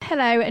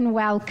hello and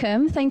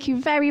welcome. Thank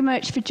you very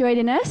much for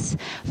joining us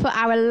for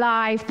our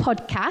live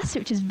podcast,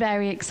 which is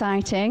very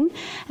exciting.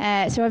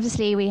 So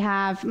obviously we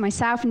have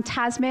myself and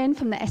Tasmin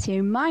from the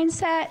SEO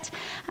Mindset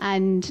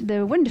and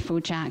the wonderful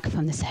Jack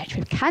from the Search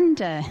with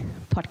Candour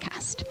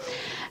podcast.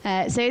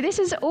 So this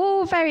is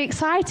all very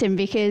exciting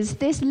because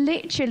this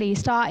literally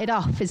started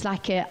off as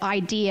like an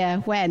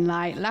idea when,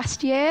 like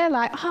last year,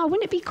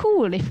 wouldn't it be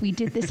cool if we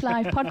did this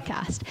live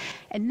podcast?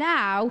 And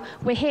now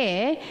we're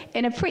here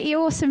in a pretty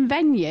awesome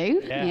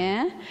venue, yeah.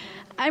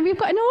 And we've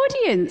got an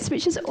audience,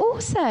 which is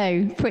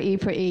also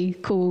pretty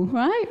cool,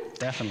 right?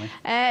 Definitely.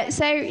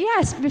 So,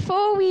 yes,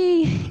 before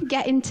we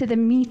get into the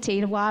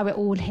meeting, why we're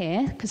all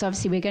here, because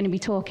obviously we're going to be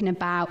talking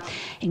about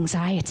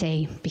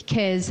anxiety,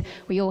 because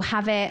we all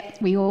have it,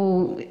 we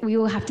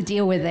all have to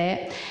deal with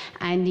it.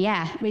 And,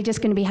 yeah, we're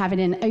just going to be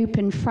having an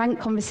open, frank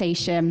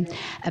conversation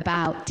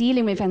about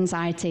dealing with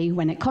anxiety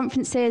when at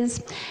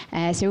conferences.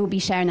 So we'll be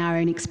sharing our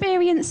own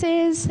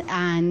experiences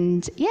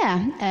and,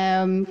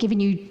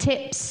 giving you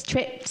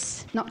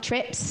tips, not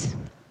trips.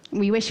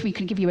 We wish we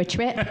could give you a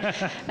trip.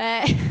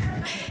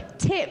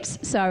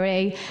 Tips,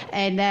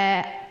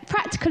 and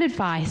practical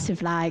advice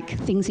of like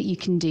things that you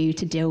can do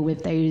to deal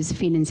with those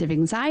feelings of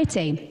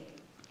anxiety.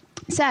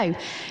 So,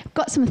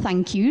 got some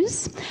thank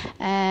yous.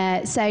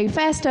 So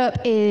first up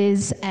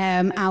is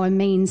our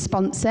main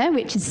sponsor,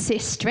 which is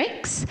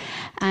Sistrix.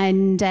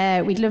 And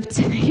we'd love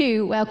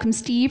to welcome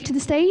Steve to the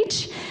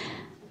stage.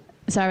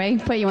 Sorry,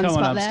 put you on the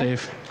spot there. Come on up,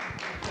 Steve.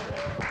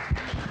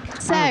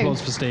 So, round of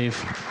applause for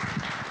Steve.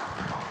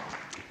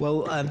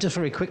 Well, just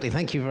very quickly,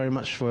 thank you very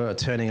much for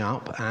turning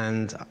up,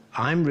 and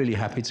I'm really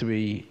happy to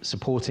be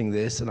supporting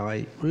this, and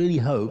I really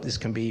hope this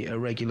can be a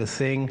regular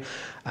thing.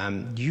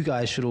 You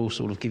guys should all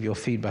sort of give your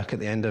feedback at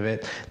the end of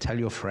it, tell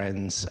your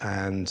friends,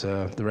 and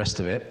the rest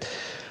of it.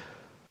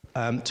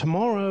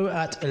 Tomorrow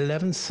at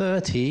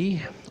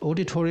 11:30,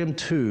 Auditorium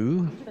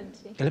 2,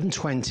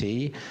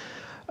 11:20,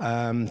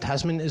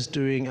 Tasmin is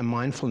doing a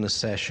mindfulness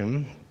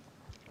session,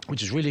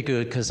 which is really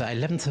good because at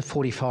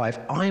 11:45,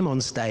 I'm on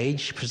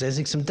stage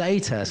presenting some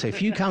data. So if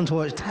you come to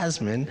watch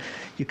Tasmin,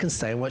 you can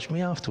stay and watch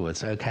me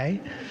afterwards, okay?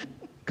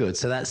 Good,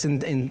 so that's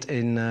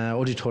in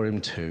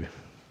Auditorium 2.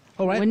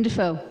 All right?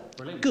 Wonderful.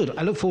 Brilliant. Good,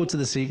 I look forward to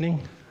this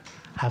evening.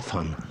 Have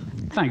fun.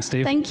 Thanks,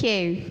 Steve. Thank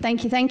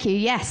you.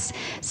 Yes.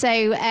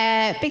 So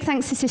big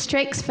thanks to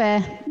Sistrix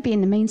for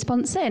being the main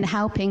sponsor and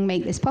helping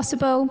make this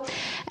possible.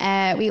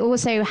 We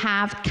also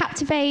have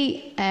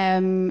Captivate,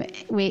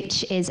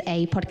 which is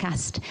a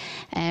podcast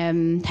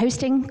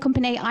hosting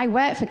company. I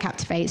work for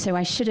Captivate, so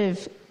I should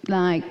have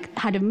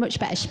had a much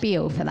better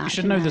spiel for that. You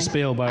should know the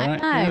spiel by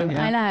right.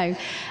 I know.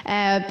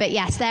 But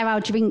yes, they're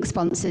our drink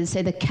sponsors.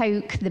 So the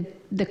Coke,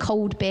 the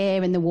cold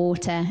beer and the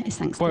water is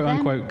thanks to them. Quote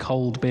unquote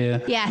cold beer.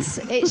 Yes,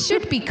 it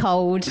should be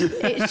cold.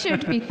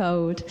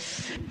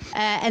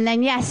 And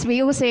then, yes,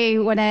 we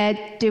also want to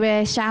do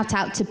a shout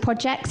out to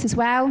projects as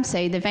well.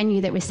 So the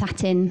venue that we're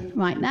sat in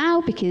right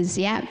now, because,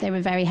 they were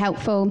very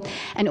helpful.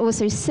 And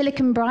also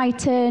Silicon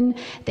Brighton.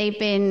 They've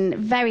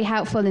been very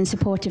helpful and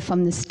supportive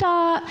from the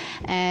start.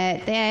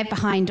 They're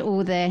behind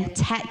all the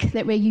tech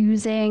that we're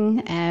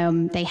using.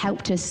 They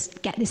helped us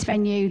get this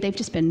venue. They've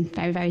just been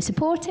very, very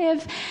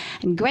supportive.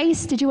 And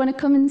Grace, did you want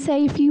to come and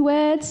say a few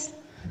words?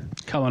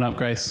 Come on up,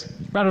 Grace.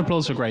 Round of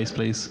applause for Grace,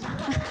 please.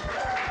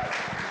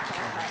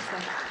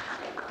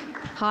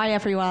 Hi,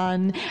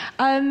 everyone.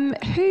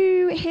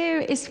 Who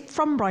here is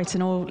from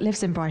Brighton or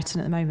lives in Brighton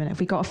at the moment?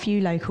 Have we got a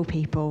few local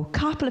people?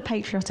 Couple of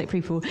patriotic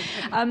people.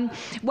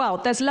 Well,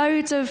 there's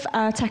loads of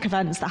tech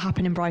events that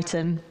happen in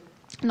Brighton.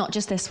 Not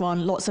just this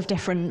one, lots of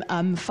different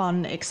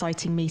fun,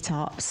 exciting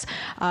meetups.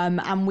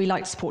 And we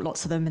like to support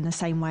lots of them in the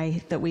same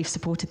way that we've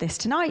supported this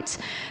tonight.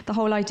 The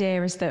whole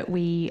idea is that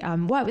we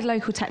work with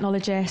local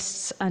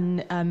technologists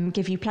and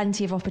give you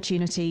plenty of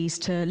opportunities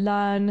to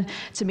learn,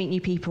 to meet new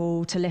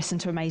people, to listen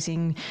to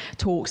amazing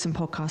talks and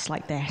podcasts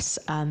like this,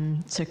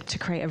 to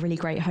create a really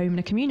great home and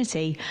a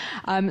community.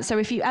 So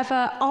if you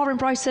ever are in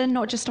Brighton,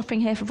 not just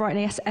stopping here for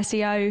Brighton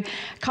SEO,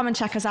 come and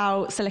check us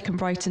out,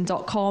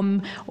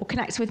 siliconbrighton.com, or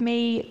connect with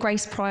me,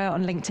 Grace Pryor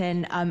on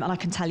LinkedIn, and I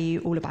can tell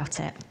you all about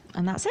it.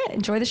 And that's it.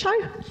 Enjoy the show.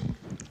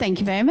 Thank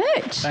you very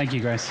much. Thank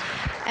you, Grace.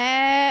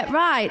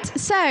 Right,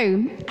 so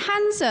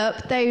hands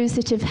up those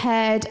that have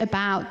heard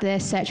about the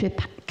Search with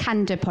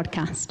Candour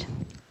podcast.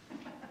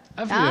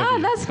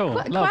 That's cool.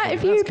 quite a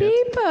few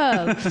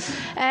people.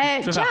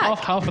 Jack,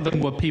 half of them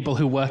were people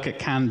who work at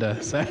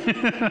Candour. So.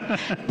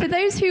 For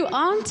those who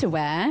aren't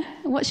aware,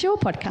 what's your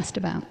podcast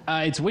about?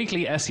 It's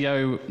weekly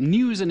SEO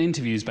news and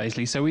interviews,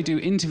 basically. So we do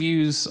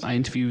interviews. I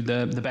interview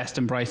the best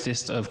and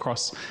brightest of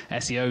across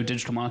SEO,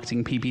 digital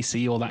marketing,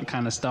 PPC, all that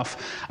kind of stuff.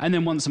 And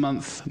then once a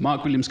month,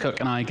 Mark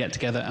Williams-Cook and I get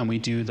together and we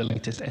do the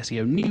latest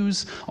SEO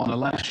news on a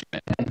live show.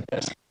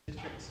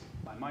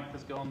 My mic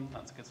has gone.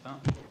 That's a good start.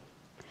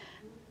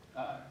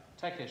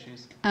 Tech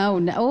issues. Oh,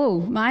 no.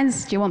 Oh,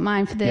 mine's. Do you want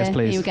mine for the... Yes,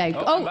 please. Here we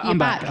go. I'm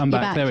back. I'm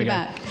back. There we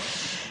go.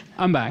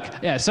 I'm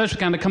back. Yeah, Search with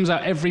Candour comes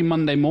out every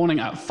Monday morning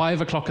at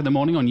 5 o'clock in the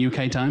morning on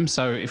UK time.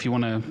 So if you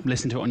want to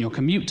listen to it on your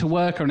commute to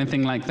work or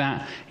anything like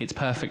that, it's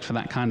perfect for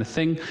that kind of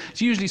thing.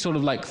 It's usually sort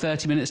of like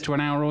 30 minutes to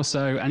an hour or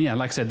so. And yeah,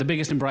 like I said, the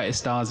biggest and brightest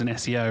stars in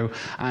SEO.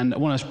 And I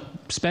want to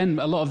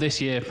spend a lot of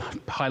this year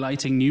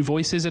highlighting new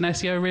voices in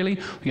SEO, really.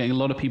 We're getting a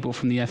lot of people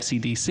from the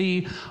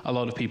FCDC, a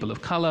lot of people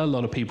of colour, a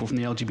lot of people from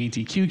the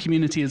LGBTQ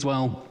community as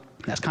well.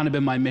 That's kind of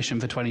been my mission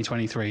for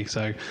 2023.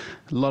 So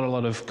a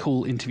lot of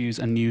cool interviews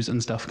and news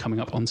and stuff coming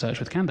up on Search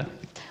with Candour.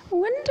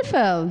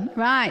 Wonderful.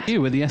 Right.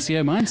 You with the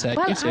SEO mindset.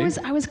 Well,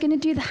 I was going to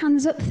do the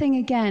hands up thing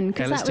again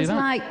because that was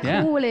like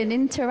cool and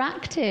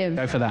interactive.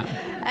 Go for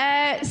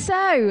that.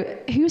 So,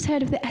 who's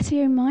heard of the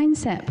SEO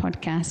Mindset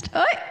podcast?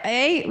 Oh,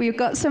 hey, we've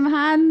got some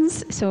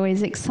hands. It's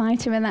always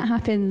exciting when that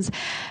happens.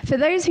 For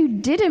those who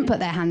didn't put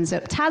their hands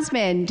up,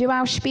 Tasmin, do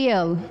our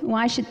spiel.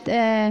 Why should...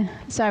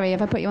 sorry,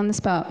 have I put you on the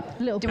spot?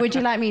 Would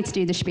you like me to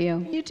do the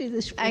spiel? You do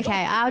the spiel.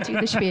 Okay, I'll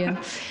do the spiel.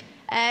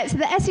 So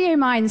the SEO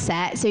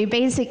mindset, so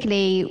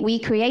basically we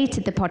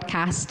created the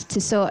podcast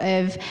to sort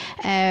of,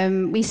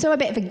 we saw a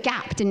bit of a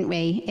gap, didn't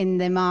we, in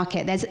the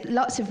market. There's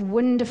lots of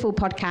wonderful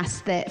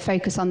podcasts that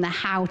focus on the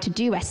how to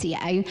do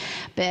SEO,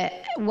 but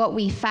what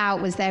we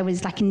felt was there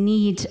was like a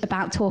need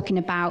about talking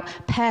about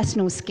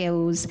personal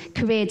skills,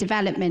 career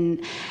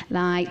development,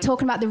 like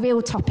talking about the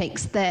real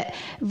topics that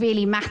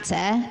really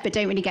matter but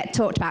don't really get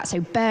talked about.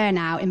 So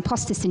burnout,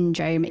 imposter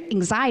syndrome,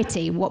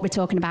 anxiety, what we're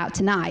talking about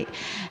tonight.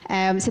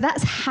 So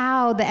that's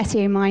how the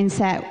SEO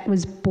mindset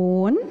was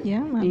born.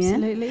 Yeah,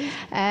 absolutely.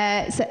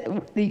 Yeah.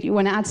 So you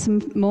want to add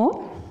some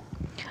more?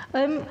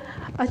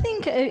 I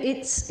think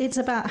it's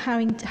about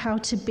how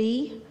to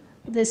be.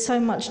 There's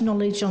so much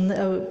knowledge on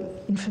the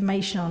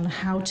information on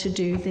how to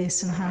do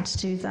this and how to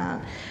do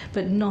that,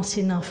 but not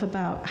enough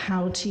about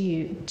how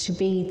to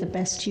be the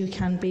best you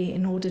can be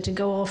in order to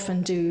go off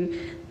and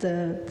do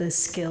the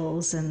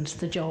skills and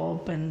the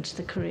job and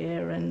the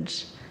career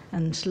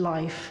and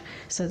life.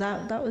 So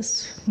that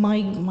was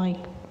my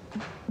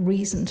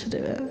reason to do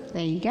it.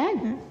 There you go.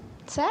 Yeah.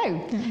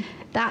 So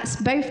that's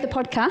both the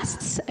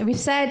podcasts. We've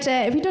said,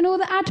 have we done all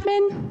the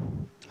admin?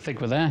 I think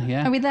we're there,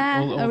 yeah. Are we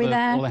there?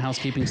 All the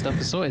housekeeping stuff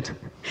is sorted.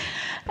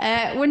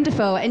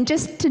 Wonderful. And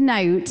just to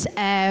note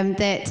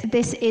that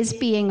this is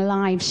being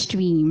live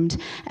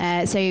streamed,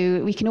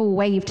 so we can all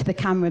wave to the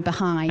camera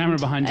behind. Camera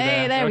behind you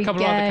there. There are a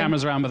couple of other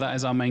cameras around, but that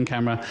is our main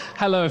camera.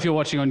 Hello if you're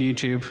watching on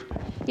YouTube.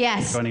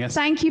 Yes.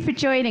 Thank you for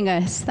joining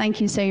us.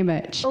 Thank you so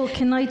much. Oh,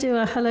 can I do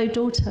a hello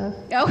daughter?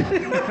 Oh.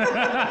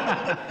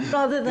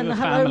 Rather than a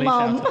hello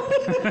mum.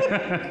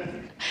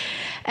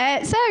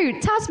 So,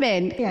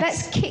 Tasmin,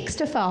 let's kick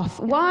stuff off.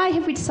 Why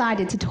have we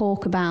decided to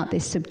talk about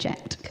this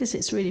subject? Because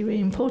it's really,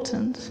 really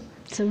important.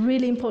 It's a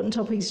really important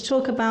topic to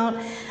talk about.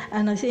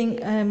 And I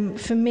think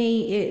for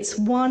me, it's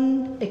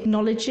one,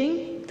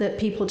 acknowledging that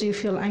people do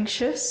feel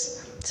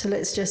anxious. So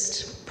let's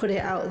just put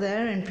it out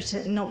there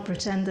and not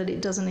pretend that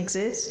it doesn't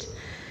exist.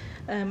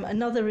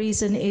 Another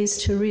reason is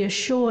to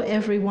reassure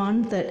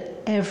everyone that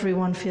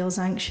everyone feels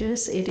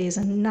anxious. It is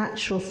a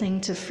natural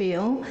thing to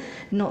feel,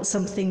 not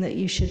something that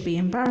you should be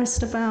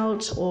embarrassed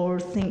about or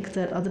think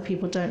that other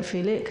people don't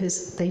feel it,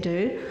 because they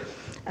do.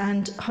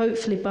 And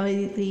hopefully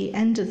by the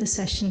end of the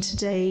session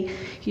today,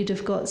 you'd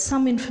have got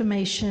some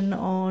information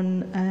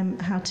on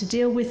how to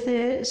deal with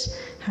it,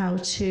 how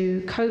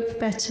to cope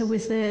better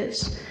with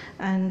it,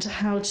 and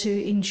how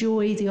to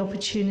enjoy the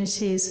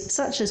opportunities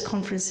such as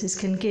conferences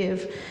can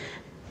give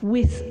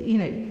with,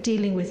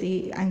 dealing with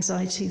the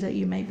anxiety that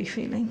you may be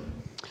feeling.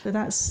 So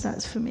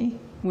that's for me.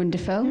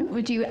 Wonderful. Yeah.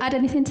 Would you add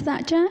anything to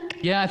that, Jack?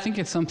 Yeah, I think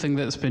it's something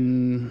that's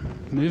been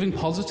moving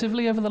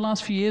positively over the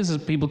last few years, as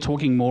people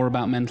talking more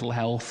about mental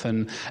health,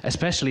 and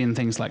especially in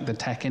things like the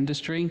tech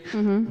industry.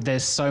 Mm-hmm.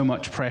 There's so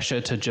much pressure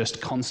to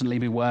just constantly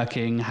be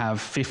working, have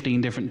 15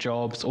 different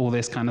jobs, all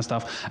this kind of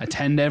stuff,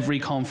 attend every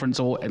conference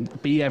or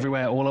be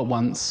everywhere all at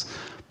once.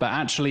 But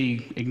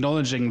actually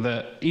acknowledging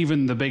that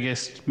even the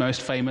biggest,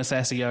 most famous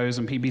SEOs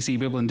and PPC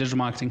people in digital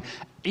marketing,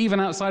 even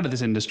outside of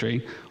this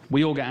industry,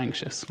 we all get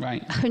anxious,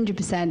 right?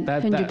 100%,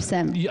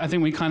 100%. I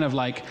think we kind of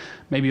like,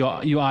 maybe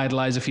you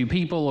idolize a few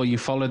people or you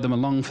followed them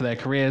along for their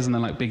careers and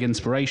they're like big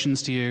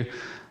inspirations to you.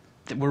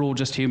 We're all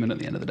just human at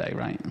the end of the day,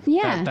 right?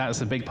 Yeah. That's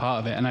a big part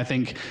of it. And I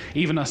think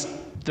even us,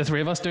 the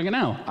three of us doing it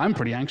now, I'm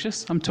pretty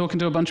anxious. I'm talking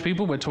to a bunch of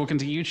people. We're talking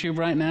to YouTube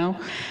right now.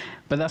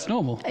 But that's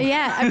normal.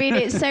 Yeah, I mean,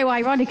 it's so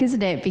ironic,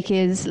 isn't it?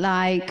 Because,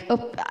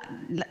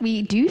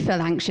 we do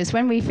feel anxious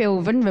when we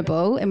feel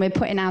vulnerable and we're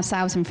putting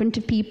ourselves in front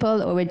of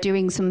people or we're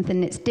doing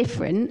something that's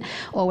different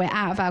or we're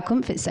out of our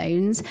comfort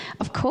zones.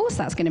 Of course,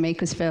 that's going to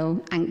make us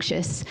feel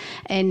anxious.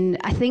 And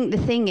I think the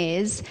thing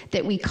is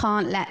that we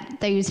can't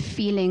let those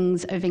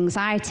feelings of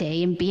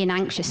anxiety and being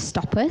anxious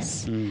stop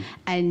us.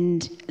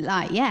 And,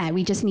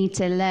 we just need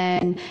to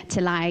learn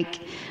to, I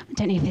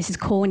don't know if this is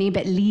corny,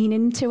 but lean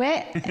into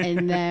it.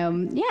 And,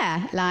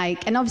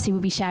 and obviously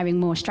we'll be sharing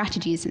more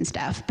strategies and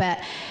stuff. But,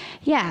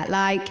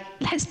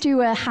 let's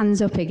do a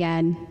hands up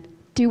again.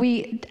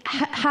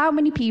 How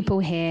many people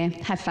here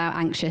have felt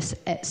anxious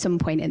at some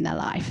point in their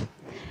life?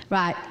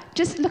 Right,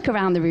 just look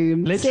around the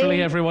room. Literally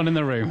See? everyone in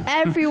the room.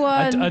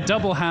 Everyone. A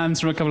double hands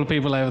from a couple of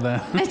people over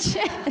there.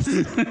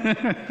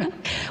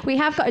 We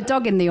have got a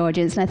dog in the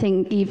audience, and I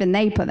think even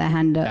they put their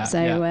hand up.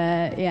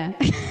 Yeah.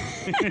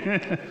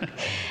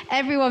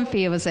 Everyone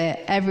feels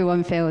it.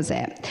 Everyone feels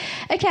it.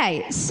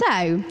 Okay,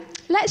 so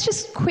let's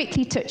just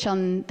quickly touch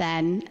on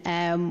then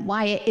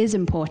why it is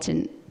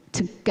important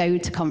to go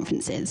to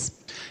conferences.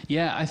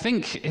 Yeah, I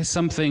think it's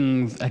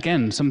something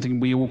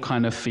we all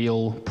kind of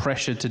feel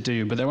pressured to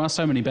do, but there are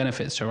so many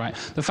benefits to it, right?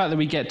 The fact that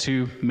we get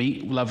to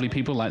meet lovely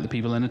people like the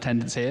people in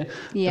attendance here,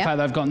 the fact that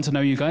I've gotten to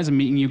know you guys and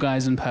meeting you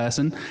guys in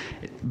person,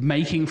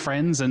 making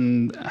friends,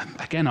 and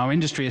again, our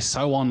industry is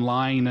so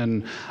online,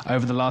 and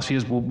over the last few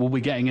years, we'll be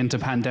getting into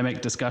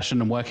pandemic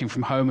discussion and working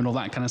from home and all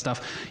that kind of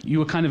stuff.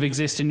 You kind of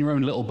exist in your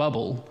own little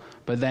bubble.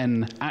 But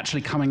then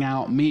actually coming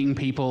out, meeting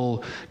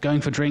people,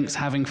 going for drinks,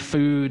 having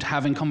food,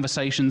 having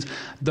conversations,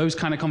 those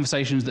kind of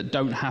conversations that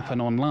don't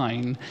happen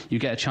online, you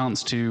get a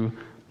chance to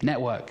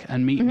network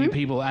and meet new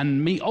people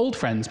and meet old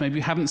friends. Maybe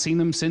you haven't seen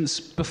them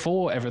since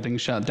before everything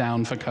shut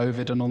down for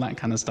COVID and all that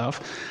kind of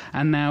stuff.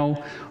 And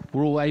now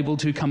we're all able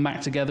to come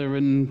back together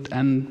and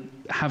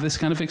have this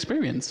kind of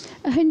experience.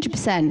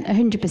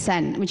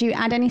 100%. Would you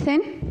add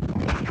anything?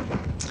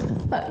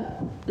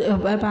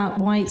 About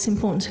why it's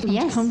important to come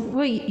Yes. to conference?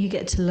 Well, you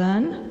get to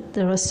learn.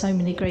 There are so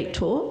many great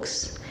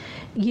talks.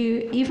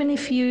 Even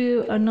if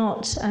you are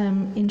not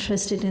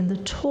interested in the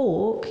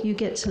talk, you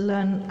get to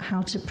learn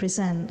how to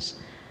present,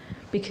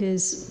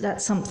 because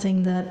that's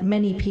something that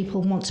many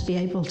people want to be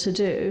able to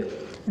do.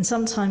 And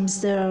sometimes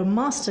there are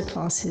master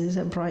classes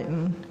at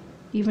Brighton.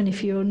 Even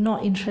if you're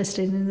not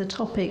interested in the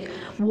topic,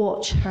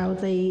 watch how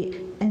they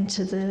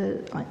enter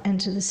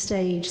the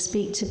stage,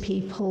 speak to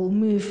people,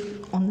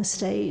 move on the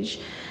stage,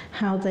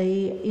 how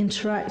they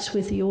interact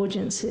with the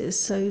audiences.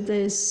 So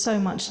there's so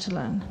much to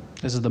learn.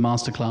 This is the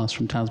masterclass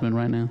from Tasman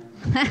right now.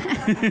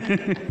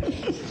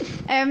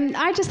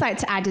 I'd just like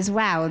to add as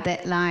well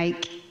that,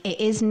 like, it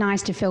is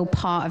nice to feel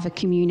part of a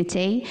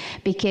community,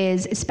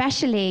 because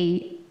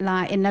especially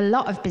like in a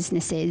lot of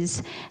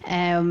businesses,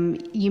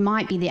 you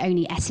might be the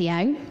only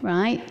SEO,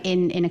 right,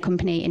 in a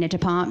company, in a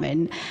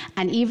department.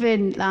 And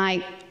even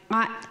like,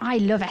 I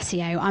love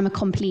SEO. I'm a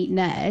complete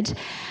nerd.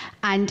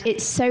 And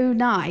it's so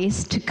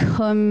nice to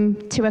come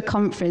to a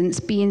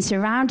conference being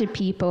surrounded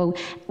people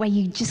where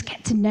you just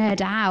get to nerd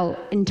out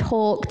and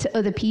talk to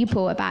other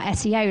people about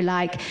SEO,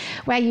 like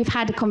where you've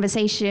had a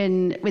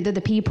conversation with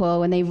other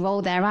people and they've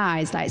rolled their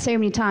eyes. Like so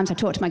many times I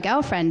talked to my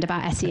girlfriend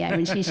about SEO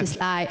and she's just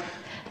like,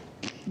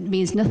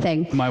 means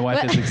nothing. My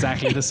wife is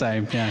exactly the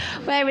same, yeah.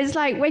 Whereas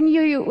like when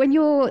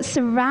you're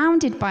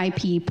surrounded by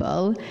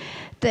people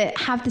that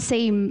have the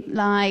same,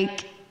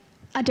 like,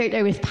 I don't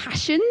know if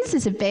passions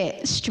is a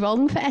bit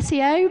strong for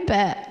SEO,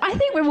 but I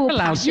think we're all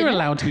passionate. You're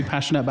allowed to be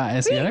passionate about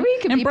SEO. We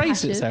can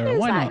Embrace be it, Sarah.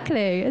 Why not?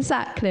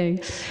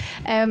 Exactly.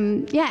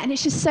 Yeah, and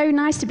it's just so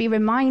nice to be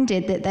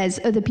reminded that there's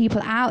other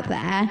people out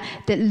there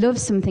that love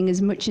something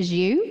as much as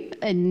you.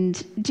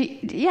 And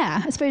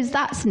yeah, I suppose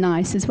that's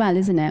nice as well,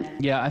 isn't it?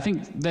 Yeah, I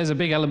think there's a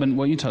big element,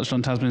 what you touched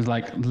on, Tasman, is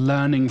like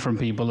learning from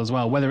people as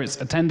well, whether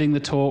it's attending the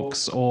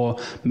talks or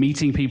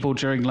meeting people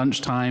during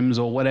lunch times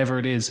or whatever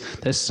it is.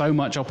 There's so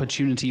much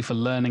opportunity for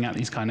learning at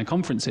these kind of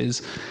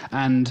conferences,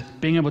 and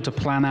being able to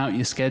plan out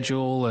your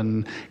schedule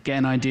and get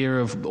an idea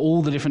of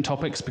all the different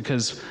topics,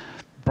 because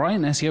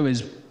Brighton SEO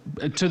is,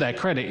 to their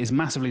credit, is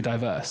massively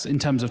diverse in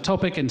terms of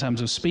topic, in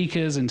terms of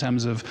speakers, in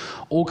terms of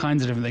all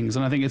kinds of different things.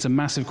 And I think it's a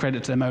massive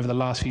credit to them over the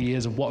last few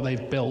years of what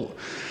they've built.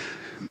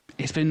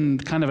 It's been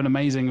kind of an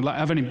amazing, like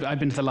I've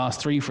been to the last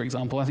 3, for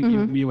example. I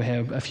think you were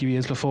here a few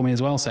years before me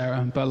as well,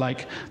 Sarah. But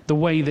like the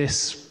way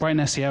this Brighton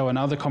SEO and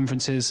other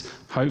conferences,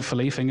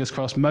 hopefully, fingers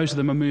crossed, most of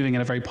them are moving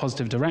in a very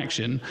positive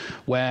direction,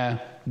 where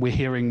we're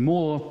hearing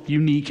more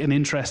unique and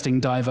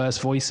interesting, diverse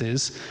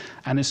voices,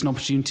 and it's an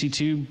opportunity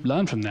to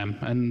learn from them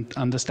and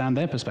understand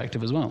their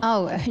perspective as well.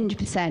 Oh,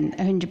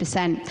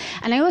 100%.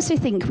 And I also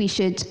think we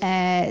should,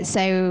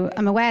 so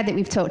I'm aware that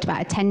we've talked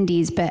about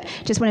attendees, but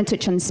just want to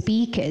touch on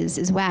speakers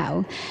as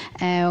well,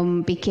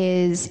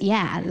 because,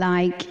 yeah,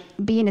 like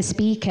being a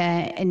speaker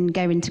and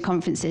going to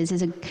conferences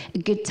is a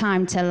good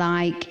time to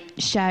like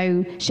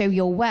show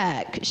your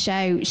work,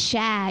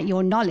 share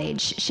your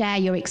knowledge, share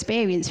your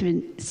experience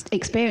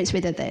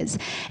with others,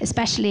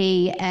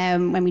 especially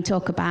when we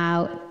talk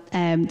about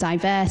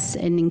diverse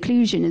and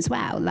inclusion as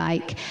well.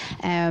 Like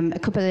a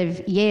couple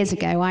of years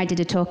ago, I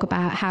did a talk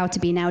about how to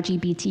be an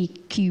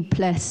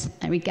LGBTQ+,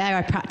 there we go,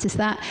 I practiced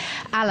that,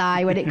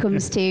 ally when it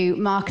comes to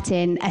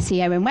marketing,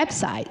 SEO and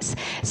websites.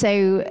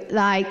 So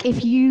like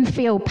if you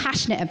feel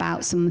passionate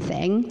about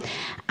something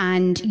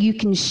and you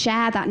can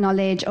share that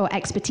knowledge or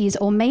expertise,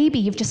 or maybe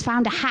you've just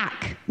found a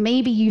hack,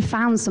 maybe you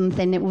found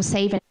something that will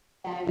save it.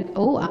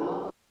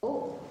 Oh,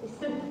 this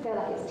doesn't feel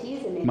like it's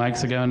teasing me.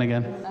 Mics are going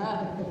again.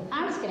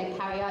 I'm just going to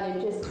carry on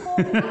and just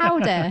talk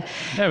louder.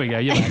 There we go,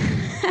 you're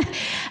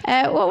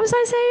back. What was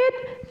I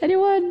saying?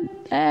 Anyone?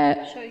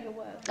 Show your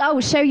work.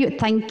 show you.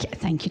 Thank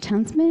you,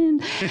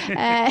 Tasman.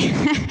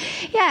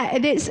 Yeah,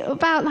 and it's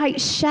about like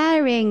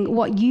sharing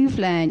what you've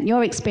learned,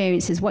 your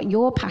experiences, what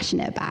you're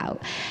passionate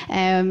about.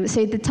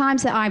 So the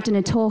times that I've done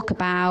a talk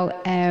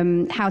about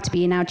how to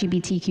be an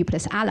LGBTQ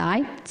plus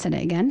ally, said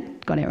it again,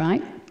 got it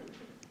right.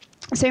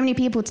 So many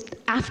people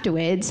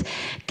afterwards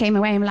came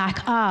away and were like,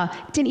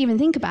 didn't even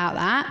think about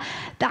that.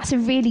 That's a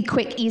really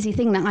quick, easy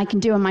thing that I can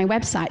do on my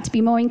website to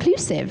be more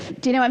inclusive.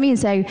 Do you know what I mean?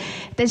 So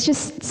there's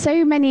just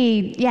so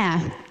many,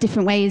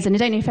 different ways. And I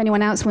don't know if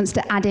anyone else wants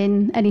to add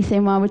in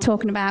anything while we're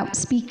talking about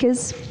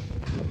speakers.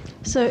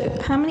 So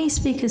how many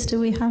speakers do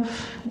we have?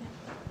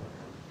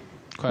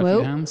 Quite a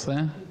few hands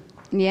there.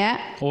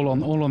 Yeah. All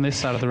on this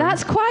side of the room.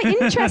 That's quite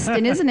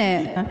interesting, isn't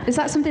it? Is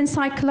that something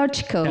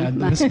psychological? Yeah,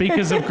 the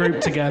speakers have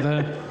grouped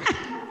together.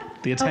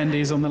 The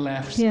attendees on the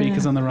left,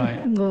 speakers on the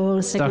right. Oh,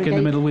 stuck in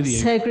the middle with you.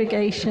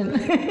 Segregation.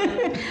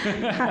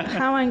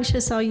 How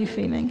anxious are you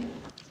feeling?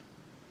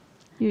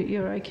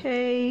 You're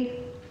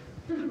okay?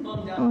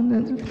 Oh,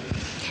 no.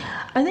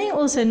 I think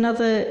also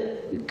another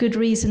good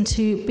reason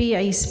to be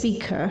a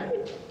speaker,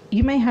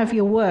 you may have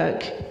your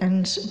work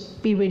and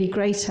be really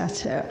great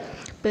at it,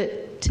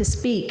 but to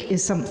speak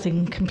is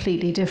something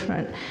completely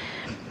different.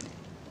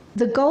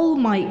 The goal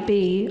might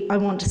be, I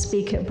want to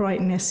speak at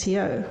Brighton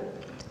SEO,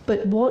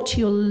 but what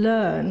you'll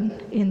learn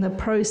in the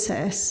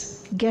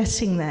process,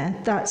 getting there,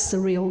 that's the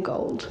real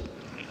gold.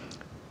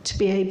 To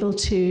be able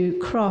to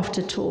craft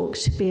a talk,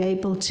 to be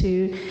able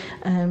to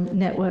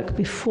network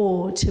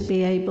before, to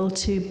be able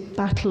to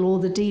battle all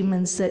the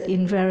demons that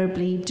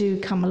invariably do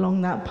come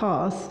along that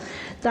path,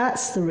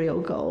 that's the real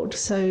gold.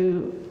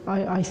 So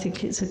I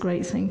think it's a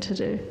great thing to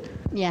do.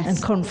 Yes.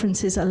 And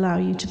conferences allow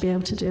you to be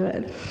able to do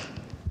it.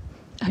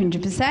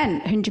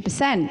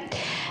 100%.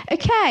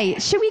 Okay,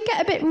 should we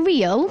get a bit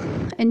real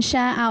and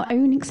share our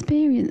own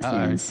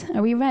experiences?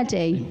 Are we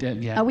ready?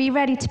 Yeah. Are we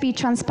ready to be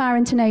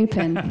transparent and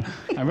open?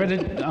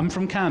 I'm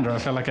from Canada. I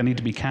feel like I need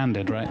to be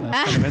candid, right?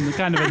 That's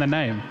kind of in the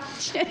name.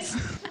 Just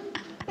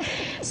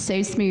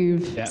so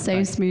smooth, Yeah, so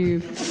thanks.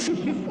 smooth.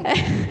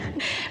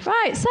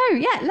 Right, so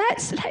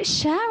let's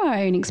share our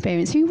own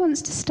experience. Who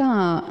wants to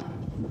start?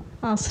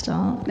 I'll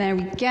start. There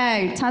we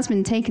go.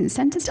 Tasman taking the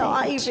centre stage.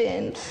 Dive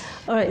in.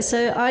 All right,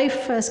 so I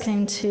first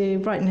came to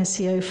Brighton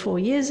SEO 4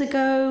 years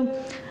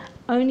ago.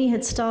 Only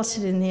had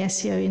started in the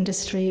SEO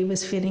industry,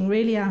 was feeling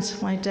really out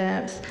of my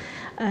depth,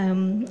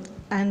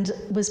 and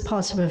was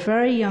part of a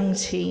very young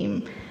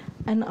team.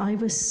 And I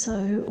was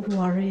so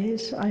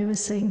worried. I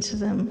was saying to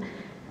them,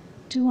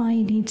 do I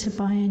need to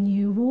buy a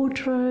new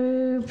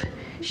wardrobe?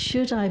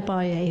 Should I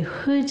buy a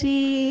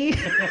hoodie?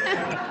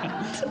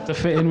 To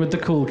fit in with the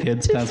cool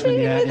kids, to Tasman. fit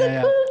in with the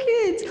Yeah. cool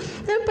kids.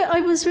 No, but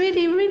I was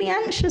really, really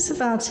anxious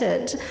about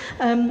it.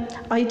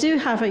 I do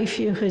have a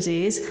few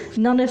hoodies.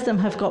 None of them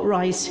have got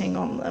writing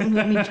on them.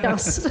 Let me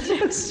just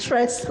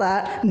stress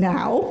that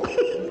now.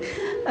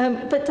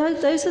 But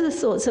those are the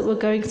thoughts that were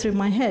going through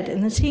my head.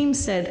 And the team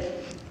said,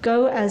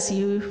 go as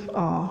you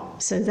are.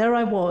 So there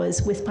I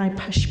was with my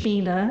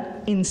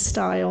pashmina in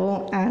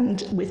style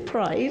and with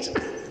pride.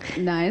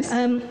 Nice.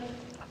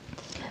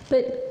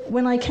 But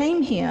when I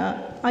came here,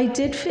 I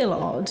did feel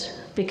odd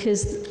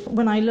because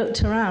when I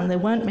looked around, there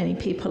weren't many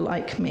people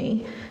like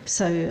me.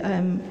 So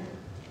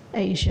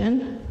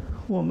Asian,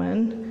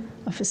 woman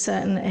of a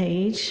certain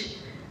age,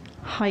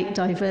 height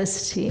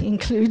diversity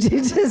included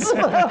as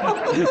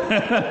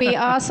well. We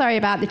are sorry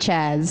about the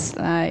chairs.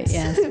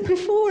 Yes. So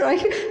before I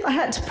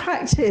had to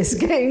practice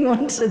getting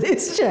onto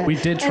this chair. We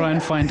did try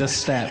and find a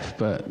step,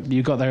 but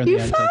you got there in You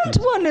the end. found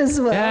one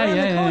as well. Yeah, in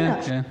the yeah.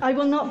 corner. I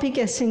will not be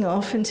getting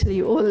off until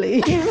you all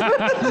leave.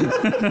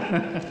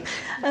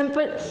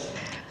 But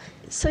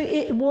so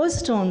it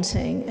was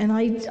daunting, and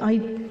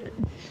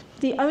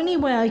the only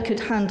way I could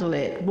handle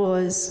it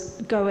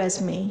was go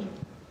as me.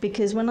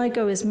 Because when I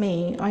go as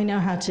me, I know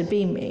how to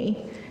be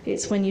me.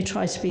 It's when you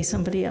try to be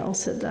somebody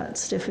else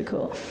that's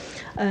difficult.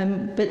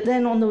 But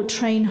then on the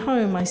train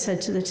home, I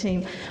said to the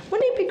team,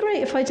 wouldn't it be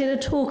great if I did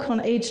a talk on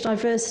age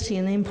diversity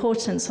and the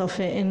importance of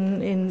it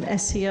in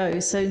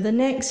SEO? So the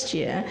next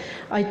year,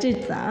 I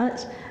did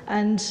that.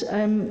 And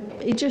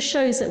it just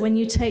shows that when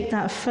you take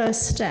that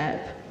first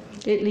step,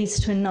 it leads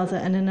to another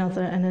and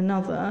another and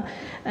another.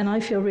 And I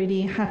feel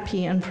really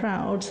happy and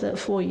proud that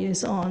 4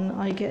 years on,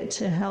 I get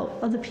to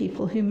help other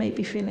people who may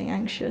be feeling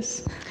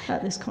anxious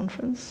at this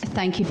conference.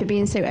 Thank you for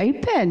being so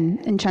open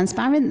and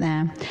transparent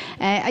there.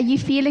 Are you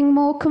feeling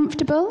more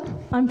comfortable?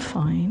 I'm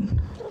fine.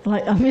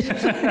 I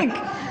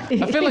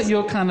feel like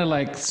you're kind of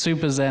like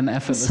super zen,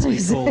 effortlessly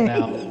pulled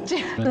out.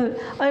 No,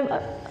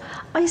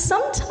 I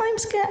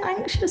sometimes get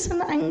anxious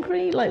and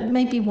angry, like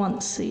maybe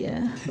once a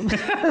year.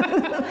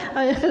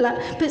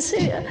 But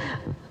see,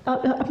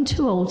 I'm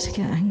too old to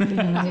get angry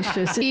and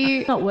anxious.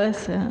 It's not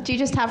worth it. Do you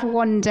just have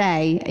one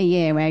day a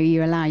year where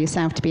you allow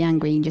yourself to be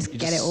angry and just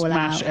get it all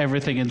out? Smash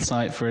everything in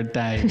sight for a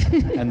day,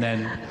 and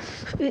then...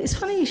 It's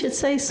funny you should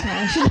say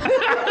smash.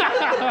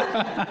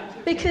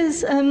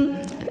 Because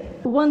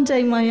One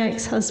day my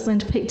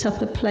ex-husband picked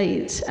up a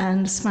plate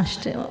and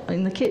smashed it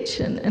in the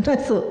kitchen, and I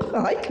thought,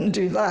 oh, I can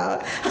do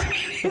that. I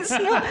mean,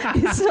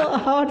 it's not a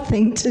hard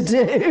thing to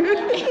do.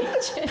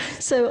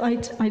 So I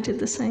did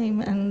the same,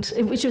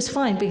 which was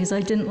fine because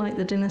I didn't like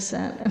the dinner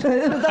set.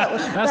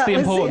 That's the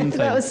important thing.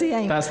 That was the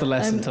aim. That's the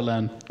lesson to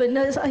learn. But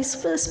no, I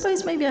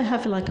suppose maybe I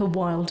have like a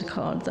wild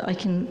card that I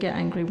can get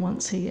angry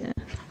once a year.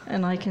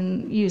 And I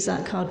can use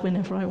that card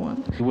whenever I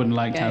want. You wouldn't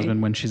like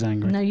Tasman when she's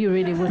angry. No, you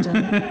really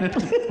wouldn't.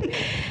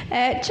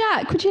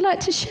 Jack, would you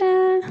like to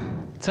share?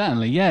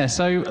 Certainly, yeah.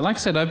 So, like I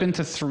said, I've been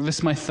to this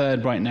is my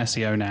third Brighton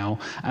SEO now,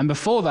 and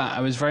before that,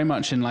 I was very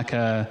much in like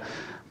a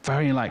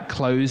very like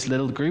closed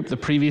little group. The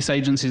previous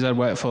agencies I'd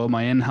worked for,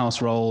 my in-house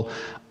role,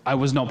 I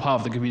was not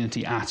part of the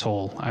community at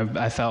all.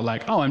 I felt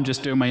like, oh, I'm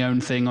just doing my own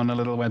thing on a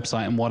little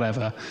website and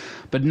whatever.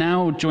 But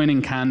now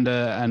joining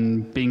Canada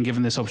and being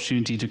given this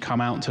opportunity to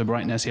come out to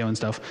Brighton SEO and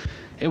stuff,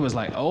 it was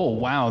like, oh,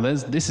 wow,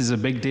 this is a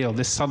big deal.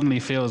 This suddenly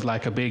feels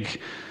like a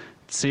big,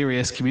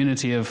 serious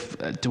community of,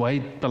 do I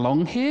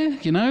belong here?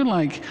 You know,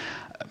 like,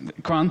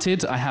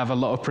 granted, I have a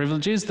lot of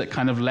privileges that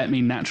kind of let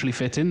me naturally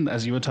fit in,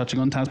 as you were touching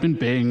on, Tasman,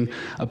 being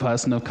a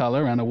person of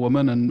color and a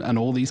woman and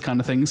all these kind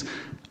of things.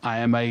 I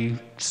am a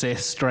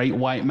cis, straight,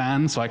 white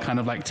man, so I kind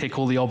of like tick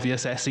all the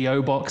obvious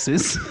SEO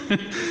boxes.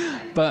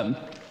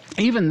 But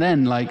even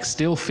then, like,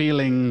 still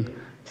feeling,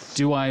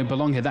 do I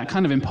belong here? That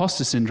kind of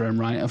imposter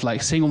syndrome, right? Of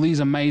like seeing all these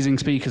amazing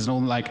speakers and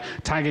all like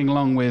tagging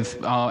along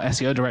with our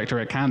SEO director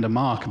at Canada,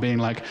 Mark, being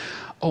like,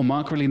 oh,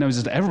 Mark really knows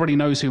it. Everybody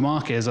knows who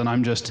Mark is, and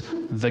I'm just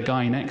the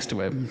guy next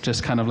to him.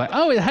 Just kind of like,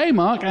 oh, hey,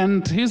 Mark,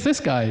 and who's this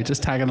guy?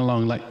 Just tagging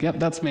along, like, yep,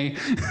 that's me.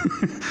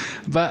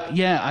 But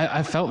yeah,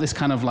 I felt this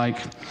kind of like,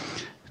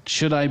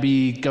 should I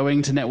be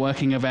going to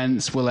networking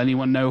events? Will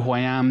anyone know who I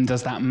am?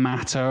 Does that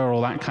matter?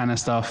 All that kind of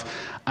stuff.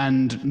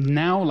 And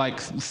now, like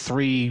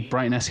 3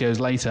 Brighton SEOs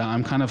later,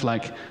 I'm kind of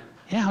like,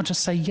 yeah, I'll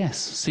just say yes,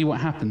 see what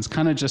happens.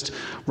 Kind of just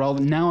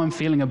now I'm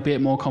feeling a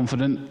bit more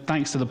confident,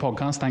 thanks to the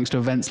podcast, thanks to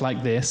events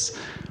like this.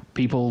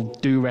 People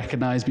do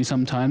recognize me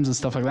sometimes and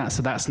stuff like that.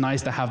 So that's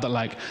nice to have that,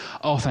 like,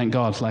 oh, thank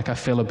God, like I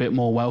feel a bit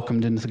more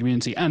welcomed into the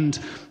community. And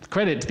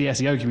credit to the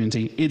SEO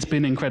community, it's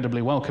been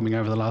incredibly welcoming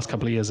over the last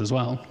couple of years as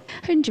well.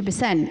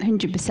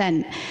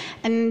 100%.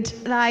 And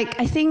like,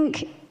 I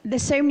think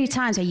there's so many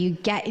times where you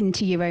get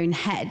into your own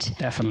head.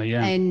 Definitely,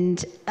 yeah.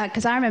 And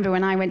because I remember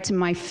when I went to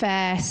my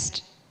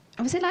first,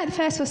 was it like the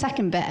first or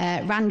second bit?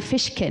 Rand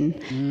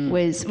Fishkin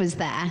was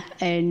there,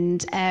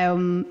 and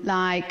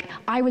like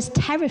I was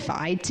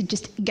terrified to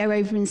just go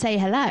over and say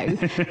hello.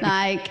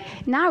 Like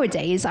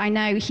nowadays, I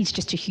know he's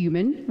just a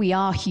human. We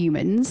are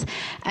humans,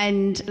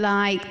 and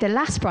like the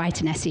last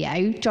Brighton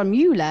SEO, John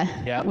Mueller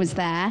was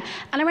there,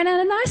 and I went on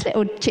a nice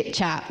little chit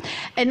chat.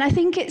 And I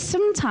think it's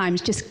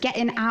sometimes just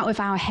getting out of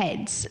our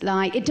heads.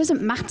 Like it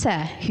doesn't matter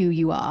who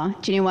you are.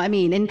 Do you know what I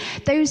mean? And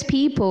those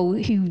people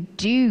who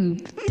do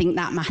think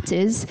that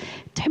matters,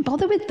 don't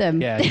bother with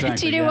them. Yeah, exactly,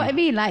 do you know what I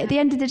mean? Like at the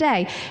end of the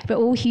day, we're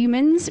all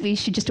humans. We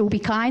should just all be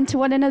kind to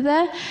one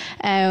another.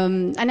 I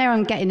know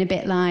I'm getting a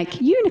bit like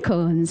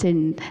unicorns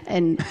and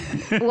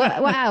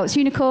what else?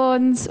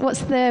 Unicorns.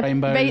 What's the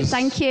rainbows?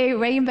 Thank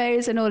you,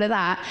 rainbows and all of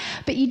that.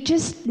 But you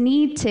just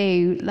need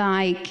to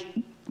like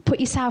put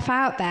yourself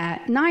out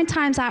there. 9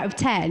 times out of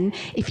 10,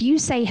 if you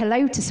say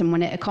hello to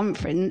someone at a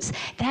conference,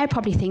 they're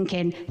probably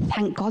thinking,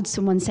 thank God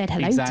someone said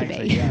hello to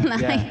me.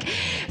 Yeah,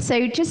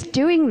 So just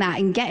doing that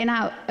and getting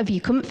out of your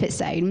comfort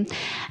zone.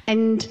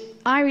 And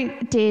I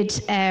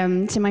did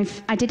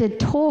I did a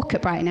talk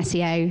at Brighton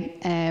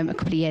SEO a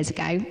couple of years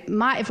ago.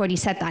 Might have already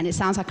said that, and it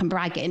sounds like I'm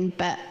bragging,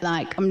 but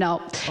like I'm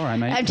not. All right,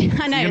 mate.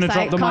 I know, it's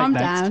like calm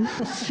down.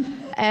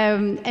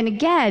 And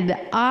again,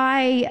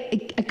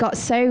 I got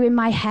so in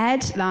my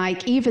head,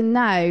 like even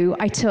though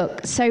I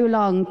took so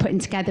long putting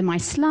together my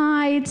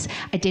slides,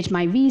 I did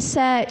my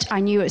research,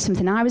 I knew it was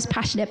something I was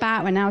passionate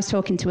about when I was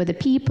talking to other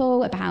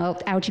people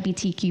about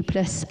LGBTQ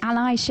plus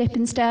allyship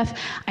and stuff.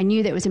 I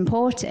knew that it was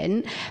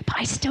important, but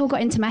I still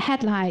got into my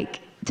head like,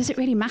 does it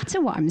really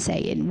matter what I'm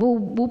saying?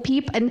 Will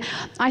people? And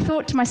I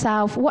thought to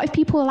myself, what if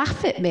people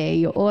laugh at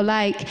me? Or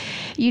like,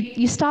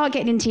 you start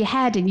getting into your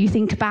head and you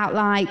think about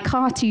like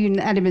cartoon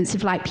elements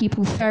of like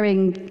people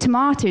throwing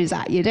tomatoes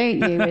at you, don't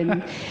you?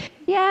 And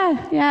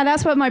yeah,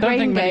 that's what my brain goes.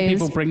 I don't think many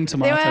people bring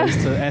tomatoes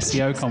to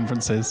SEO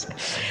conferences.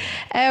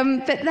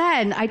 But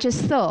then I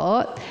just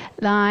thought,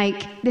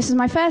 like, this is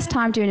my first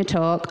time doing a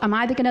talk. I'm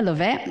either going to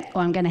love it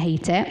or I'm going to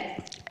hate it.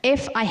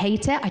 If I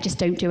hate it, I just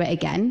don't do it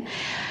again.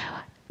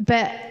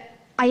 But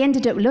I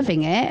ended up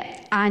loving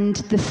it, and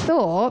the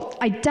thought,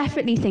 I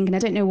definitely think, and I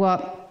don't know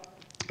what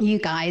you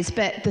guys,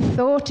 but the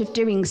thought of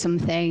doing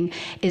something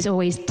is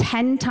always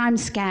 10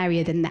 times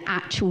scarier than the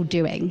actual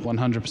doing.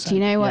 100%. Do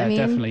you know what I mean?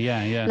 Definitely,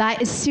 yeah. Like,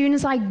 as soon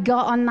as I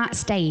got on that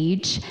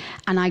stage,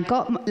 and I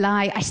got,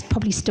 like, I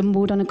probably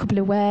stumbled on a couple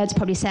of words,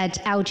 probably said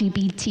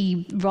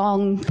LGBT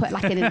wrong, put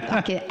like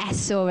a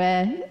S or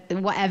a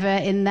whatever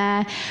in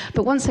there.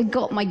 But once I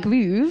got my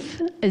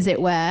groove, as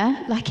it were,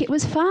 like, it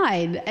was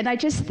fine. And I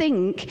just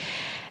think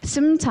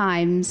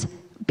sometimes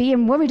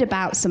being worried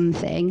about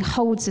something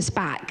holds us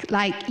back.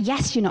 Like,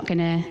 yes, you're not going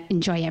to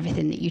enjoy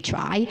everything that you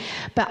try,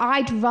 but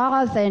I'd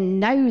rather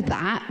know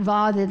that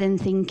rather than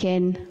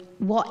thinking,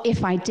 what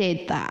if I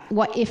did that?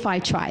 What if I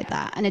tried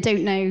that? And I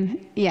don't know,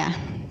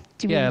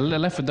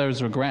 left with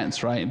those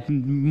regrets, right?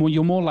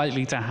 You're more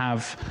likely to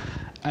have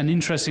an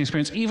interesting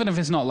experience, even if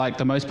it's not like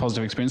the most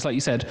positive experience. Like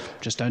you said,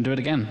 just don't do it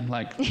again.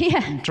 Like,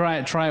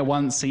 try it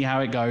once, see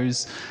how it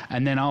goes,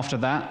 and then after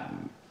that,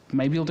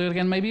 maybe you'll do it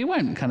again, maybe you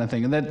won't, kind of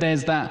thing. And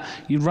there's that.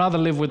 You'd rather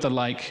live with the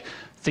like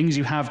things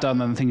you have done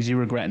than things you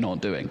regret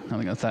not doing. I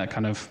think that's that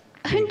kind of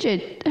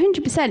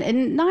 100%.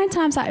 And 9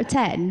 times out of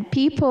 10,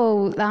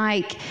 people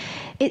like.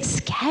 It's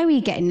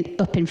scary getting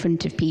up in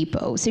front of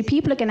people. So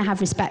people are going to have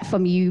respect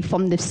from you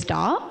from the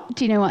start.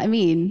 Do you know what I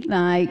mean?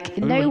 Like,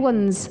 we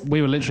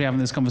were literally having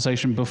this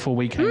conversation before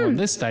we came on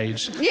this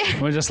stage.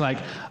 Yeah. We're just like,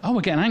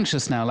 we're getting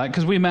anxious now. Like,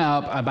 because we met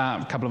up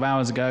about a couple of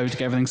hours ago to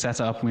get everything set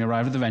up, and we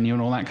arrived at the venue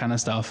and all that kind of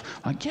stuff.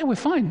 Like, yeah, we're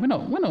fine. We're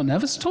not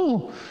nervous at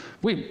all.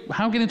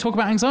 How can you talk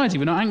about anxiety?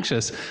 We're not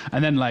anxious.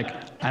 And then like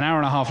an hour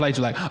and a half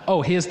later, like,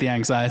 here's the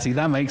anxiety.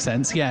 That makes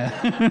sense.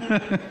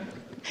 Yeah.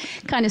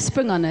 Kind of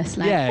sprung on us.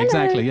 Like, yeah,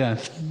 exactly, yeah.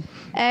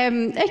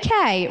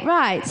 Okay,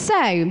 right. So,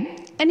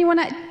 anyone,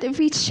 have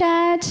we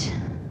shared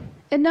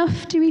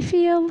enough, do we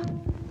feel?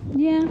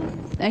 Yeah.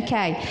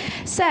 Okay.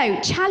 So,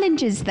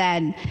 challenges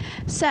then.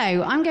 So,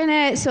 I'm going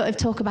to sort of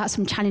talk about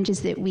some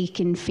challenges that we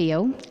can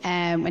feel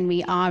when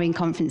we are in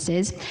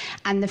conferences.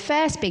 And the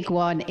first big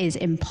one is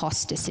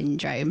imposter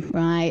syndrome,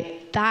 right?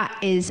 That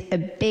is a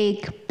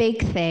big,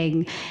 big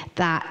thing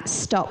that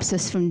stops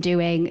us from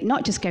doing,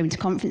 not just going to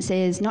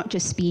conferences, not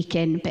just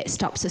speaking, but it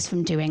stops us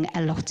from doing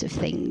a lot of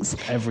things.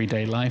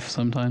 Everyday life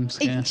sometimes.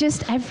 It's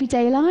just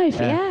everyday life,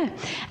 yeah.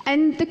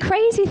 And the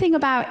crazy thing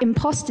about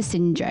imposter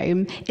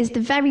syndrome is the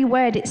very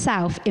word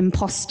itself,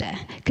 imposter,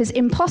 because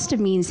imposter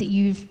means that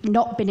you've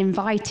not been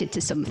invited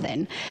to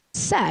something.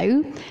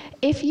 So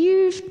if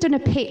you've done a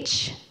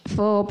pitch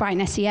for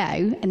Brighton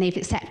SEO and they've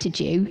accepted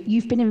you,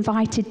 you've been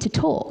invited to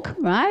talk,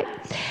 right?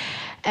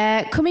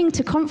 Coming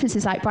to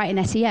conferences like Brighton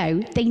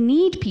SEO, they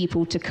need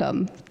people to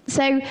come.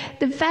 So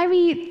the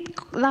very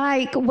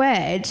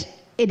word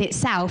in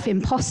itself,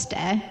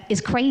 imposter, is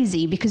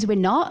crazy because we're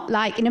not.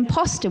 Like, an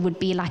imposter would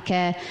be like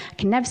I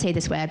can never say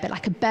this word, but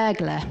like a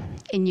burglar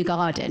in your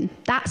garden.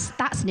 That's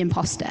an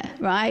imposter,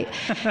 right?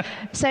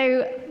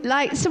 So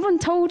like, someone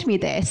told me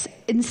this,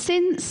 and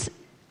since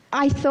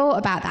I thought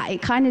about that,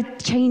 it kind of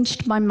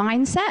changed my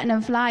mindset, and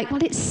I'm like,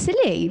 well, it's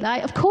silly.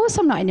 Like, of course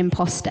I'm not an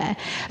imposter.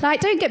 Like,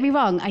 don't get me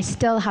wrong, I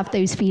still have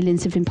those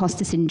feelings of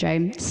imposter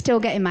syndrome, still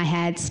get in my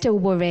head, still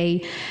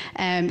worry,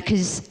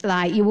 because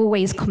like, you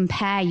always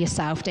compare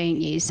yourself,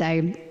 don't you?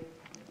 So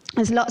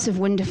there's lots of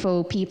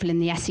wonderful people in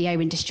the SEO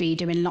industry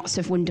doing lots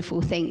of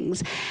wonderful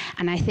things,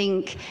 and I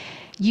think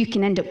you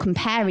can end up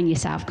comparing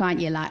yourself, can't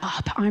you? Like,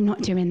 but I'm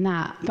not doing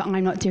that, but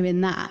I'm not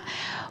doing that,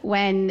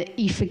 when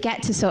you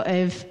forget to sort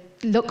of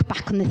look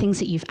back on the things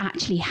that you've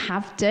actually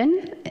have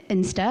done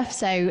and stuff.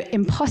 So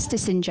imposter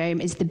syndrome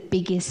is the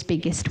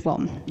biggest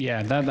one.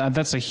 Yeah,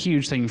 that's a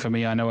huge thing for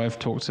me. I know I've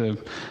talked to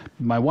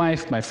my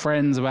wife, my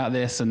friends about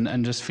this,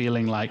 and just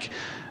feeling like,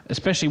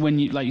 especially when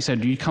you, like you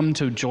said, you come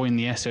to join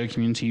the SEO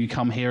community, you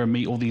come here and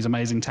meet all these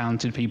amazing,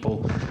 talented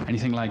people, and you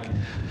think like,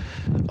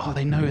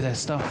 they know their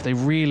stuff. They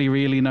really,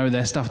 really know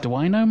their stuff. Do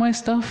I know my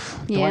stuff?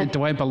 Do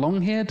I belong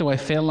here? Do I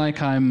feel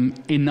like I'm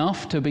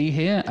enough to be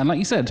here? And like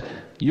you said,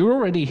 you're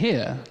already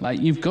here. Like,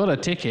 you've got a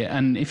ticket,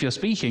 and if you're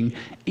speaking,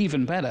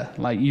 even better.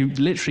 Like, you've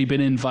literally been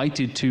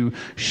invited to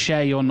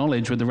share your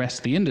knowledge with the rest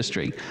of the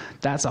industry.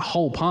 That's a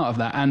whole part of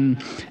that.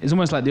 And it's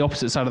almost like the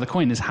opposite side of the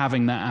coin is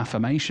having that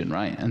affirmation,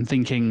 right? And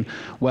thinking,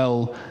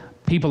 well,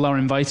 people are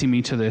inviting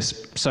me to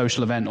this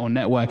social event or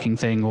networking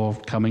thing, or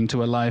coming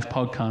to a live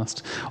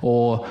podcast,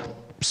 or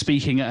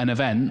speaking at an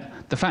event.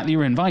 The fact that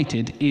you're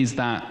invited is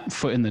that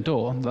foot in the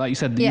door. Like you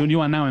said, you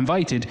are now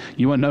invited.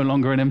 You are no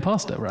longer an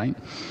imposter, right?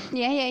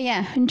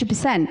 Yeah,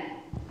 100%.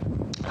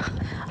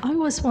 I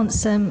was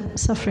once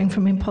suffering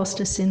from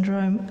imposter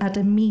syndrome at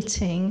a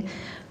meeting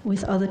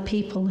with other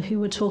people who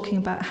were talking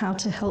about how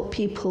to help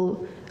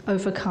people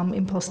overcome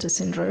imposter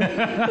syndrome.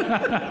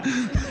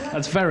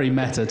 That's very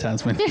meta,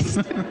 Tasmin. Yes.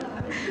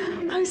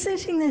 I was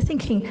sitting there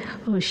thinking,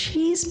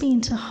 she's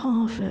been to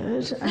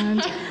Harvard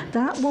and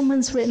that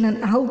woman's written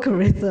an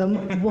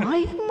algorithm. Why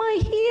am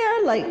I here?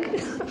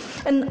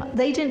 And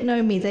they didn't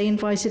know me. They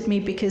invited me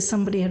because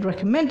somebody had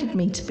recommended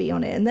me to be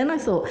on it. And then I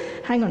thought,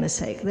 hang on a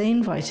sec, they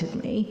invited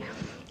me.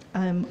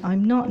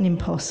 I'm not an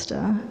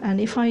imposter.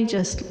 And if I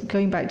just,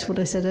 going back to what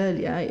I said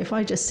earlier, if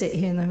I just sit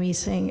here in the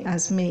meeting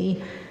as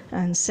me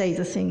and say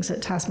the things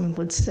that Tasmin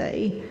would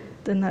say,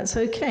 then that's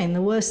okay. And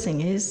the worst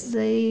thing is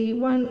they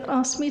won't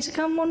ask me to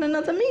come on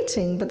another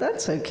meeting, but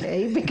that's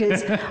okay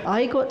because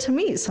I got to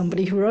meet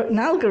somebody who wrote an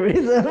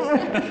algorithm.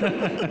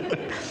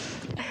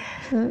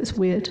 So it's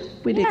weird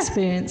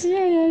experience.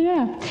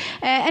 Yeah.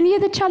 Any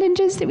other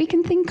challenges that we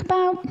can think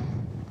about?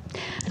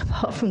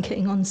 apart from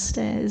getting on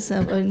stairs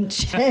and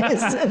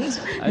chairs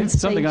and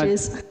something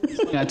stages.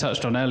 I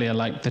touched on earlier,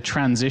 like the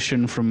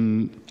transition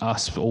from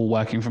us all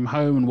working from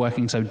home and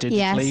working so digitally,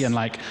 Yes. and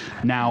like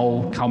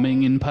now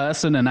coming in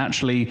person and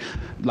actually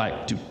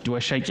like, do I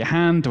shake your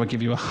hand? Do I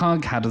give you a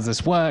hug? How does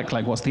this work?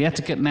 Like, what's the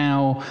etiquette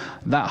now?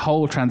 That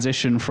whole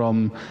transition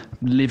from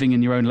living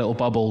in your own little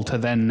bubble to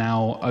then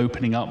now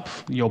opening up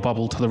your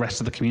bubble to the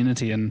rest of the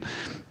community and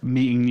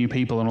meeting new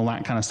people and all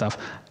that kind of stuff.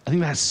 I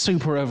think that's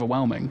super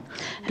overwhelming.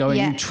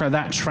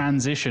 That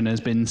transition has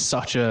been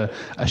such a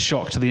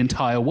shock to the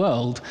entire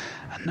world,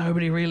 and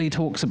nobody really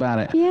talks about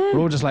it. Yeah. We're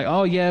all just like,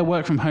 oh yeah,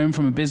 work from home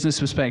from a business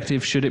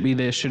perspective. Should it be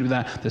this? Should it be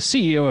that? The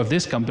CEO of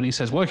this company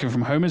says working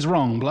from home is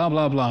wrong, blah,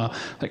 blah, blah.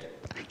 Like,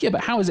 yeah,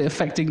 but how is it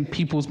affecting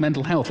people's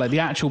mental health? Like the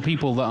actual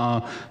people that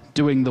are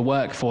doing the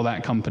work for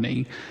that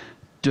company,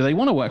 do they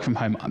want to work from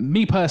home?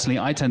 Me personally,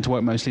 I tend to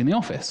work mostly in the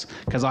office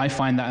because I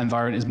find that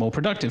environment is more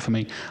productive for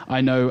me. I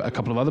know a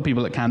couple of other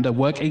people at Canada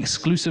work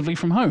exclusively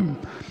from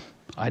home.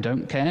 I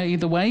don't care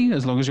either way.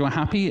 As long as you're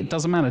happy, it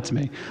doesn't matter to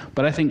me.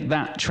 But I think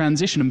that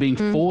transition and being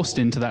forced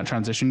into that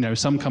transition,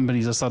 some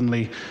companies are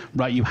suddenly,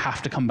 right, you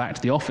have to come back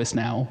to the office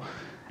now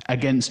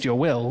against your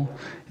will,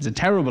 is a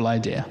terrible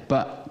idea.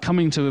 But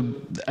coming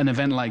to an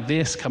event like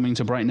this, coming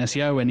to Brighton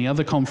SEO, any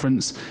other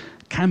conference,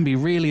 can be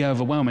really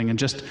overwhelming, and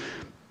just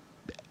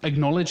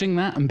acknowledging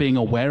that and being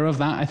aware of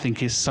that, I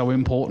think, is so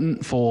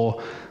important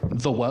for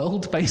the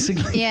world,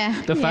 basically.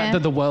 Yeah. The fact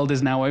that the world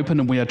is now open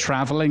and we are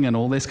traveling and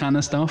all this kind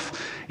of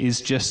stuff is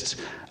just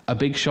a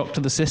big shock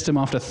to the system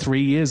after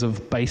 3 years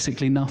of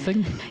basically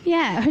nothing.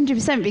 Yeah,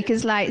 100%,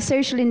 because like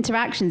social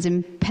interactions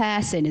in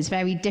person is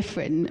very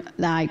different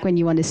like when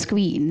you're on a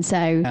screen.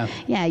 So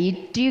yeah, you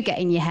do get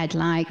in your head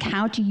like,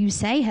 how do you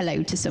say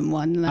hello to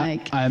someone?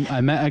 Like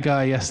I met a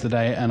guy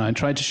yesterday and I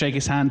tried to shake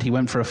his hand. He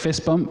went for a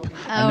fist bump,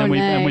 and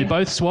then we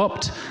both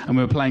swapped, and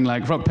we were playing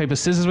like rock paper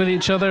scissors with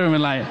each other, and we're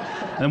like,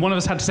 and one of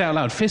us had to say out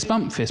loud, fist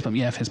bump,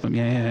 yeah, fist bump,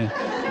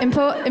 yeah.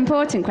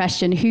 Important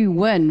question: who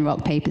won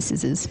rock paper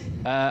scissors?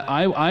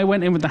 I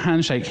went in with the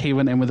handshake, he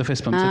went in with the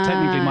fist bump, so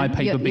technically my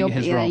paper beat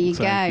his rock. There you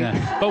go.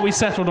 Yeah. But we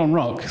settled on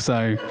rock,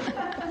 so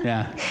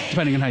yeah,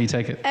 depending on how you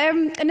take it.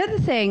 Another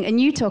thing,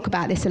 and you talk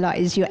about this a lot,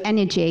 is your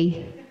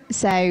energy.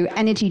 So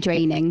energy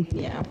draining.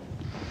 Yeah.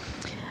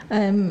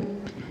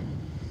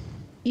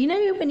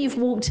 When you've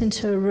walked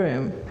into a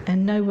room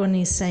and no one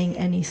is saying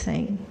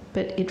anything,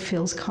 but it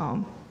feels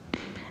calm.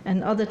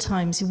 And other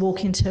times you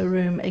walk into a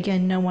room,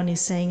 again, no one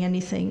is saying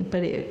anything,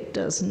 but it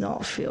does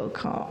not feel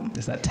calm.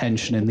 There's that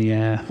tension in the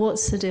air.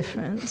 What's the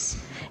difference?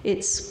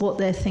 It's what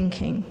they're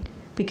thinking,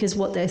 because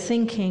what they're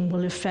thinking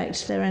will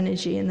affect their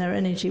energy, and their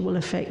energy will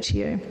affect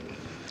you.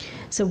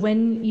 So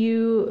when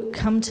you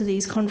come to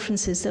these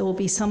conferences, there will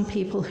be some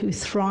people who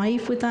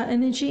thrive with that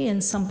energy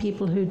and some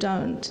people who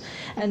don't.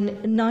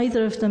 And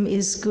neither of them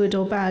is good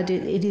or bad.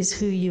 It is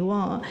who you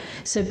are.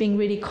 So being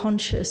really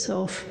conscious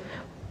of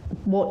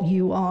what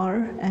you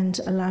are and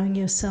allowing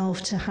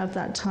yourself to have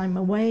that time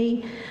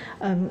away.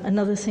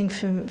 Another thing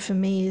for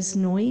me is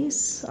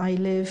noise. I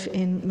live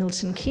in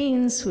Milton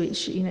Keynes,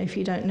 which, if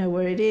you don't know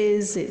where it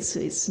is,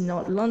 it's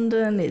not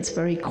London, it's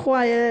very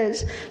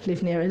quiet,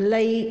 live near a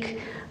lake,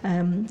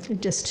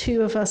 just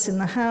two of us in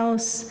the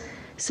house.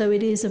 So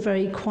it is a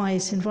very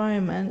quiet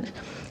environment.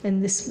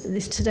 And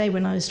this today,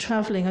 when I was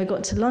traveling, I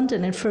got to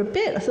London, and for a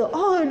bit I thought,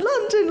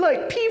 London,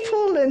 like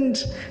people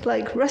and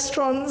like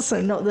restaurants.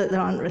 And not that there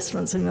aren't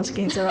restaurants in Milton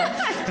Keynes, there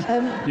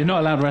are. You're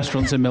not allowed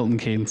restaurants in Milton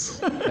Keynes.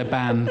 They're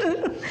banned.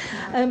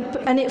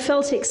 And it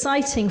felt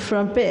exciting for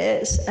a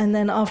bit, and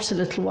then after a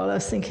little while I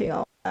was thinking,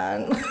 oh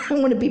man, I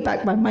want to be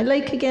back by my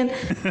lake again.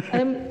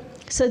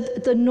 So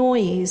the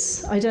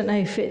noise, I don't know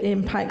if it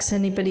impacts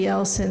anybody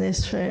else in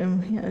this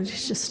room.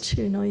 It's just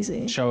too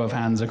noisy. Show of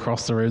hands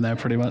across the room there,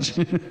 pretty much.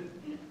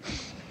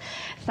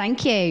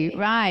 Thank you.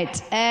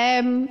 Right.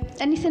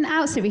 Anything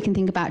else that we can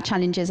think about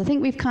challenges? I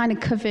think we've kind of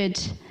covered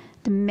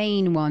the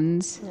main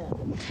ones.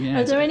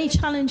 Yeah. Are there any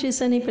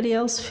challenges anybody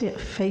else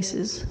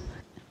faces?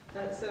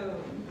 This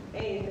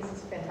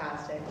is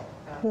fantastic.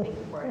 Thank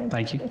you for it.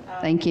 Thank you.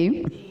 Thank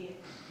you.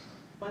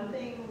 One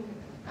thing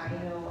I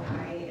know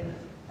I and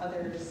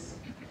others...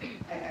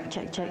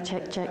 Check. It's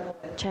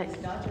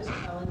not just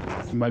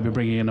challenges. We might be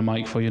bringing in a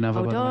mic for you,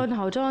 Nava.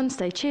 Hold on,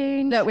 stay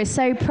tuned. Look, we're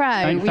so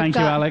pro. Thank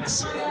you,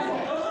 Alex.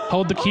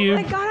 Hold the cube.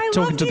 Oh my God, I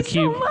Talking love to the these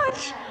cube. so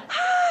much.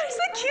 It's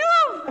the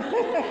cube.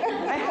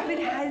 I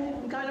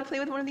haven't gotten to play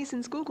with one of these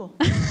since Google.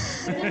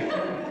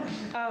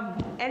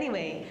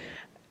 Anyway,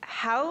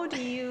 how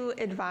do you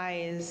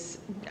advise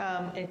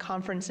in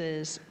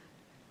conferences,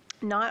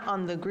 not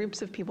on the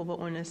groups of people, but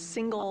when a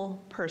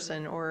single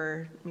person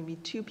or maybe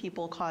two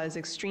people cause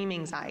extreme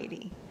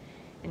anxiety,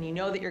 and you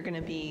know that you're going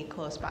to be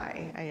close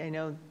by? I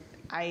know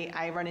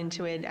I run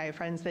into it. I have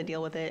friends that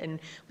deal with it, and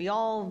we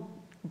all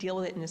deal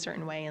with it in a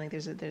certain way. And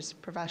like there's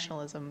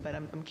professionalism, but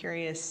I'm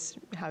curious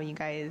how you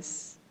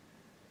guys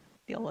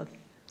deal with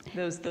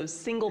those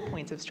single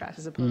points of stress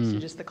as opposed to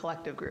just the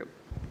collective group.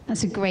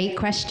 That's a great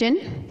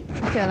question.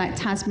 I feel like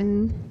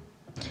Tasman.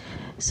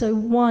 So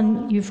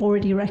one, you've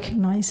already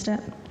recognized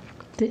it.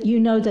 that you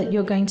know that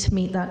you're going to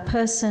meet that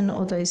person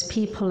or those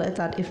people at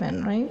that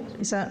event, right?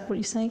 Is that what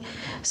you're saying?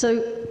 So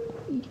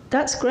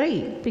that's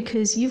great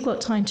because you've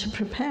got time to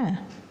prepare.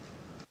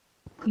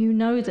 You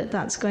know that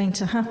that's going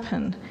to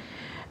happen.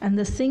 And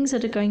the things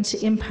that are going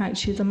to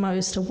impact you the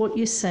most are what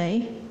you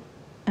say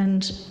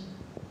and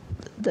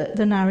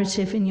the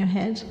narrative in your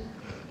head.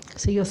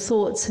 So your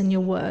thoughts and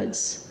your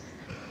words.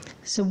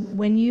 So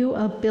when you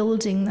are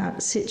building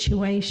that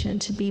situation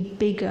to be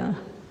bigger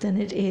than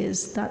it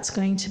is, that's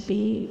going to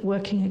be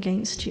working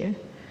against you.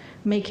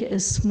 Make it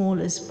as small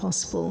as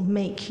possible.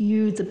 Make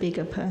you the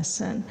bigger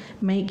person.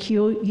 Make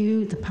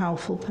you the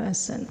powerful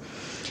person.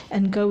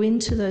 And go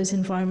into those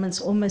environments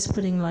almost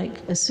putting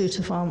like a suit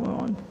of armor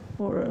on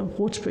or a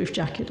waterproof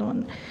jacket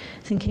on,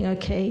 thinking,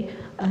 okay,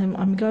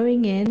 I'm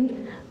going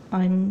in,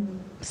 I'm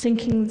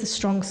thinking the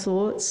strong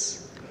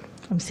thoughts,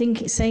 I'm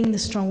saying the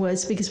strong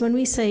words, because when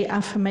we say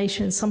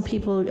affirmation, some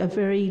people are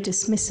very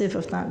dismissive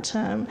of that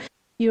term.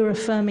 You're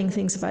affirming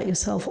things about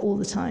yourself all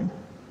the time.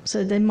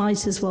 So there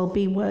might as well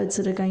be words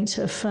that are going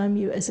to affirm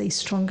you as a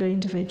stronger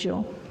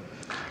individual.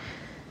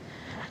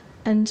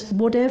 And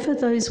whatever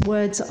those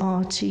words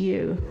are to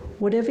you,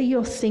 whatever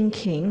you're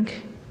thinking,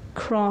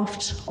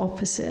 craft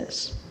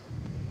opposite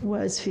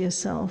words for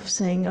yourself,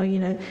 saying, oh, you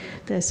know,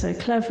 they're so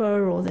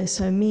clever, or they're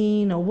so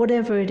mean, or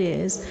whatever it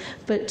is,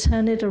 but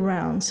turn it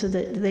around so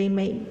that they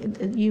make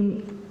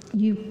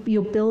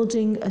you're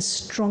building a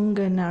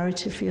stronger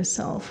narrative for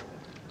yourself.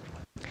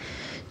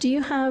 Do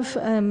you have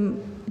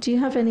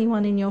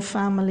anyone in your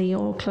family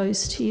or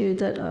close to you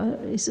that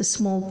is a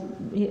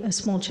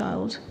small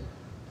child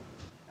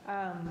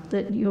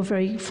that you're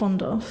very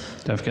fond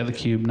of? Don't forget the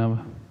cube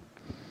number.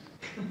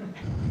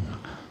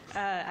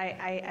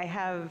 I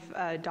have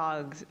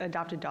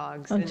adopted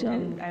dogs, Okay.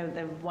 and I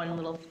have one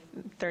little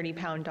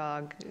 30-pound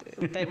dog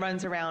that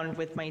runs around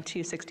with my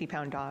two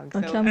 60-pound dogs.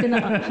 Okay, So I'm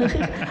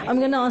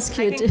gonna ask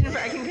you.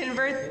 I can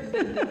convert.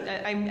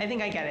 I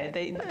think I get it.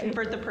 They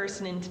convert the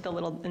person into the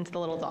little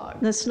dog.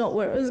 That's not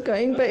where I was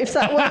going, but if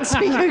that works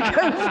for you,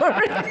 go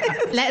for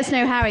it. Let us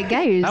know how it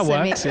goes. That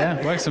works,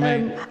 yeah. Works for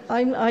me.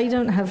 I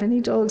don't have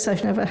any dogs.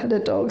 I've never had a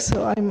dog,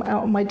 so I'm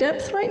out of my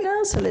depth right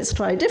now. So let's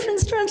try a different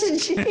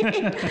strategy.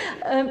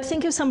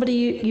 Think of somebody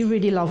you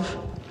really love.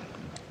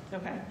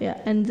 Okay. Yeah,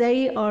 and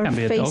they are Can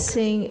be a dog.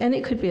 facing, and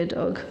it could be a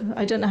dog.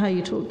 I don't know how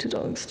you talk to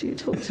dogs. Do you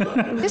talk to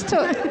dogs? Just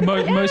talk.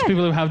 Most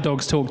people who have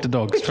dogs talk to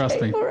dogs,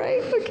 trust me. All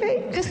right,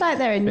 okay. Just like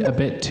they're A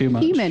bit too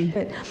much. human.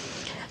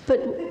 But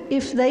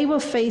if they were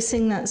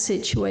facing that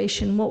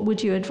situation, what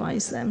would you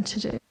advise them to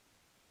do?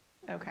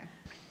 Okay.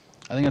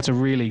 I think that's a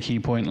really key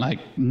point, like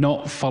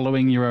not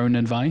following your own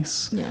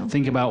advice. Yeah.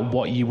 Think about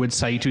what you would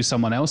say to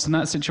someone else in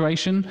that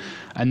situation,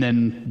 and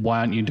then why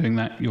aren't you doing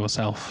that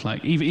yourself?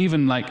 Like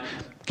even like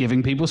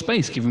giving people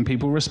space, giving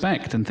people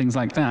respect and things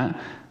like that.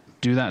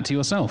 Do that to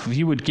yourself. If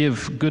you would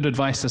give good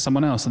advice to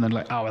someone else and then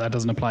like, oh, well, that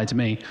doesn't apply to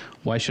me,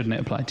 why shouldn't it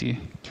apply to you?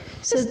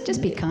 So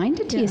Just be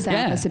kinder to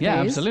yourself, I suppose.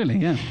 Yeah, absolutely,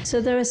 yeah. So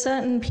there are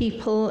certain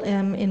people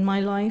in my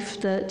life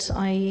that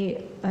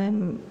I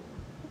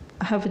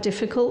have a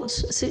difficult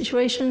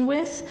situation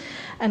with,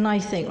 and I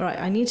think, right,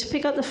 I need to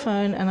pick up the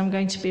phone and I'm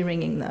going to be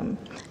ringing them.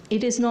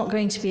 It is not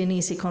going to be an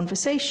easy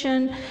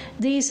conversation.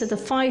 These are the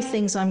 5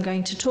 things I'm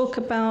going to talk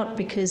about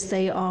because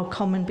they are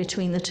common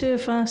between the two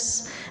of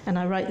us, and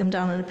I write them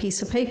down on a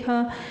piece of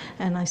paper,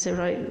 and I say,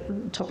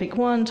 right, topic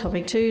 1,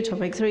 topic 2,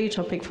 topic 3,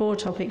 topic 4,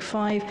 topic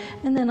 5,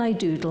 and then I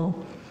doodle.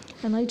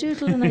 And I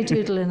doodle and I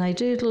doodle and I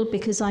doodle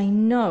because I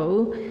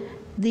know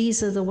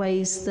these are the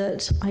ways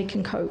that I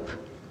can cope.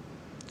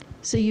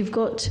 So you've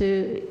got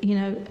to,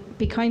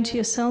 be kind to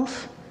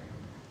yourself,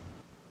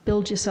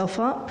 build yourself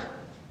up,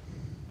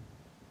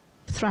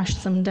 thrash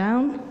them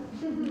down,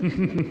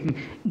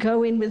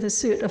 go in with a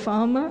suit of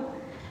armor,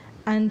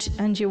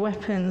 and your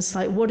weapons.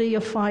 Like, what are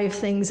your 5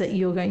 things that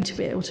you're going to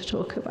be able to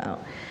talk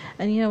about?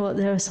 And you know what?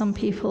 There are some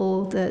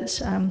people that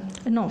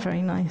are not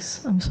very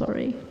nice. I'm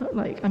sorry.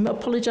 Like, I'm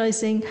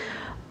apologizing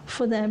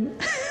for them.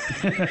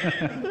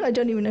 I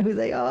don't even know who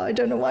they are. I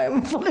don't know why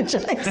I'm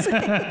apologizing.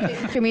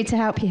 For me to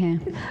help you here.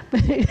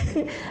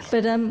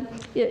 But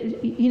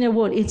you know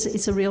what?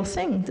 It's a real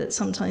thing that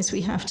sometimes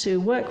we have to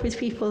work with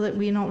people that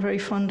we're not very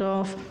fond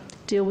of,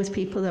 deal with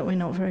people that we're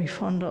not very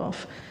fond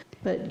of.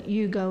 But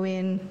you go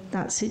in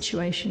that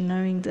situation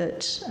knowing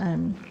that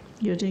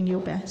you're doing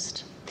your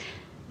best.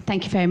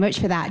 Thank you very much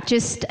for that.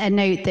 Just a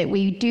note that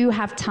we do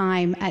have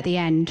time at the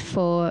end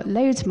for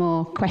loads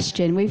more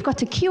questions. We've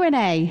got a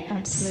Q&A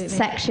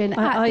section.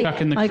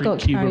 Back in the I got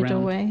cube carried around.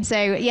 away. So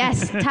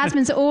yes,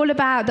 Tasman's all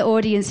about the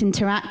audience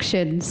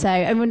interaction. So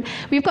and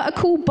we've got a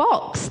cool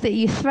box that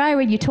you throw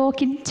and you're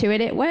talking to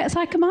it. It works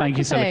like a microphone. Thank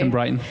you, Silicon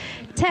Brighton.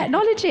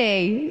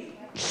 Technology.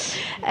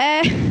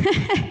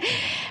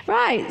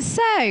 Right,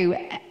 so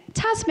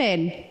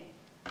Tasman,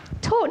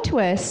 talk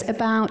to us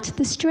about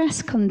the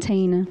stress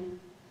container.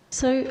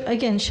 So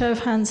again, show of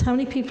hands, how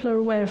many people are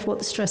aware of what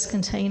the stress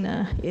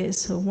container is?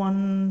 So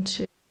 1,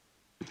 2.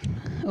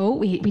 Oh,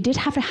 we did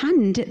have a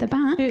hand at the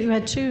back. You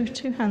had two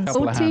hands.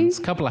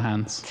 Couple of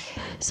hands.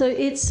 So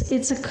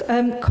it's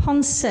a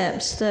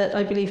concept that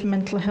I believe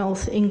Mental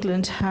Health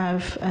England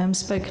have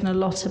spoken a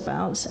lot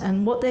about.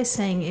 And what they're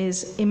saying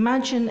is,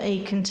 imagine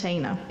a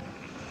container.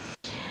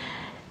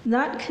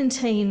 That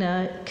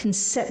container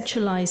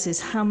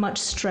conceptualizes how much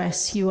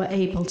stress you are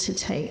able to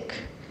take.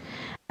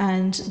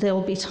 And there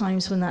will be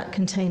times when that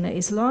container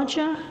is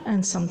larger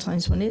and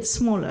sometimes when it's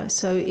smaller.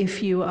 So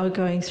if you are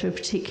going through a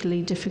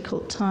particularly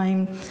difficult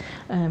time,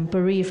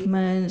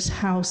 bereavement,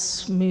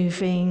 house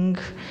moving,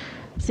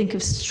 think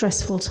of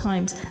stressful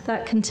times,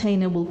 that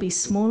container will be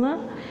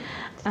smaller.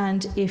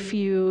 And if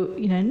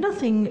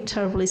nothing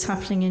terrible is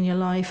happening in your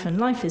life and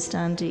life is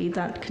dandy,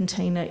 that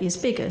container is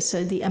bigger.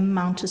 So the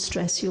amount of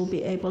stress you'll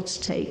be able to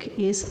take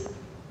is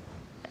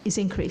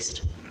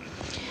increased.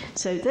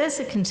 So there's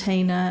a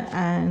container,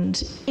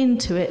 and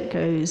into it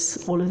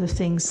goes all of the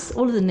things,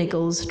 all of the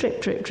niggles,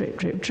 drip, drip, drip,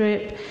 drip,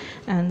 drip,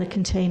 and the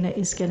container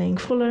is getting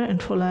fuller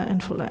and fuller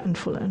and fuller and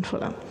fuller and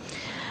fuller.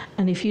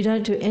 And if you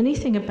don't do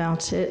anything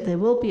about it, there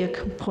will be a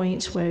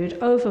point where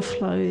it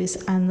overflows,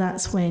 and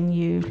that's when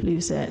you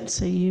lose it.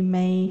 So you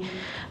may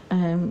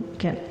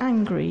get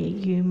angry,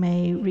 you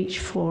may reach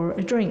for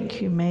a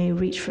drink, you may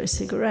reach for a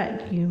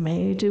cigarette, you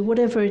may do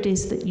whatever it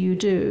is that you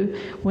do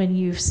when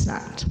you've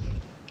snapped.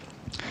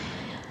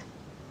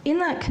 In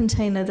that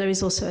container, there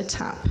is also a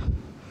tap,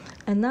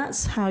 and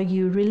that's how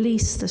you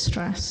release the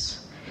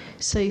stress.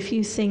 So if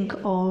you think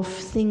of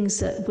things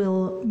that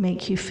will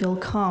make you feel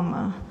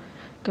calmer,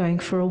 going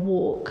for a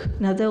walk.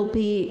 Now, there'll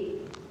be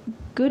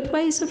good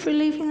ways of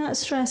relieving that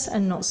stress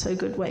and not so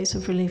good ways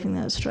of relieving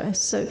that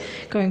stress. So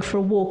going for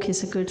a walk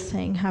is a good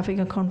thing. Having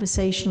a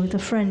conversation with a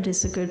friend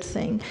is a good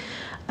thing.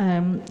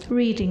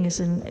 Reading is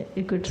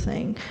a good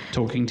thing.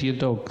 Talking to your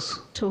dogs.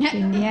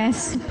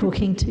 Yes.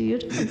 Talking to your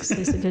dogs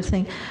is a good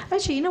thing.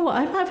 Actually, you know what?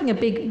 I'm having a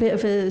bit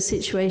of a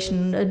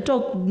situation. A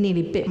dog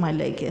nearly bit my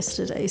leg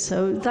yesterday,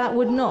 so that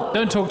would not.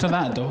 Don't talk to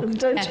that dog.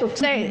 Don't talk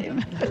to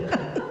him.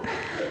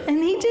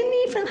 And he didn't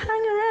even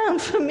hang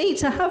around for me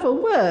to have a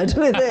word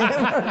with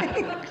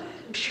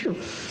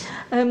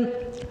him.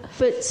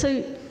 But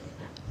so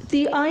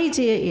the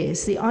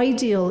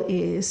ideal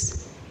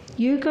is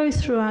you go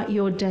throughout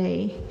your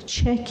day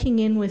checking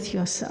in with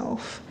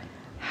yourself.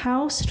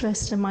 How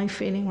stressed am I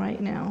feeling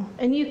right now?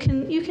 And you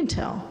can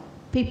tell.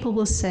 People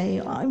will say,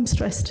 I'm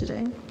stressed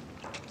today.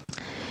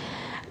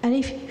 And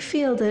if you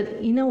feel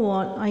that, you know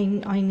what, I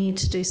need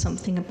to do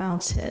something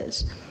about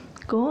it,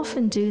 go off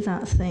and do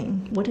that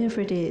thing,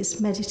 whatever it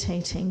is,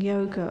 meditating,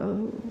 yoga,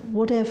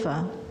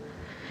 whatever.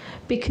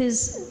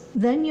 Because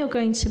then you're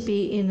going to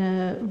be in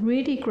a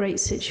really great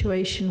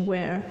situation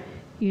where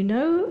you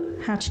know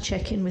how to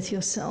check in with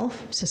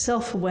yourself. So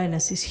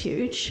self-awareness is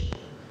huge,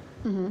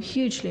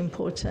 hugely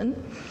important.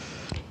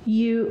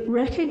 You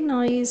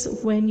recognize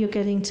when you're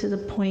getting to the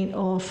point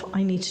of,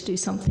 I need to do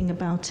something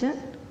about it.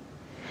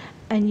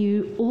 And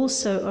you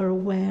also are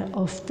aware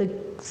of the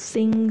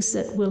things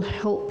that will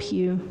help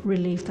you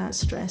relieve that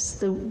stress,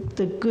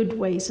 the good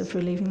ways of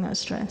relieving that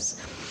stress.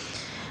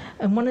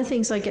 And one of the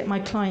things I get my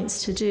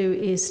clients to do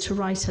is to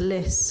write a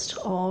list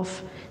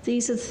of,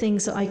 these are the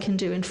things that I can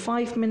do in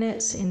 5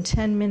 minutes, in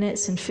 10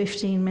 minutes, in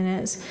 15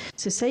 minutes.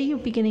 So say you're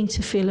beginning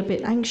to feel a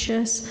bit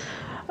anxious.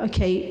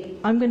 Okay,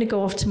 I'm going to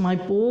go off to my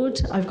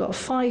board. I've got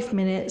 5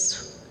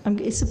 minutes.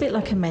 It's a bit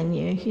like a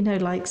menu,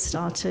 like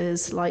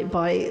starters, light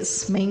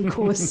bites, main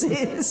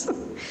courses.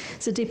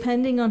 So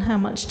depending on how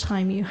much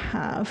time you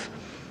have,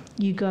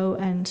 you go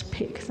and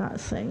pick that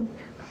thing.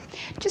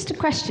 Just a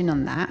question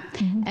on that.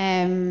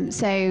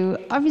 So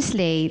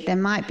obviously there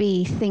might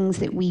be things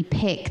that we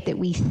pick that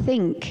we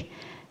think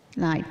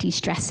like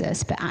de-stress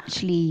us, but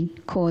actually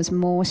cause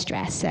more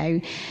stress. So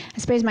I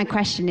suppose my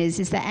question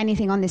is there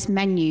anything on this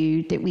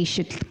menu that we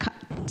should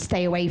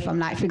stay away from?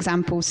 Like, for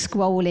example,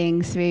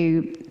 scrolling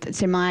through,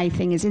 so my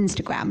thing is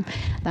Instagram.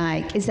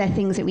 Like, is there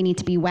things that we need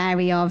to be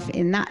wary of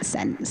in that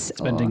sense?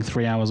 Spending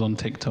 3 hours on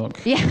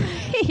TikTok. Yeah,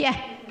 yeah.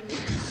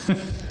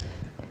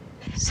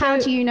 How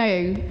do you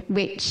know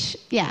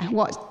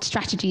what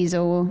strategies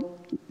or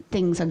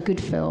things are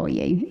good for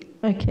you?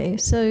 Okay,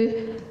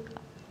 so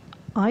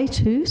I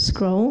too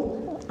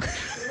scroll.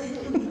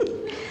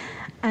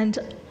 And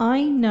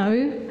I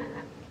know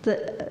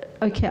that,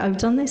 okay, I've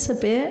done this a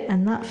bit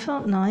and that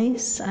felt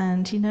nice,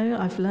 and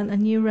I've learnt a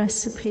new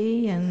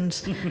recipe, and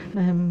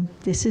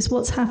this is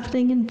what's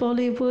happening in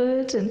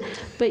Bollywood,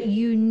 but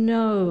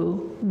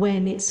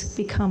when it's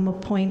become a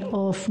point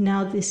of,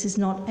 now this is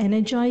not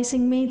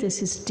energizing me,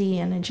 this is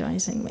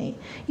de-energizing me.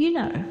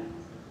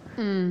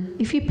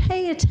 If you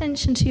pay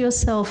attention to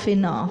yourself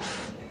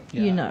enough,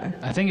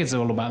 I think it's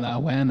all about that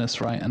awareness,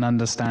 right? And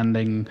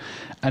understanding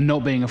and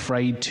not being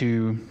afraid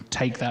to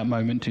take that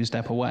moment to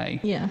step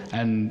away. Yeah.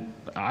 And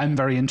I'm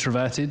very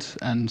introverted,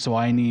 and so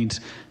I need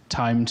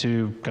time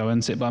to go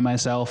and sit by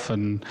myself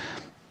and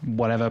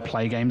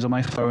play games on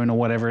my phone or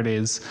whatever it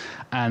is,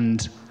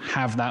 and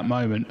have that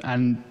moment.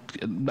 And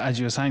as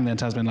you were saying there,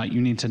 Tasmin, like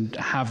you need to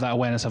have that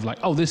awareness of like,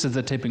 oh, this is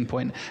the tipping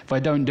point. If I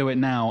don't do it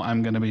now,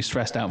 I'm going to be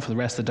stressed out for the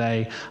rest of the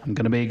day. I'm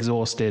going to be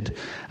exhausted.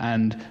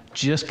 And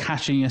just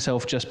catching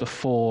yourself just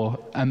before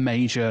a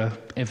major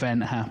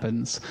event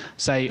happens.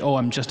 Say, oh,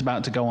 I'm just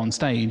about to go on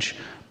stage.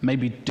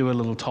 Maybe do a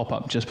little top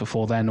up just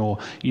before then, or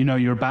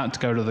you're about to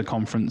go to the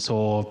conference,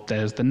 or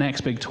there's the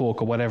next big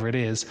talk, or whatever it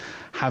is.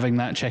 Having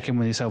that check in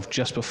with yourself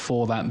just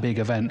before that big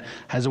event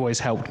has always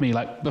helped me.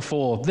 Like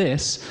before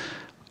this,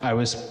 I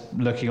was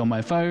looking on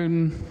my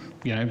phone,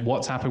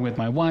 WhatsApping with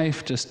my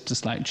wife,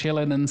 just like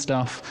chilling and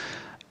stuff.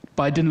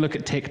 But I didn't look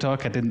at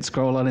TikTok, I didn't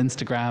scroll on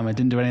Instagram, I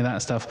didn't do any of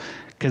that stuff,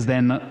 because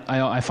then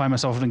I find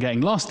myself often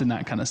getting lost in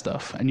that kind of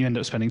stuff, and you end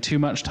up spending too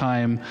much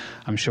time.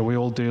 I'm sure we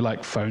all do,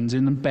 like phones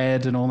in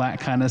bed and all that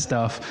kind of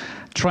stuff,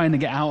 trying to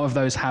get out of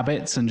those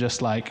habits and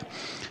just like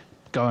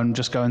go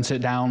and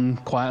sit down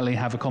quietly,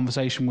 have a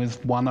conversation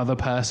with one other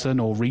person,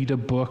 or read a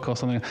book or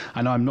something.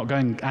 I know I'm not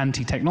going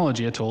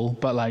anti-technology at all,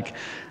 but like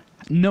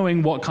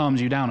knowing what calms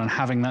you down and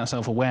having that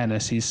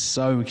self-awareness is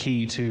so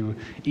key to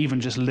even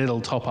just little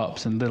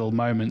top-ups and little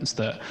moments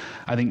that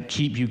I think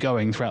keep you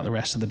going throughout the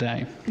rest of the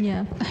day.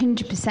 Yeah,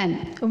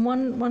 100%. and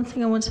one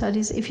thing I want to add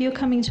is, if you're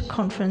coming to a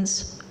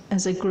conference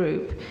as a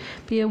group,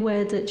 be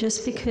aware that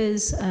just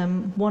because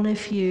one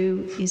of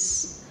you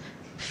is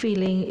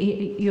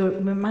feeling you're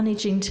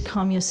managing to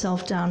calm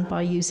yourself down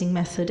by using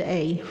method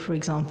A, for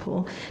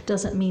example,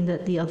 doesn't mean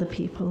that the other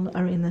people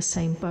are in the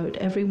same boat.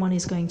 Everyone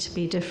is going to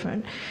be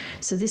different.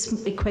 So this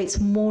equates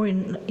more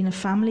in a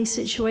family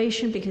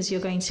situation, because you're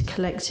going to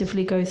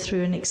collectively go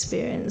through an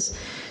experience.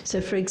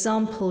 So for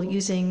example,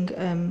 using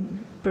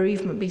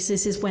bereavement, because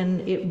this is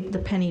when the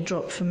penny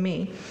dropped for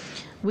me.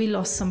 We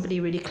lost somebody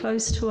really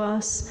close to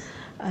us.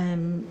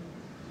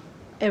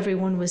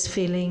 Everyone was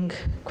feeling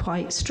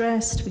quite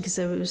stressed because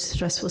there was a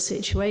stressful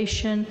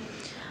situation.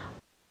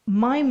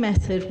 My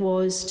method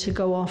was to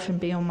go off and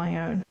be on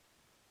my own.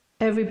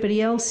 Everybody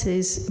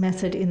else's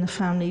method in the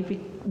family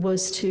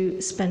was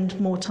to spend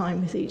more time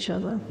with each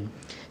other.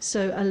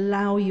 So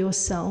allow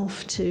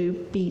yourself to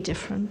be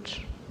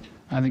different.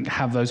 I think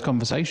have those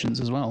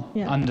conversations as well.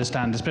 Yeah.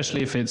 Understand,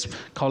 especially if it's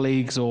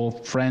colleagues or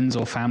friends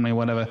or family or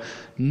whatever,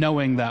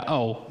 knowing that,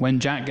 oh, when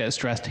Jack gets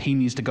stressed, he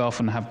needs to go off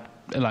and have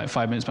like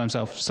 5 minutes by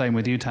himself. Same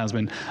with you,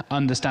 Tasmin.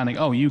 Understanding,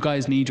 oh, you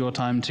guys need your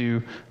time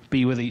to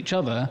be with each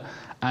other,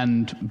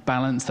 and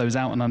balance those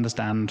out and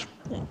understand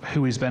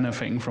who is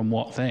benefiting from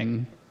what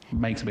thing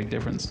makes a big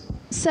difference.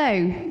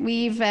 So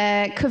we've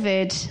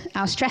covered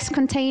our stress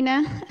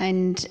container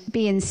and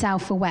being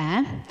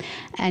self-aware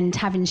and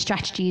having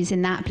strategies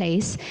in that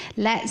place.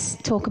 Let's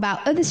talk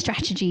about other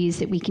strategies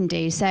that we can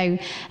do. So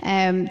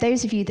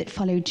those of you that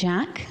follow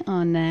Jack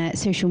on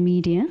social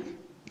media,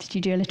 did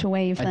you do a little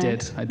wave there?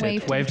 I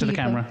did. Wave to the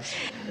camera.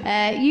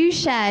 You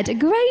shared a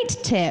great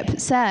tip.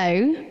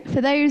 So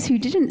for those who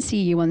didn't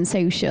see you on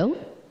social,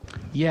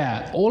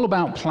 yeah, all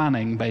about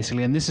planning,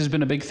 basically. And this has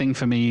been a big thing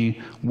for me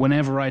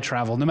whenever I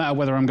travel, no matter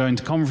whether I'm going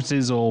to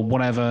conferences or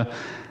whatever,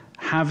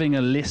 having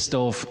a list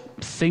of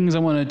things I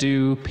want to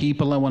do,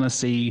 people I want to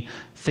see,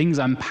 things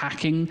I'm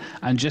packing,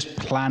 and just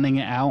planning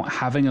it out,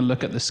 having a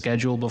look at the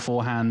schedule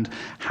beforehand,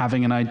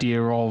 having an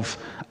idea of,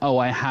 oh,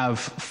 I have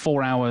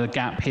 4-hour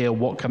gap here,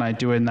 what can I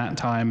do in that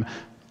time?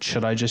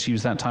 Should I just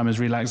use that time as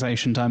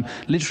relaxation time?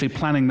 Literally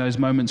planning those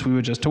moments we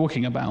were just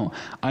talking about.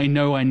 I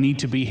know I need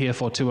to be here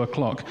for 2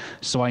 o'clock,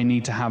 so I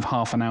need to have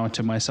half an hour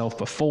to myself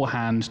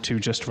beforehand to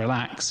just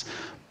relax.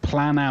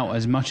 Plan out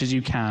as much as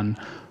you can,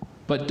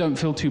 but don't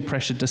feel too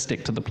pressured to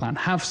stick to the plan.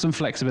 Have some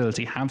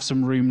flexibility, have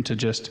some room to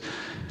just,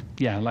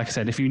 yeah, like I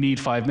said, if you need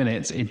 5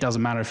 minutes, it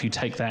doesn't matter if you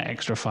take that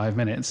extra 5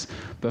 minutes.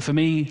 But for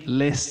me,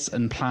 lists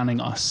and planning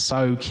are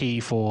so key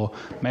for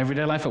my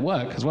everyday life at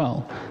work as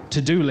well.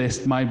 To-do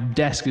list, my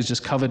desk is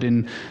just covered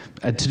in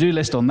a to-do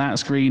list on that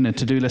screen, a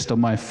to-do list on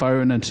my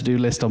phone, a to-do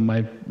list on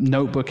my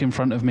notebook in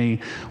front of me,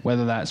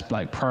 whether that's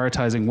like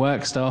prioritizing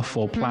work stuff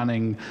or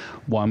planning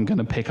what I'm going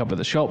to pick up at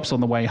the shops on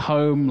the way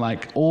home,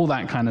 like all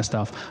that kind of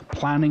stuff.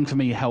 Planning for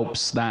me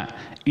helps that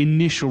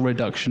initial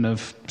reduction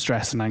of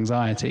stress and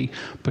anxiety,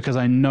 because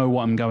I know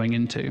what I'm going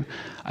into.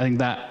 I think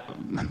that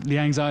the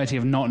anxiety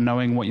of not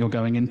knowing what you're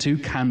going into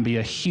can be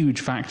a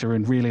huge factor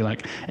in really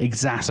like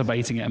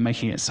exacerbating it and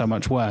making it so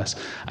much worse.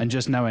 And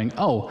just knowing,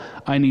 oh,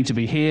 I need to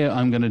be here,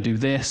 I'm going to do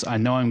this, I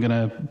know I'm going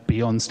to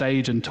be on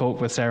stage and talk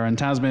with Sarah and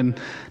Tasmin,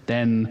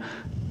 then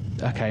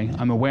okay,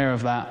 I'm aware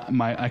of that.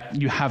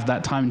 You have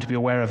that time to be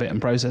aware of it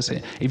and process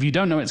it. If you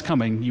don't know it's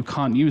coming, you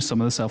can't use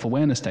some of the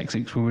self-awareness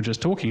techniques we were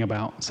just talking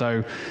about.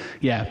 So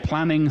yeah,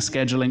 planning,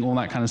 scheduling, all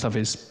that kind of stuff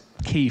is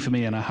key for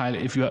me, and I highly,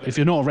 if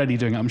you're not already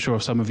doing it, I'm sure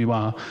some of you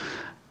are,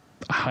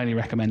 I highly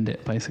recommend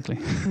it, basically.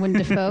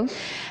 Wonderful.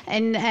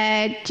 And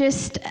I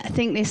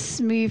think this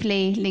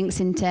smoothly links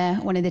into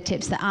one of the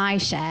tips that I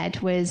shared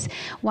was,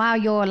 while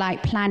you're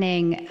like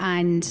planning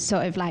and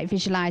sort of like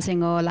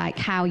visualizing or like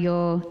how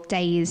your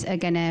days are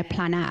going to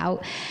plan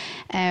out,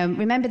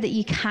 remember that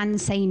you can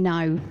say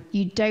no.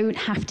 You don't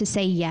have to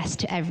say yes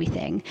to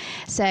everything.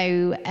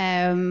 So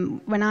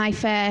when I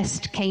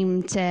first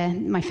came to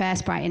my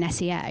first Brighton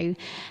SEO,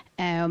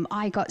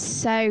 I got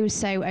so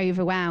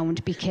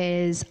overwhelmed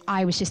because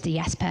I was just a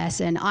yes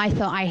person. I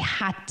thought I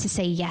had to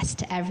say yes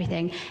to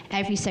everything,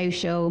 every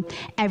social,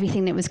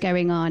 everything that was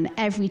going on,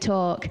 every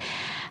talk.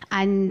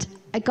 And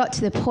I got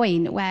to the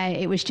point where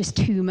it was just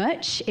too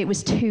much. It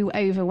was too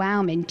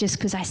overwhelming just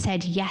because I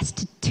said yes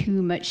to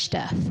too much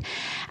stuff.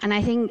 And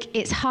I think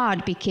it's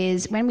hard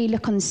because when we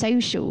look on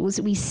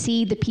socials, we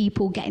see the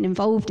people getting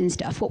involved in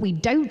stuff. What we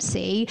don't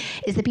see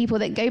is the people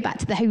that go back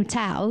to the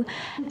hotel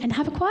and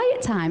have a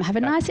quiet time, have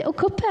a nice little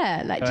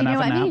cuppa. Like, do you know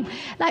what I mean?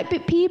 Like,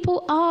 but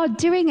people are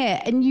doing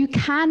it, and you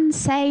can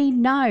say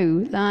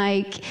no.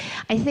 Like,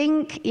 I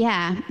think,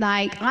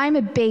 like, I'm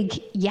a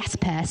big yes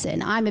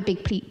person. I'm a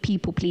big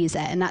people pleaser,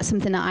 and that's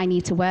something that I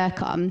need to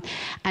work on.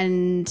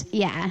 And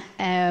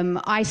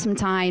I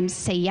sometimes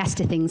say yes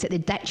to things at the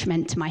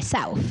detriment to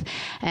myself.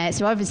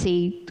 So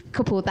obviously,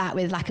 couple that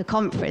with like a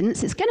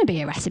conference, it's going to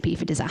be a recipe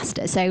for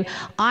disaster. So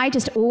I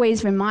just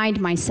always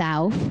remind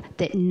myself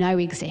that no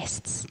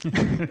exists.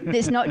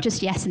 It's not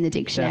just yes in the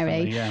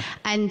dictionary.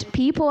 And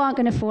people aren't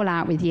going to fall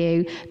out with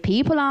you.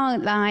 People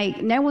aren't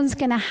like, no one's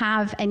going to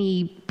have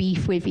any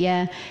beef with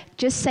you.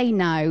 Just say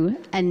no.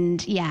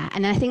 And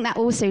and I think that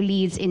also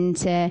leads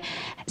into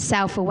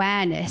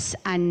self-awareness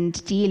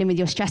and dealing with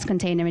your stress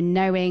container and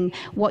knowing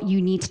what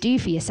you need to do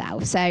for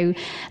yourself. So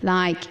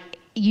like,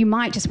 you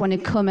might just want to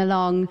come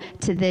along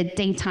to the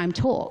daytime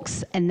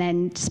talks and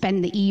then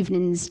spend the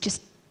evenings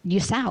just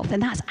yourself,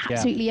 and that's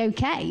absolutely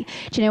okay.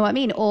 Do you know what I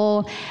mean?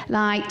 Or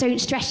like, don't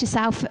stress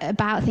yourself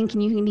about thinking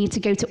you need to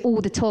go to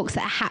all the talks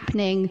that are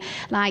happening,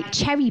 like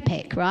cherry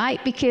pick,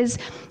 right? Because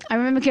I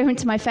remember going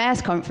to my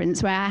first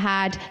conference where I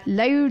had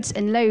loads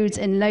and loads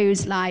and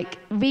loads like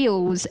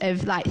reels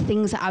of like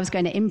things that I was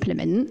going to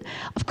implement.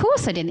 Of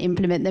course I didn't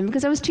implement them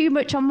because I was too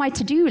much on my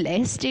to-do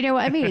list. Do you know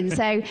what I mean?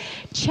 So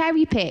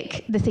cherry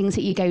pick the things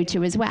that you go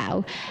to as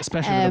well.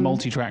 Especially with a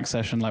multi-track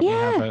session like we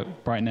have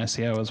at Brighton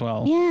SEO as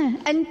well. Yeah,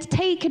 and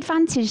take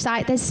advantage.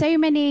 Like, there's so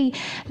many,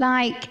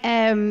 like,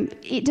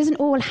 it doesn't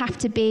all have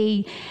to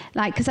be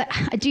like, because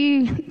I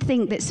do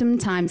think that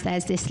sometimes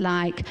there's this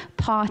like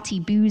party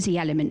boozy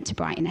element to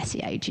Brighton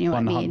SEO. Do you know what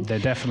I mean? There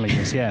definitely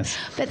is, yes.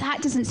 But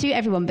that doesn't suit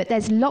everyone. But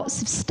there's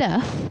lots of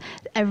stuff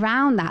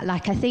around that.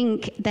 Like, I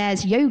think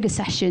there's yoga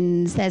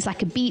sessions, there's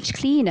like a beach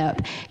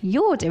cleanup.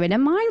 You're doing a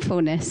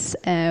mindfulness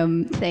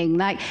thing.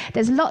 Like,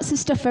 there's lots of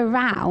stuff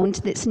around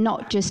that's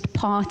not just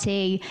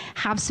party,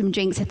 have some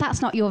drinks. If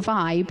that's not your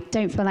vibe,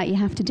 don't feel like you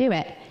have to do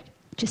it.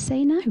 Just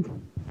say no.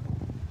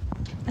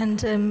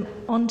 And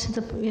on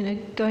to the,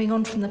 going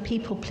on from the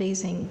people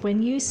pleasing,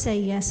 when you say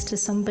yes to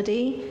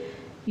somebody,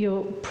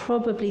 you're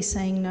probably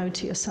saying no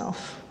to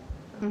yourself.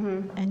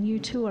 Mm-hmm. And you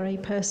too are a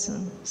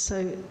person.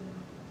 So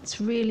it's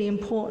really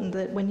important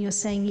that when you're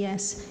saying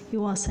yes,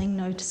 you are saying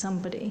no to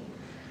somebody.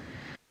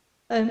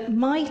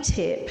 My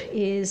tip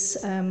is,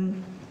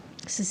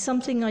 this is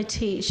something I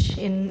teach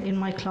in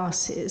my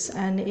classes,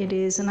 and it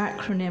is an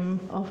acronym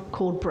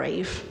called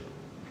BRAVE.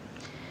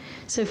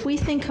 So if we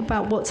think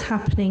about what's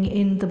happening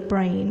in the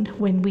brain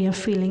when we are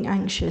feeling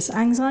anxious,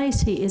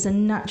 anxiety is a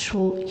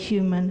natural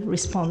human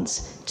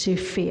response to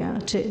fear,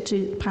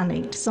 to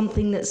panic, to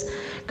something that's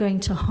going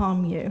to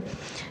harm you.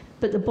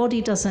 But the body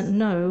doesn't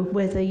know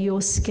whether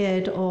you're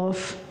scared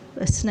of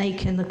a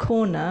snake in the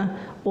corner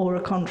or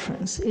a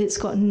conference. It's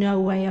got no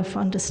way of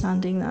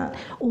understanding that.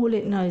 All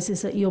it knows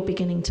is that you're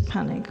beginning to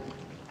panic.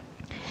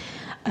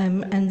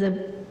 And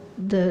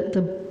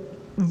the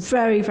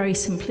very, very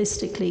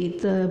simplistically,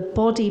 the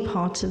body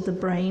part of the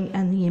brain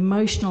and the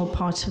emotional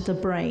part of the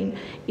brain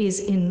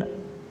is in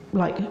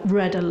like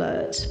red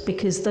alert,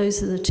 because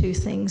those are the two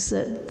things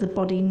that the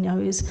body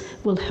knows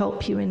will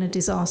help you in a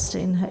disaster,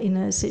 in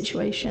a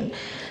situation.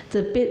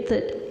 The bit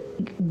that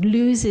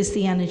loses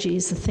the energy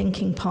is the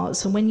thinking part.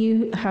 So when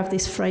you have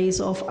this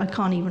phrase of, I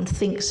can't even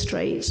think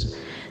straight,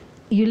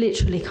 you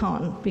literally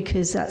can't,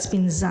 because that's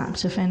been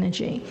zapped of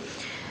energy.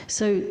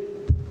 So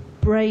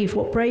BRAVE,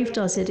 what BRAVE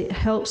does, it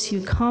helps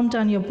you calm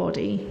down your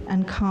body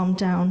and calm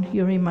down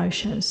your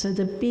emotions. So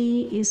the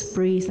B is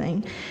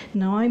breathing.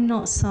 Now, I'm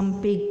not some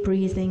big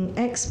breathing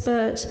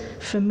expert.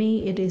 For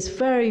me, it is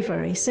very,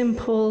 very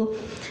simple.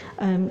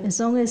 As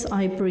long as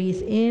I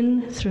breathe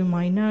in through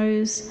my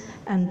nose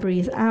and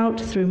breathe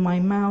out through my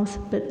mouth,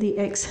 but the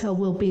exhale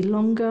will be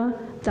longer,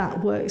 that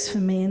works for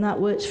me, and that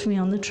worked for me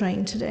on the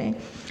train today.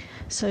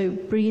 So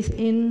breathe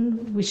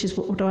in, which is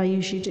what I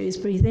usually do, is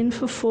breathe in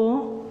for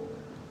 4,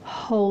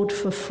 hold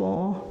for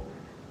 4,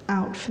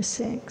 out for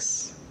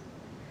 6.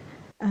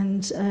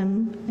 And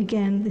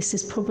again, this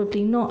is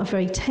probably not a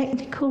very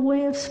technical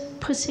way of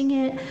putting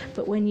it,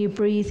 but when you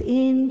breathe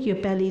in, your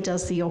belly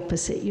does the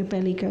opposite. Your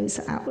belly goes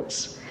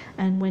out.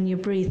 And when you're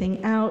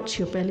breathing out,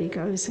 your belly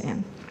goes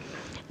in.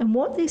 And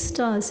what this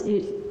does,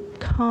 it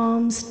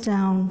calms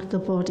down the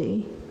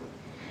body.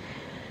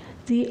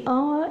 The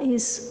R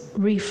is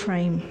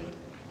reframe.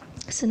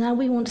 So now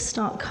we want to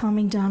start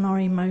calming down our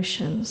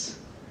emotions.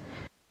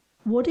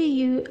 What are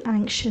you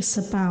anxious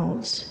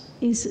about?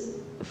 Is,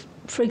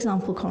 for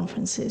example,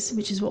 conferences,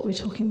 which is what we're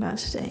talking about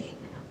today.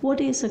 What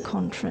is a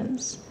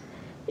conference?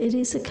 It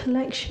is a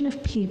collection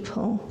of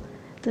people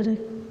that are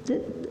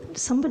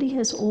somebody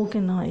has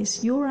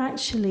organized. You're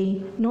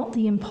actually not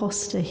the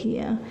imposter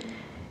here.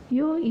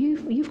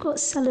 You've got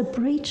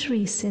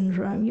celebratory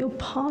syndrome. You're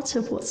part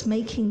of what's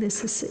making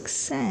this a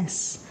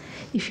success.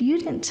 If you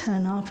didn't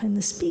turn up and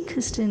the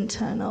speakers didn't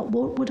turn up,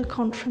 what would a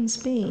conference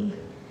be?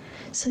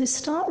 So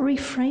start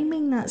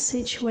reframing that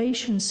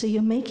situation so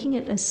you're making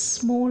it as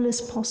small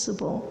as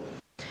possible.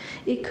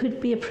 It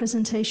could be a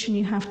presentation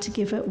you have to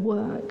give at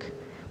work.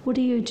 What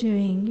are you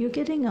doing? You're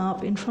getting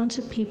up in front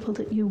of people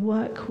that you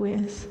work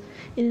with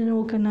in an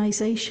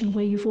organization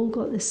where you've all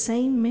got the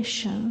same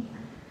mission,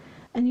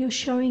 and you're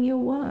showing your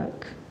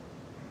work.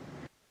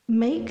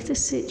 Make the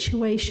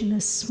situation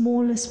as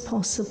small as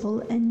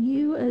possible,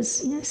 and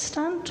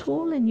stand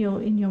tall in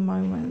your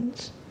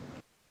moment.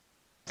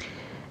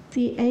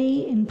 The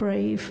A in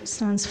BRAVE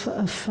stands for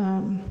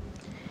affirm.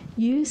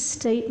 Use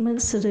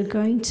statements that are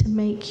going to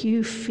make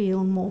you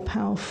feel more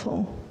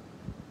powerful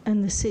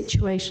and the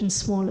situation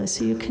smaller.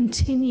 So you're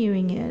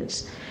continuing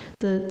it.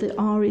 The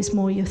R is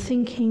more your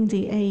thinking,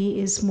 the A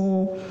is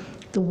more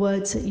the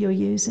words that you're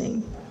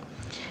using.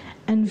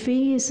 And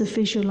V is a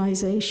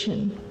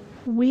visualization.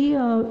 We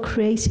are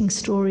creating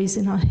stories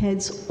in our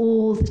heads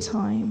all the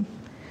time.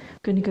 I'm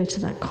going to go to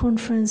that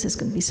conference, there's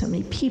going to be so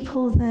many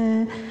people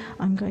there,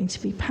 I'm going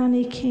to be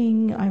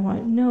panicking, I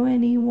won't know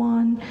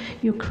anyone.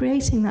 You're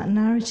creating that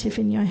narrative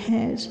in your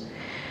head.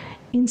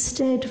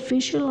 Instead,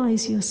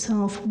 visualize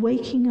yourself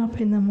waking up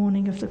in the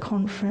morning of the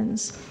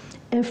conference.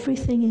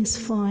 Everything is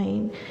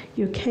fine.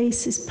 Your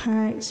case is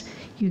packed.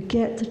 You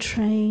get the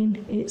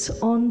train. It's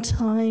on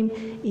time.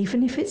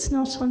 Even if it's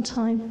not on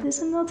time, there's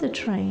another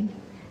train.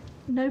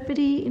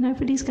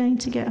 Nobody's going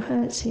to get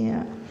hurt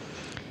here.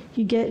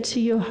 You get to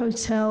your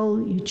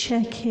hotel, you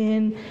check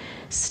in.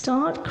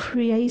 Start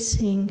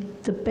creating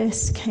the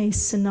best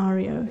case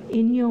scenario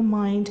in your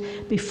mind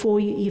before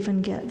you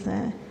even get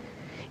there.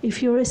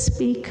 If you're a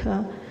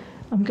speaker,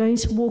 I'm going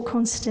to walk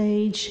on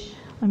stage.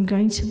 I'm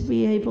going to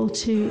be able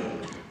to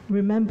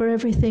remember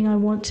everything I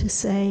want to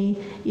say.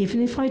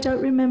 Even if I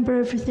don't remember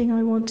everything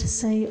I want to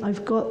say,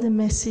 I've got the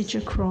message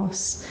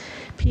across.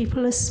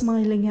 People are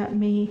smiling at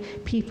me.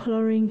 People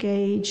are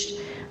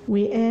engaged.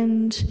 We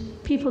end.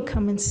 People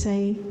come and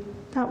say,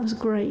 that was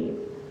great.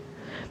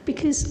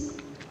 Because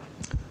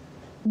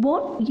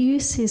what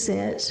use is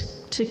it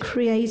to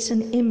create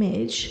an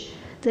image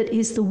that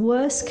is the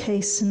worst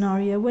case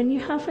scenario when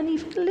you haven't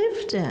even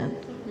lived it?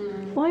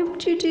 Why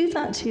would you do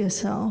that to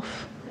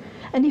yourself?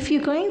 And if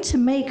you're going to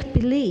make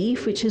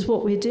believe, which is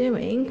what we're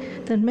doing,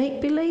 then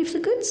make believe the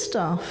good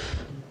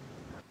stuff.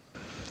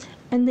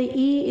 And the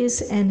E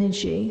is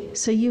energy.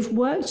 So you've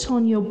worked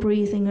on your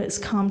breathing, it's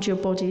calmed your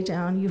body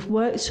down. You've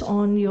worked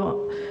on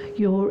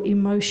your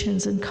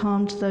emotions and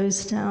calmed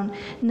those down.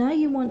 Now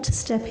you want to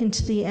step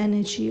into the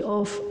energy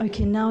of,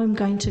 okay, now I'm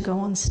going to go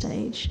on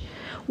stage.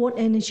 What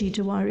energy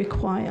do I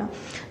require?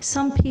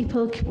 Some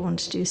people want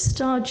to do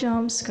star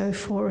jumps, go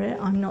for it.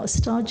 I'm not a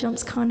star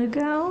jumps kind of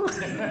girl.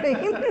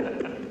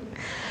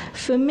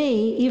 For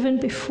me, even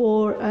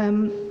before,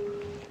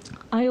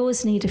 I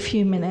always need a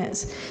few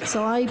minutes.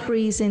 So I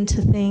breeze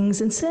into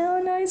things and say,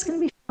 oh no, it's going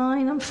to be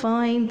fine, I'm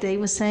fine. They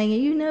were saying, are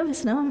you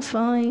nervous? No, I'm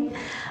fine.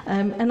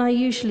 And I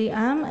usually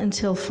am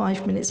until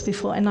 5 minutes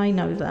before, and I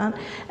know that.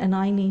 And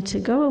I need to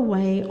go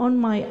away on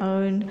my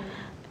own,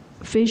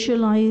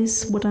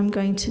 visualize what I'm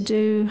going to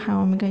do,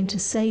 how I'm going to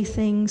say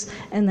things,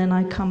 and then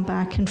I come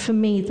back. And for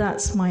me,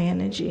 that's my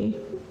energy.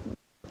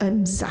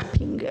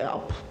 Zapping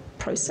up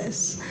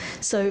process.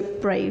 So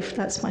brave,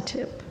 that's my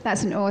tip.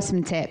 That's an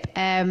awesome tip.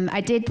 I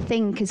did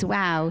think as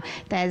well,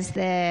 there was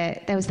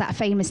that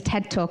famous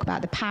TED talk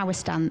about the power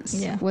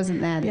stance,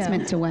 wasn't there, that's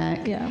meant to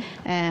work. Yeah.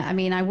 I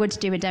mean, I would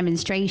do a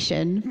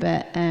demonstration,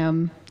 but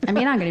I'm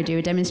going to do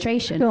a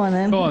demonstration. Go on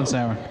then. Go on,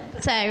 Sarah.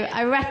 So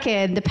I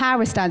reckon the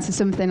power stance is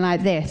something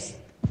like this.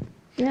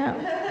 Yeah.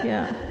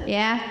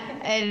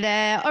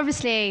 And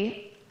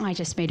obviously, I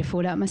just made a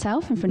fool out of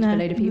myself in front of a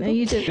load of people. No,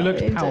 you did. You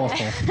looked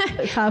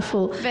powerful.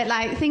 Powerful. But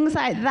like things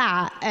like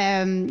that,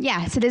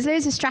 so there's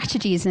loads of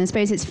strategies, and I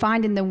suppose it's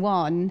finding the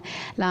one,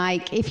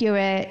 like if you're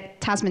a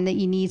Tasman that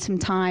you need some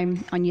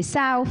time on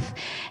yourself,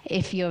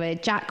 if you're a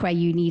Jack where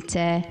you need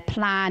to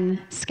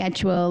plan,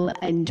 schedule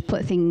and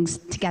put things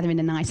together in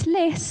a nice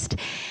list,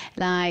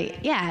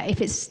 if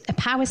it's a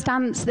power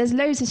stance, there's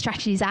loads of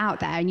strategies out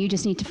there and you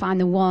just need to find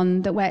the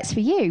one that works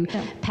for you.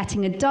 Yeah.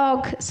 Petting a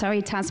dog,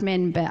 sorry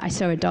Tasman, but I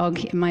saw a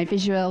dog in my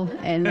visual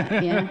and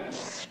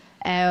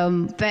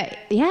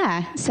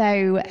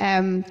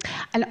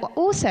and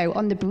also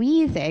on the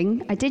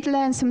breathing, I did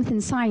learn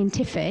something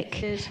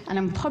scientific. And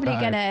I'm probably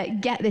going to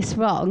get this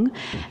wrong.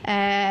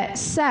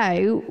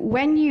 So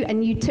when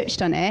you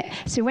touched on it,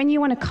 so when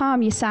you want to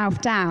calm yourself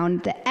down,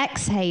 the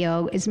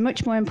exhale is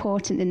much more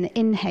important than the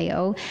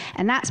inhale.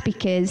 And that's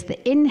because the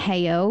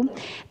inhale,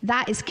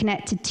 that is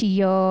connected to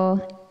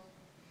your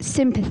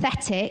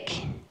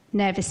sympathetic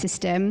nervous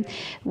system,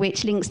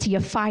 which links to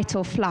your fight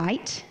or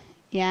flight.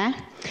 Yeah.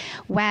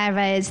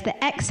 Whereas the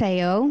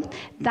exhale,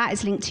 that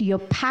is linked to your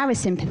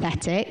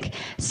parasympathetic.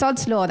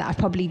 Sod's law that I've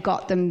probably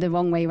got them the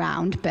wrong way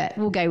round, but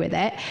we'll go with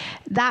it.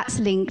 That's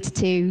linked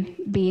to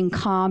being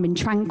calm and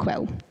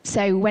tranquil.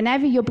 So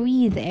whenever you're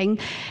breathing,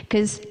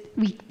 because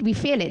we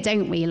feel it,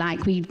 don't we?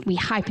 Like we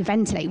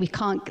hyperventilate. We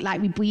can't,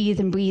 like we breathe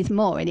and breathe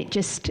more, and it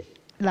just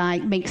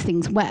like makes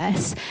things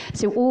worse.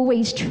 So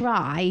always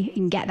try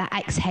and get that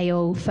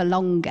exhale for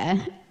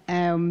longer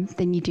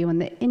than you do on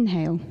the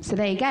inhale. So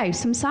there you go,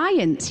 some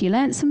science. You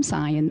learnt some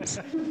science.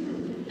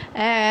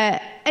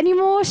 Any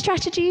more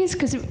strategies?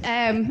 Because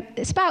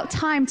it's about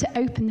time to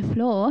open the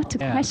floor to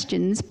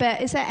questions.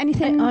 But is there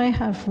anything? I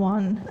have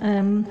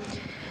one.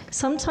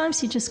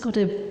 Sometimes you just got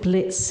to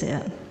blitz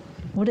it.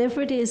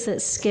 Whatever it is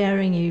that's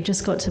scaring you, you've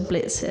just got to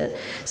blitz it.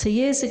 So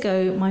years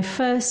ago, my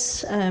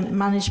first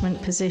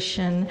management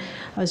position,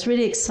 I was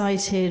really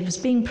excited, was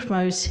being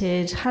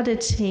promoted, had a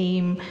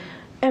team.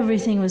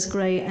 Everything was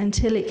great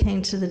until it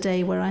came to the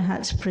day where I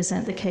had to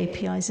present the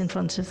KPIs in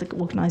front of the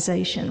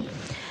organisation.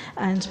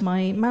 And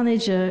my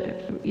manager,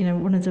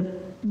 one of the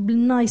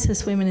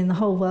nicest women in the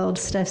whole world,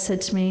 Steph,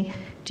 said to me,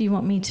 "Do you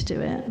want me to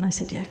do it?" And I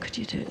said, "Yeah, could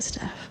you do it,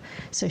 Steph?"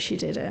 So she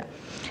did it.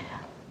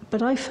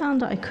 But I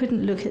found that I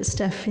couldn't look at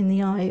Steph in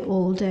the eye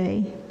all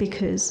day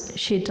because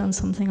she had done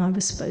something I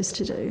was supposed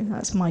to do.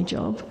 That's my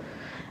job.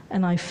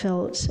 And I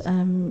felt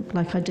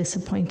like I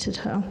disappointed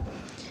her.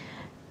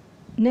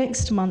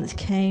 Next month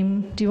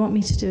came, "Do you want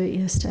me to do it?"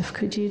 "Yes, Steph,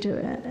 could you do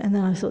it?" And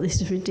then I thought,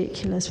 this is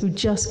ridiculous. We're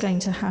just going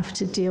to have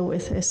to deal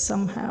with this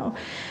somehow.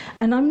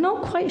 And I'm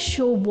not quite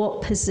sure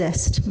what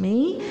possessed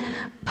me,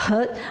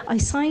 but I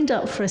signed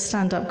up for a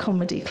stand-up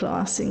comedy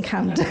class in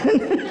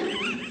Camden.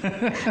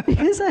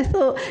 Because I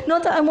thought,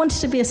 not that I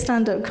wanted to be a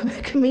stand-up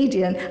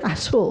comedian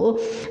at all,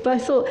 but I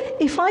thought,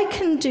 if I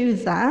can do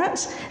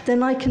that,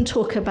 then I can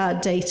talk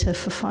about data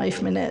for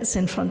 5 minutes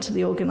in front of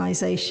the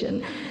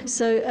organisation.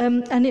 So,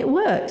 and it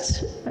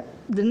worked.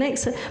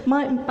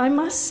 I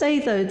must say,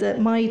 though,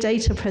 that my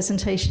data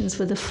presentations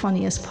were the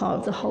funniest part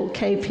of the whole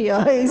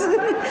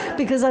KPIs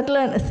because I'd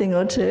learnt a thing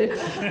or two.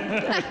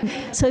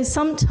 So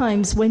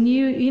sometimes when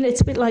it's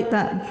a bit like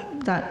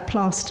that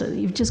plaster,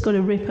 you've just got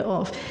to rip it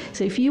off.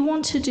 So if you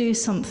want to do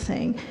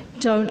something,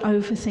 don't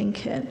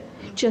overthink it.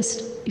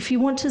 Just, if you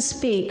want to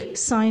speak,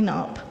 sign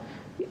up.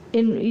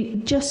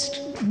 In just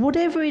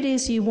whatever it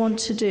is you want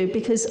to do,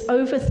 because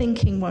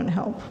overthinking won't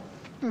help.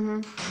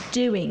 Mm-hmm.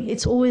 Doing.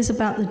 It's always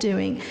about the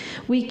doing.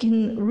 We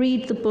can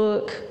read the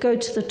book, go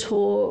to the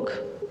talk,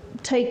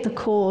 take the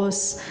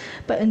course,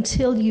 but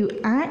until you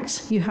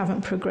act, you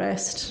haven't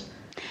progressed.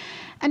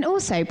 And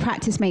also,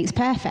 practice makes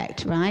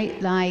perfect, right?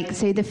 Like,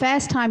 so the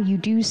first time you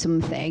do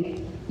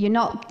something, you're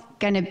not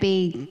going to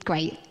be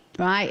great,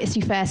 right? It's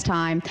your first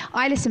time.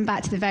 I listened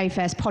back to the very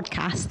first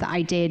podcast that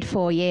I did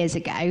 4 years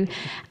ago,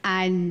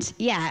 and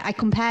yeah, I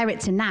compare it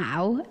to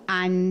now,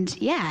 and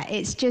yeah,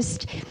 it's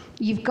just,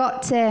 you've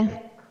got to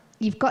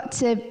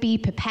be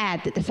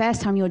prepared that the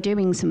first time you're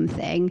doing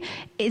something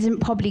isn't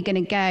probably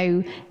going to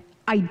go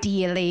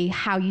ideally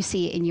how you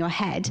see it in your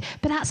head,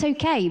 but that's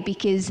okay,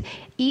 because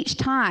each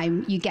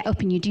time you get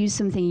up and you do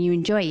something and you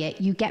enjoy it,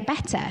 you get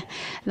better.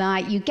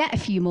 Like, you get a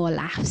few more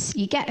laughs,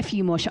 you get a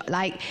few more shots.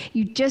 Like,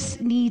 you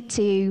just need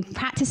to,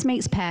 practice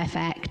makes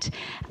perfect.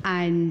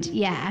 And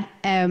yeah,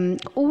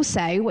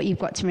 also what you've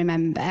got to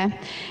remember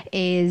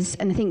is,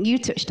 and I think you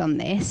touched on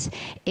this,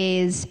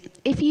 is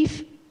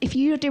if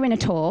you're doing a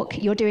talk,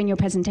 you're doing your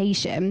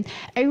presentation,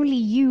 only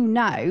you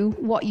know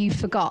what you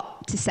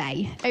forgot to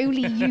say.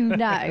 Only you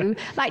know.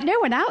 Like, no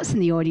one else in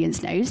the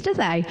audience knows, do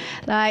they?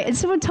 Like, and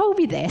someone told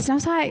me this, and I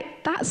was like,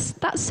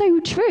 that's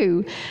so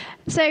true.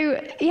 So,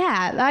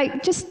 yeah,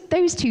 like, just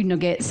those two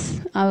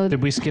nuggets.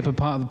 Did we skip a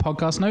part of the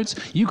podcast notes?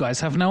 You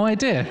guys have no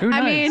idea. Who knows?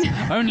 I mean,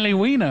 only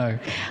we know.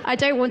 I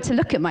don't want to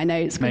look at my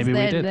notes. Maybe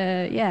we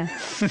did. Yeah.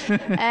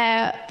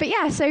 But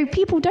yeah, so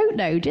people don't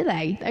know, do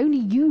they? Only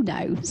you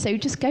know. So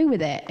just go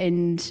with it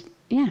and,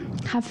 yeah,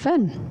 have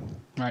fun.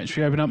 Right,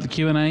 should we open up the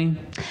Q&A?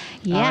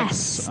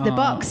 Yes, the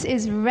box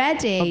is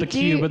ready. Not the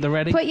Q, but the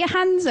ready. Put your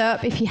hands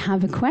up if you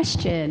have a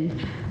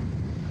question.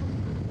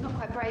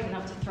 Brave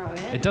enough to throw it.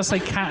 It does say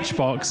catch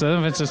box,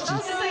 so it's just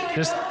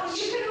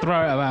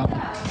throw it about.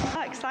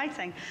 Oh,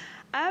 exciting.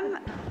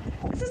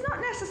 This is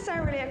not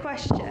necessarily a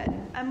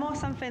question, and more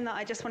something that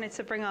I just wanted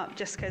to bring up,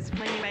 just because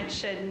when you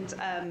mentioned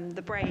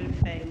the brave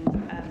thing,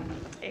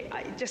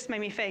 it just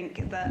made me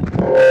think that...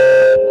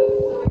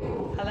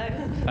 Hello?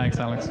 Thanks,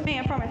 Alex. Me,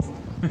 I promise.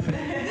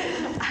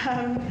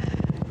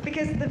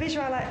 Because the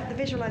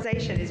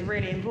visualization is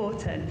really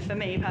important for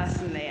me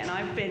personally, and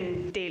I've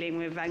been dealing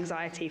with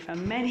anxiety for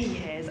many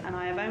years, and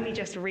I have only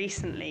just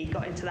recently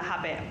got into the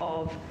habit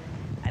of,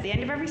 at the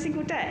end of every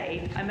single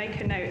day, I make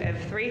a note of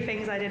 3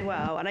 things I did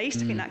well, and I used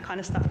to think that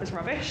kind of stuff was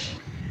rubbish,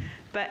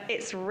 but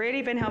it's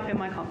really been helping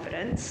my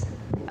confidence.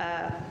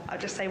 I'll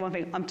just say one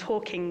thing. I'm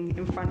talking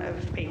in front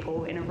of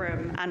people in a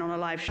room and on a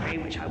live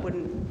stream, which I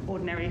wouldn't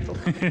ordinarily feel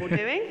comfortable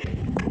doing.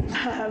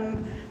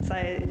 So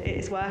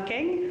it's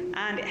working,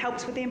 and it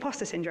helps with the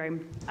imposter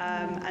syndrome.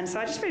 And so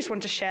I just really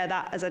wanted to share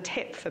that as a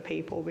tip for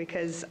people,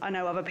 because I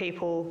know other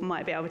people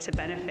might be able to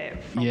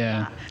benefit from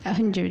that.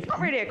 100. Not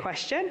really a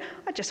question.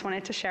 I just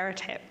wanted to share a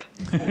tip.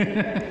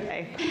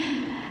 Okay.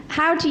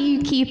 How do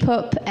you keep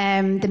up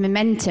the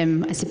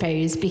momentum, I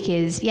suppose?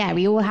 Because, yeah,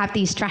 we all have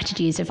these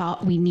strategies of,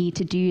 we need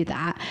to do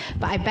that.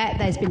 But I bet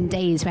there's been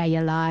days where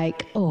you're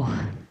like,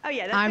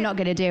 I'm not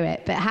going to do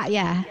it. But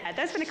yeah,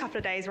 there's been a couple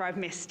of days where I've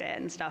missed it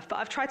and stuff, but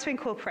I've tried to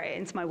incorporate it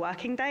into my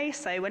working day.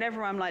 So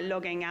whenever I'm like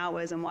logging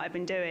hours and what I've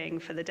been doing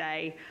for the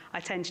day, I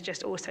tend to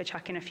just also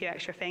chuck in a few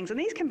extra things. And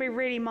these can be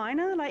really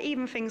minor, like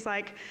even things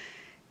like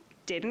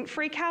didn't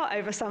freak out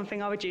over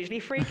something I would usually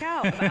freak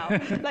out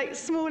about. Like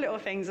small little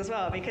things as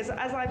well, because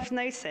as I've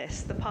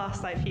noticed the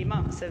past few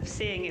months of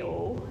seeing it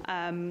all,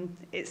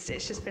 it's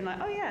just been like,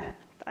 oh yeah,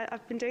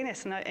 I've been doing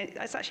this, and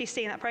it's actually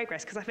seeing that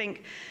progress, because I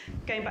think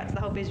going back to the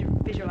whole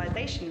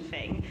visualization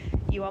thing,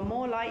 you are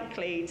more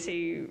likely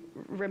to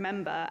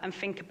remember and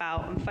think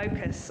about and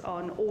focus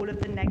on all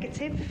of the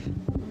negative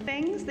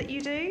things that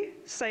you do.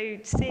 So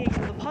seeing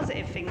all the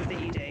positive things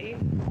that you do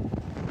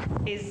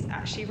is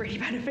actually really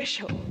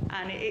beneficial,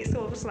 and it's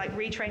sort of like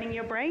retraining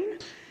your brain.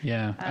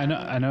 Yeah,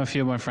 I know a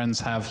few of my friends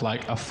have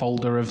like a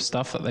folder of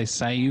stuff that they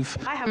save.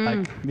 I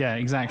have yeah,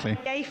 exactly.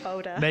 Yay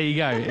folder. There you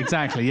go,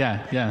 exactly,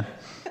 yeah.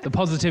 The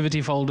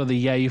positivity folder, the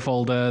yay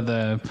folder,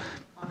 the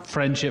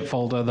friendship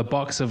folder, the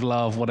box of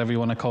love, whatever you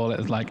want to call it.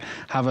 It's like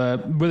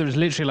whether it's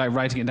literally like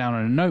writing it down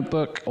on a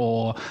notebook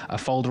or a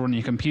folder on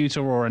your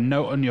computer or a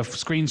note on your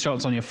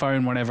screenshots on your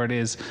phone, whatever it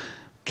is.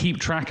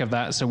 Keep track of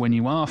that, so when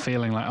you are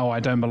feeling like,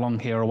 I don't belong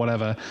here or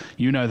whatever,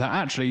 you know that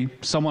actually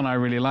someone I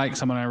really like,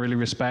 someone I really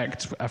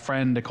respect, a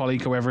friend, a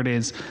colleague, whoever it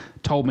is,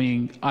 told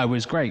me I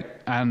was great.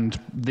 And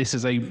this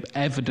is a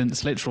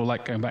evidence, literal,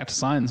 like going back to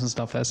science and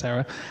stuff there,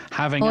 Sarah,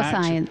 having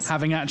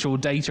actual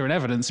data and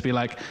evidence to be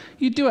like,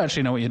 you do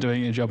actually know what you're doing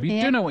in your job.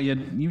 You do know what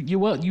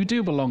you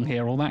do belong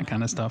here, all that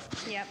kind of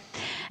stuff. Yep.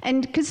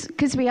 And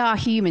because we are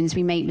humans,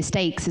 we make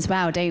mistakes as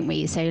well, don't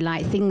we? So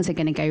like things are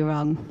going to go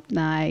wrong,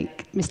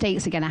 like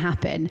mistakes are going to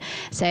happen.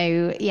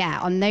 So yeah,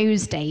 on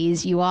those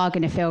days you are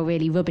going to feel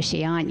really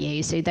rubbishy, aren't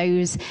you? So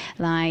those,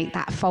 like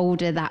that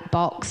folder, that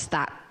box,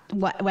 that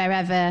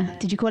wherever,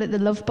 did you call it the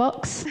love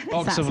box? Box that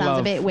of sounds love.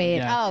 A bit weird.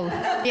 Yeah.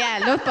 Oh, yeah,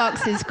 love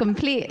box is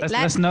complete.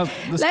 Let's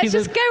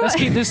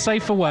keep this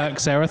safe for work,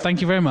 Sarah.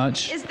 Thank you very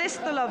much. Is this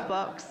the love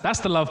box? That's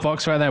the love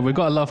box right there. We've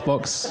got a love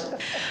box.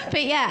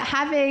 But yeah,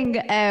 having,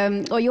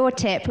 or your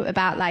tip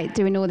about like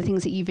doing all the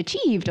things that you've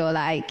achieved, or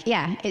like,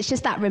 yeah, it's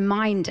just that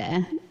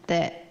reminder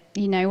that,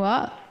 you know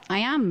what,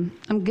 I'm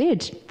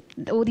good.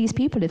 All these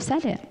people have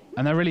said it.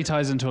 And that really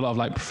ties into a lot of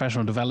like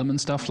professional development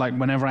stuff. Like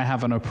whenever I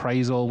have an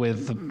appraisal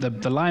with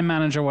the line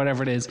manager,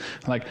 whatever it is,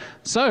 like,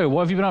 so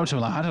what have you been up to?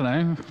 I'm like, I don't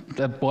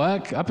know, at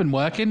work. I've been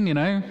working, you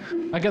know.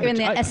 I get doing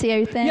the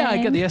SEO thing. Yeah,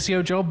 I get the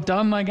SEO job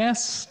done, I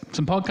guess.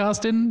 Some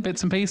podcasting,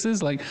 bits and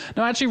pieces. Like,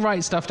 no, actually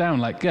write stuff down.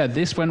 Like, yeah,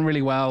 this went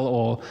really well,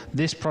 or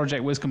this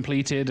project was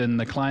completed and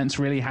the client's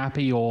really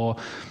happy, or,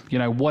 you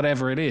know,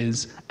 whatever it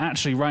is.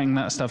 Actually writing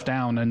that stuff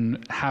down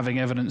and having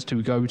evidence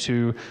to go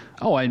to,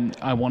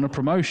 I want a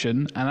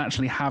promotion, and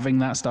actually having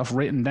that stuff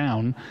written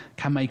down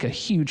can make a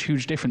huge,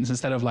 huge difference,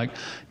 instead of like,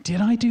 did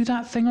I do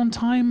that thing on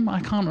time? I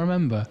can't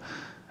remember.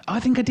 I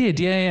think I did.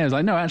 Yeah. It's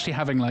like, no, actually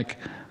having like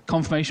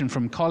confirmation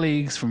from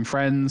colleagues, from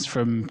friends,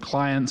 from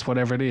clients,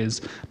 whatever it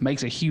is,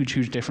 makes a huge,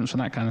 huge difference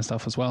from that kind of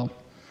stuff as well.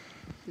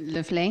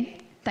 Lovely.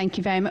 Thank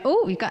you very much.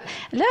 Oh, we've got,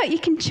 look, you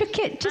can chuck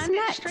it just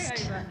next.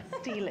 Straight over.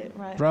 Steal it,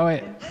 right. Throw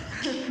it.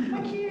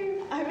 Thank you.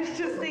 I was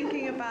just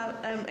thinking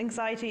about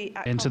anxiety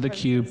at Into the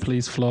cube,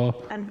 please,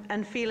 Flo.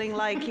 And feeling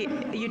like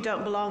you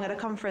don't belong at a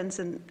conference.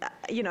 And,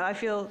 you know, I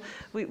feel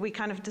we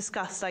kind of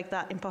discussed like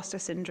that imposter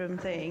syndrome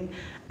thing.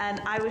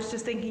 And I was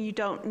just thinking, you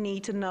don't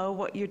need to know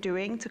what you're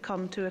doing to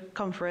come to a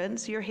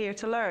conference. You're here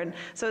to learn.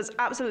 So it's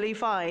absolutely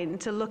fine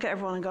to look at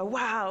everyone and go,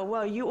 wow,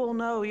 well, you all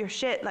know your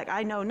shit. Like,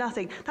 I know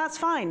nothing. That's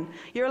fine.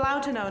 You're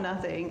allowed to know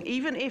nothing.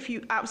 Even if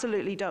you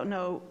absolutely don't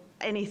know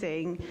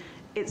anything,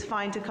 it's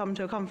fine to come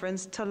to a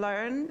conference to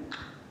learn.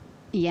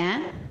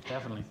 Yeah,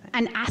 definitely.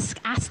 And ask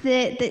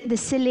the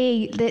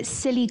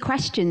silly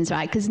questions,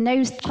 right? Because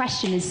no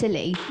question is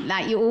silly.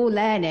 Like, you're all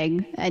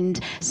learning, and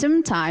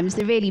sometimes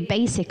the really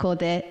basic or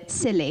the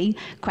silly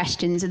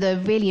questions are the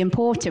really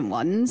important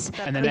ones.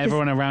 And then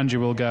everyone around you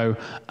will go,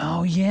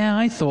 "Oh yeah,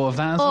 I thought of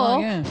that as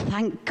well." Yeah.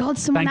 Thank God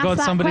someone asked that question. Thank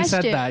God somebody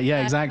said that.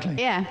 Yeah, exactly.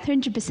 Yeah,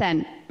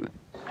 100%.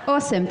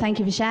 Awesome, thank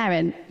you for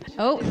sharing.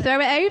 Oh, throw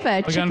it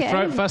over. We're going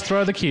to first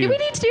throw the cube. Do we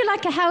need to do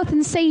like a health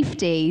and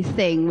safety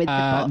thing with the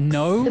box?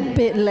 No. It's a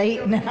bit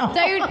late now.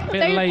 Don't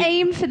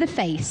aim for the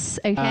face,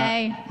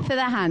 okay? For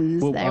the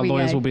hands. There our we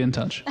lawyers go. will be in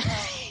touch.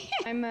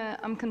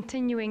 I'm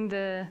continuing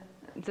the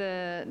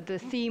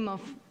theme of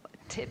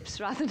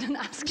tips rather than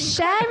asking.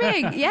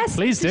 Sharing, yes.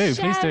 Please do,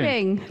 please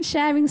do.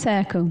 Sharing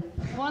circle.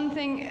 One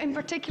thing in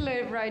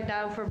particular right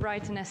now for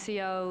Brighton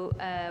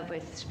SEO,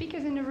 with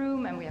speakers in the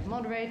room, and we have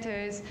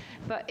moderators,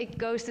 but it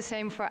goes the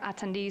same for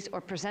attendees or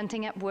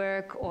presenting at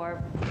work,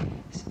 or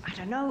I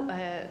don't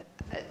know,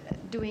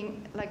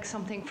 doing like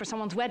something for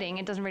someone's wedding.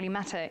 It doesn't really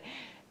matter.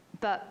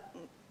 But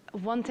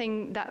one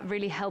thing that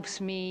really helps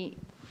me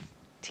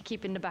to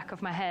keep in the back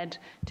of my head,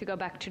 to go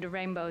back to the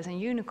rainbows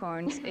and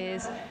unicorns,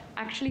 is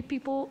actually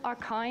people are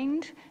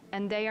kind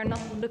and they are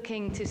not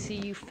looking to see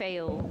you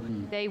fail.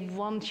 They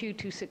want you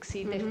to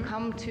succeed. They've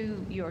come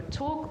to your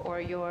talk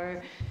or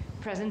your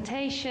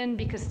presentation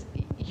because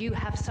you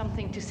have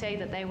something to say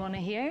that they want to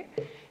hear.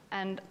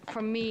 And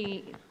for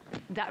me,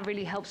 that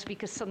really helps,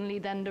 because suddenly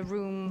then the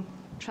room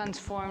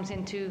transforms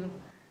into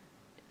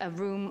a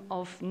room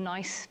of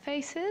nice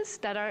faces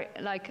that are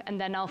like, and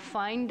then I'll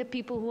find the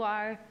people who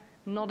are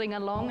nodding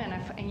along,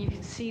 and you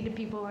can see the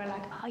people who are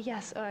like, oh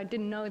yes, or I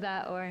didn't know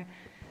that, or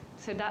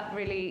so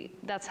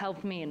that's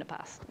helped me in the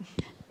past.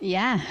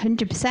 Yeah,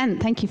 100%.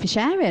 Thank you for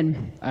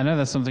sharing. I know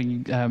that's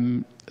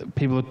something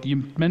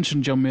you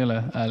mentioned John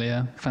Mueller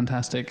earlier.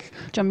 Fantastic.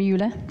 John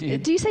Mueller. Yeah.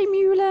 Do you say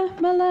Mueller?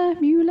 Mueller.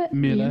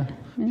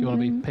 Do you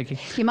want to be picky?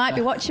 You might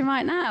be watching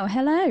right now.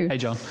 Hello. Hey,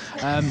 John.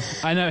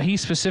 I know he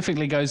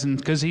specifically goes in,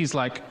 because he's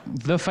like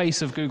the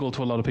face of Google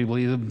to a lot of people.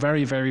 He's a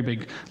very, very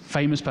big,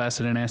 famous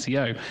person in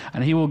SEO.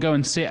 And he will go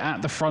and sit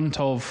at the front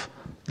of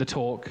the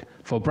talk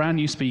for brand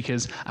new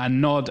speakers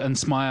and nod and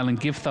smile and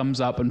give thumbs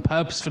up and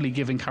purposefully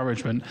give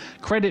encouragement.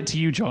 Credit to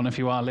you, John, if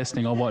you are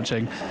listening or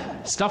watching.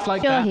 Stuff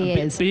like that. He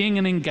is. Being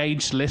an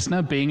engaged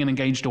listener, being an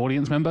engaged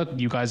audience member.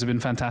 You guys have been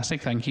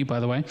fantastic. Thank you, by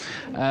the way.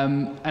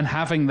 And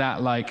having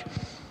that, like,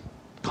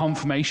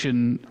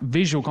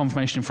 visual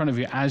confirmation in front of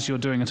you as you're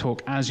doing a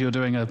talk, as you're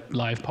doing a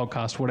live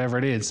podcast, whatever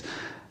it is,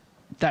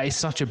 that is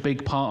such a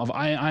big part of.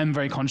 I'm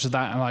very conscious of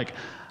that. And like,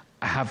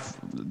 I have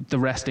the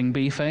resting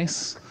bee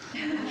face,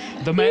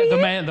 the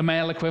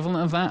male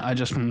equivalent of that. I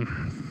just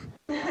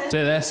sit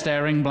there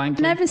staring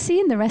blankly. Never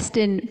seen the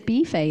resting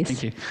bee face.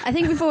 Thank you. I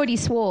think we've already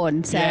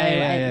sworn. So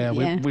yeah.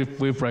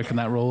 We've broken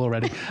that rule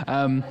already.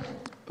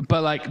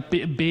 But like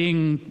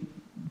being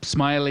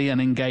smiley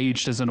and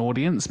engaged as an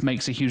audience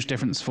makes a huge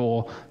difference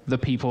for the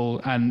people,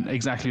 and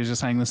exactly as you're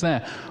saying this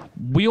there,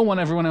 we all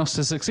want everyone else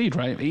to succeed,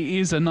 right? It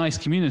is a nice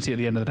community at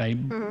the end of the day.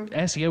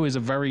 SEO is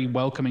a very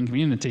welcoming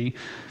community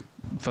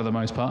for the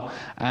most part,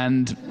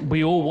 and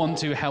we all want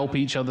to help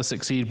each other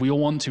succeed. We all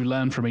want to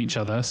learn from each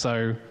other.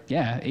 So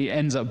yeah, it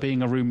ends up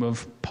being a room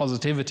of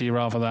positivity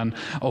rather than,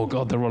 oh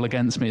God, they're all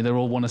against me. They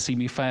all want to see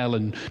me fail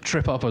and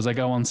trip up as I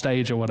go on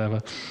stage or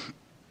whatever.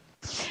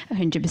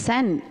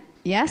 100%.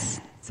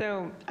 Yes.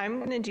 So I'm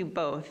going to do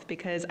both,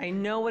 because I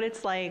know what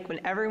it's like when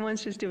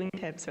everyone's just doing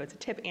tips. So it's a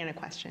tip and a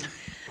question.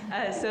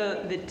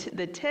 So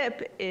the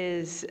tip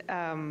is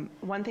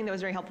one thing that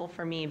was very helpful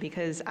for me,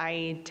 because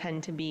I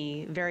tend to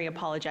be very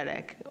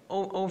apologetic,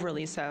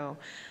 overly so.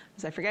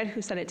 I forget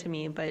who said it to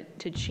me, but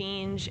to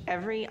change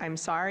every I'm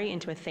sorry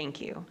into a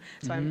thank you.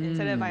 So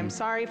instead of I'm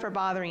sorry for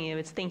bothering you,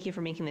 it's thank you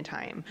for making the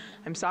time.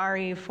 I'm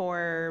sorry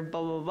for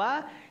blah, blah,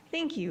 blah.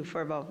 Thank you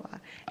for blah, blah.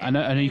 I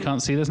know you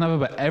can't see this now,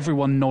 but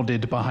everyone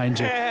nodded behind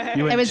you.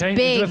 You went, it was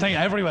big.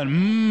 Everyone,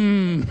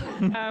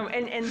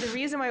 and the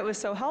reason why it was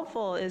so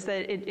helpful is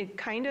that it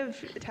kind of,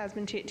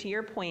 Tasman, to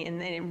your point,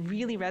 and it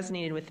really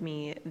resonated with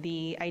me,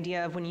 the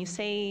idea of when you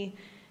say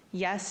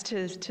yes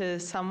to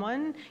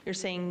someone, you're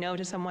saying no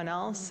to someone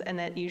else, and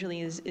that usually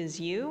is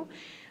you.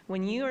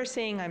 When you are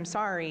saying I'm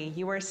sorry,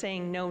 you are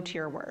saying no to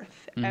your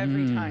worth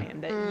every time,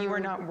 that you are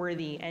not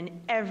worthy, and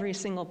every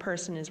single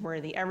person is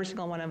worthy. Every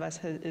single one of us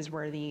is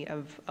worthy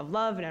of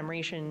love and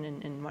admiration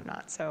and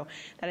whatnot. So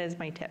that is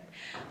my tip.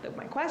 But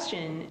my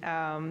question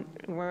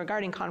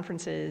regarding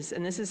conferences,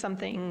 and this is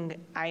something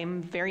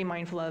I'm very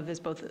mindful of as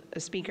both a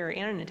speaker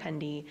and an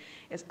attendee,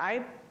 is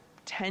I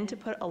tend to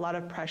put a lot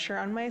of pressure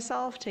on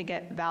myself to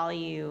get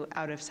value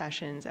out of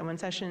sessions. And when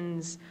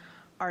sessions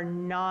are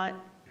not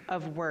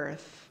of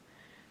worth,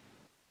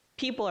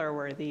 people are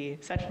worthy,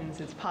 sessions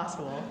it's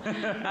possible.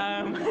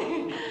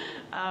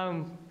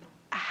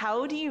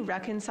 How do you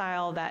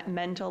reconcile that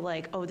mental,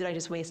 like, oh, did I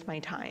just waste my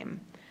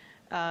time?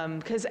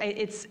 Because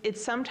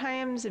it's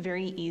sometimes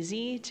very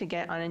easy to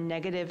get on a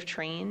negative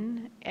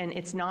train, and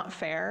it's not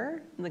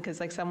fair, because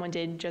like someone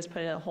did just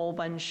put a whole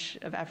bunch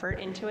of effort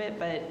into it,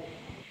 but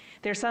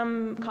there's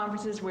some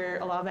conferences where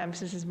a lot of the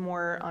emphasis is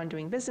more on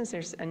doing business.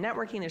 There's a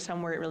networking. There's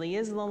some where it really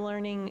is the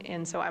learning.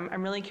 And so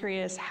I'm really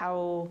curious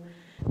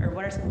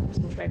what are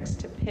some tricks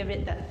to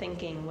pivot that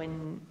thinking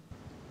when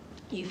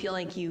you feel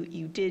like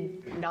you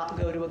did not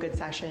go to a good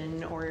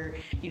session, or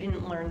you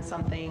didn't learn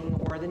something,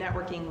 or the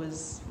networking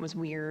was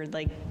weird.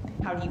 Like,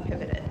 how do you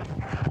pivot it?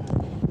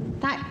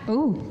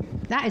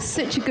 That is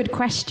such a good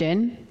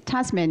question.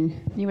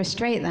 Tasman, you were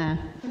straight there.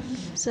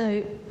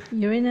 So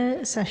you're in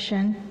a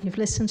session, you've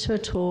listened to a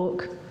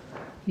talk,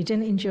 you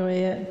didn't enjoy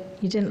it,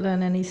 you didn't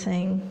learn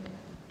anything,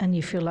 and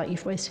you feel like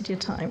you've wasted your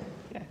time.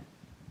 Yeah.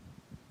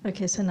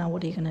 Okay, so now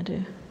what are you going to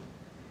do?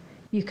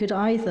 You could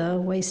either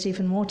waste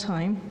even more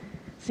time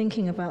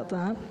thinking about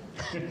that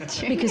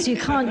because you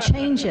can't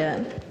change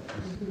it.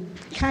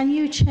 Can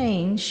you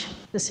change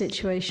the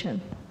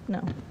situation?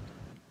 No.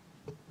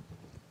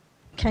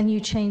 Can you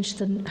change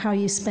how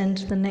you spend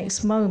the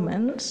next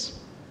moment?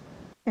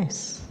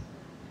 Yes.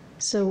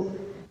 So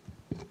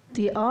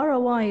the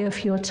ROI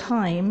of your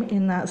time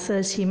in that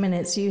 30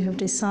 minutes, you have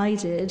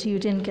decided you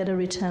didn't get a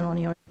return on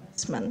your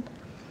investment.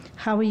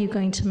 How are you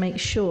going to make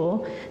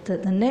sure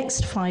that the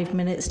next 5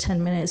 minutes,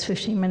 10 minutes,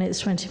 15 minutes,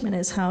 20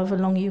 minutes, however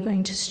long you're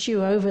going to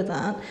stew over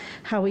that,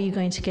 how are you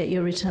going to get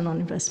your return on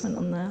investment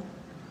on that?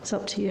 It's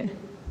up to you.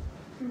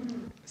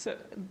 So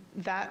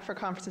that for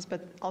conferences,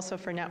 but also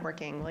for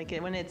networking, like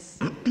when it's,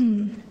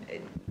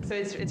 so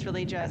it's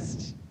really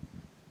just,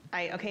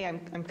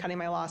 I'm cutting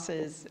my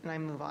losses and I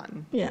move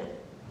on. Yeah.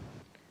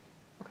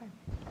 Okay.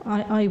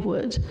 I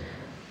would.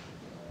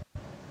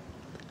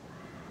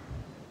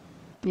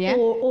 Yeah.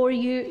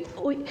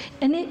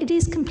 And it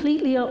is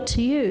completely up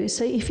to you.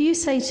 So if you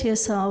say to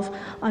yourself,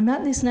 I'm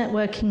at this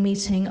networking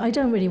meeting, I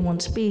don't really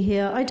want to be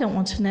here, I don't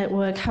want to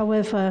network,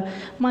 however,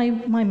 my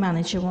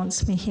manager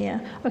wants me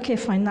here. Okay,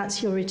 fine,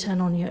 that's your return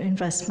on your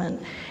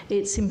investment.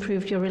 It's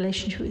improved your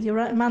relationship with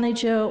your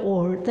manager,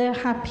 or they're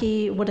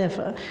happy,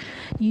 whatever.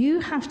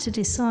 You have to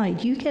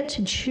decide, you get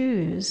to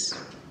choose.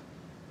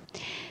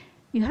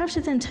 You have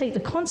to then take the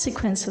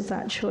consequence of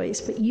that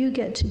choice, but you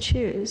get to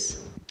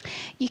choose.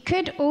 You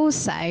could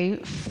also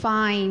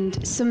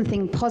find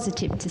something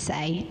positive to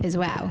say as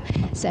well.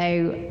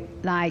 So,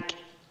 like,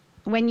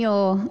 when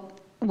you're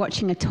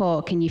watching a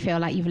talk and you feel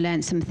like you've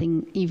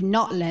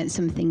not learned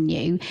something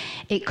new,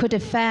 it could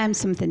affirm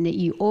something that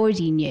you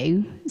already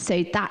knew.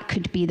 So that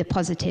could be the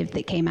positive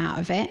that came out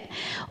of it.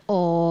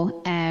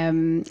 Or,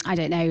 I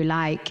don't know,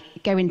 like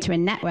going to a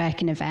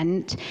networking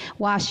event,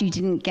 whilst you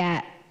didn't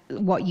get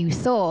what you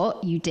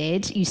thought you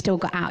did, you still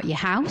got out your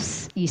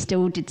house, you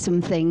still did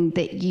something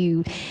that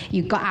you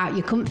got out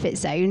your comfort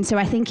zone. So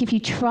I think if you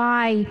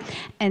try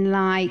and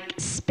like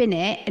spin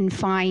it and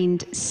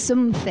find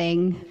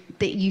something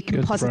that you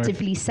can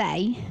positively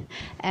say,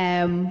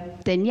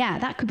 then yeah,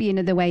 that could be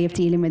another way of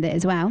dealing with it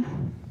as well.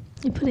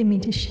 You're putting me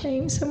to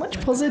shame, so much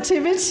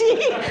positivity.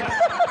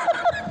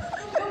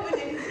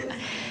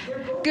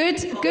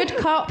 Good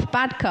cop,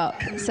 bad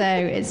cop. So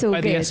it's all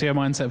Why good. the SEO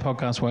Mindset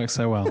podcast works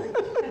so well.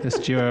 This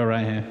duo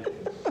right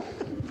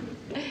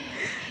here.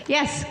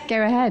 Yes,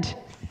 go ahead.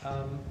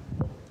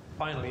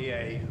 Finally,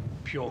 a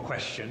pure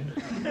question.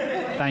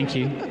 Thank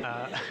you.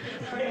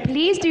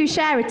 Please do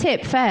share a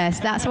tip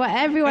first. That's what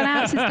everyone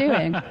else is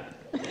doing.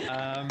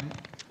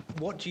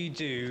 What do you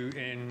do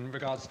in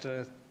regards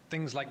to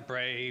things like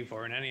Brave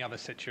or in any other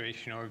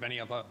situation or with any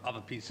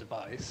other piece of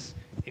advice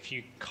if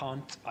you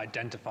can't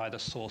identify the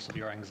source of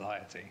your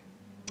anxiety?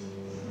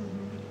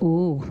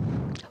 Ooh.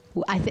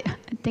 I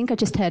think I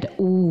just heard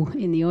ooh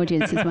in the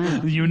audience as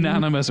well.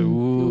 Unanimous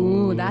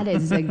ooh. Ooh, that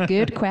is a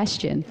good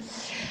question.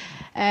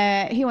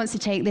 Who wants to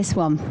take this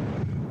one?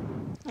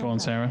 Go on,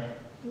 Sarah.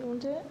 You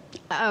want to do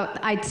it? Oh,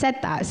 I'd said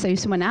that so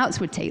someone else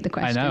would take the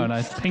question. I know, and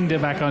I pinged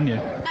it back on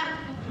you.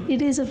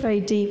 It is a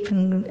very deep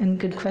and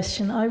good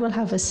question. I will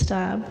have a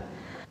stab.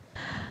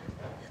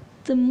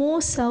 The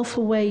more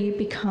self-aware you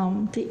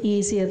become, the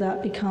easier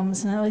that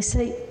becomes. Now, I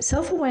say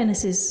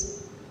self-awareness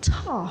is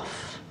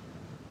tough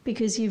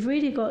because you've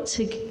really got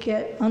to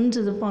get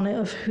under the bonnet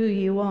of who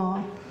you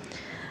are.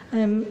 I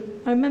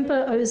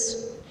remember I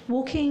was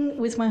walking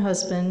with my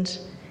husband.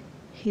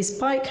 His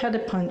bike had a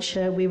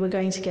puncture. We were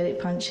going to get it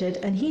punctured,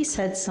 and he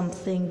said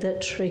something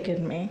that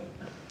triggered me.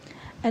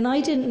 And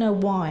I didn't know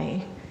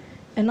why.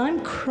 And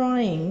I'm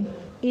crying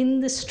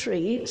in the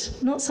street,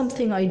 not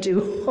something I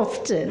do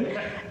often.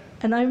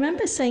 And I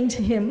remember saying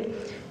to him,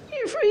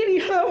 "You've really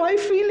hurt my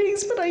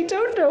feelings, but I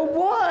don't know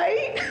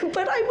why.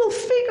 But I will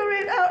figure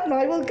it out and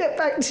I will get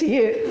back to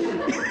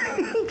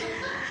you."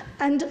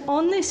 And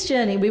on this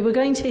journey, we were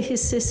going to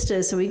his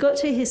sister's. So we got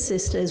to his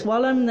sister's.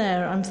 While I'm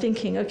there, I'm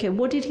thinking, okay,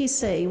 what did he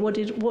say?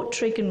 What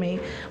triggered me?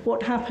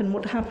 What happened?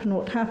 What happened?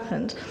 What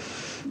happened?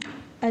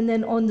 And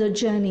then on the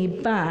journey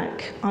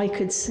back, I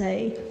could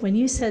say, when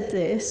you said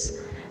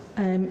this,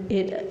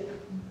 it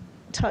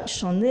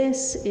touched on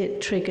this,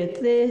 it triggered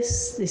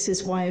this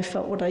is why I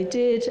felt what I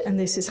did, and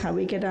this is how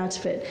we get out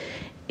of it.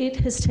 It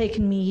has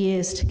taken me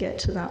years to get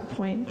to that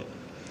point.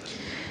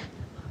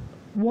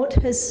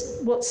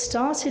 What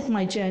started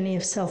my journey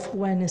of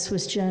self-awareness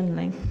was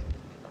journaling.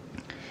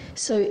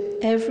 So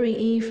every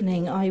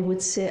evening I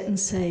would sit and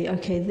say,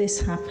 okay,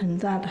 this happened,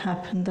 that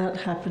happened, that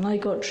happened, I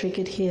got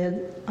triggered here,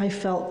 I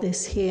felt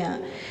this here.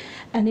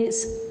 And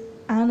it's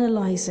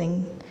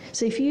analyzing.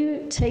 So if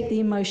you take the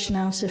emotion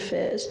out of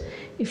it,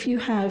 if you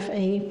have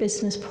a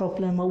business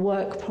problem, a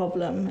work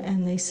problem,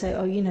 and they say,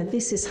 oh,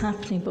 this is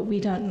happening, but we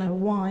don't know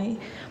why,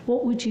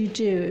 what would you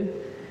do?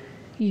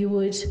 You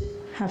would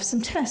have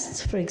some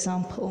tests, for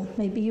example.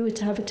 Maybe you would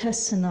have a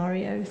test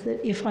scenario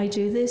that if I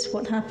do this,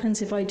 what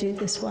happens? If I do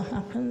this, what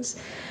happens?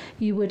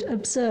 You would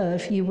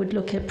observe, you would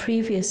look at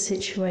previous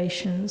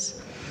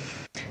situations.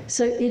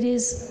 So it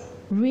is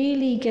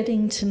really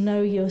getting to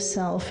know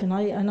yourself, and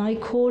I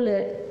call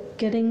it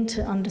getting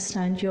to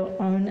understand your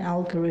own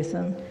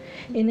algorithm.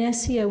 In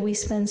SEO, we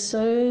spend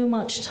so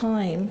much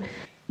time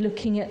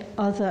looking at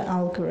other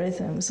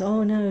algorithms.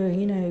 Oh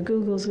no,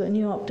 Google's got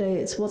new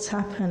updates. What's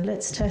happened?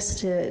 Let's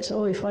test it.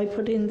 Oh, if I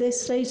put in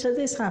this data,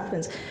 this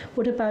happens.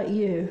 What about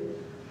you?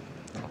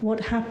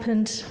 What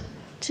happened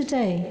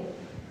today?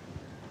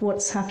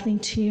 What's happening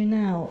to you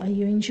now? Are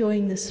you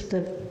enjoying the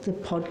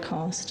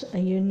podcast? Are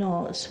you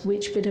not?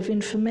 Which bit of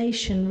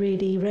information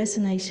really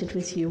resonated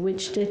with you?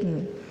 Which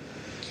didn't?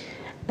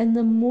 And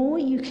the more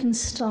you can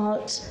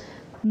start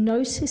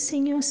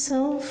noticing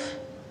yourself,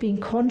 being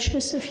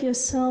conscious of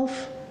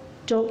yourself,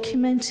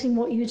 documenting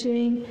what you're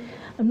doing.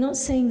 I'm not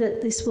saying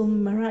that this will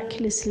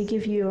miraculously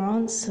give you your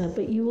answer,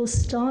 but you will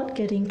start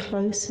getting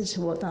closer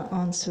to what that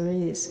answer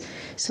is.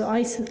 So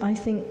I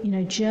think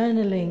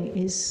journaling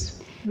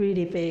is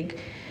really big.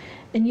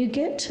 And you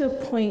get to a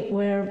point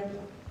where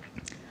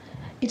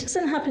it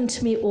doesn't happen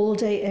to me all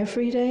day,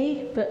 every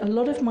day, but a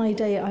lot of my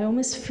day I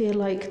almost feel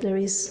like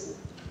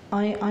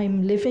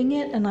I'm living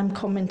it and I'm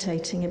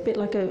commentating, a bit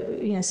like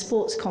a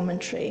sports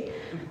commentary.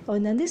 Oh,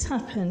 and then this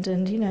happened,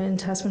 and and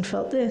Tasman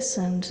felt this,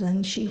 and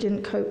then she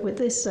didn't cope with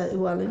this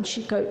well, and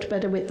she coped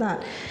better with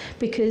that,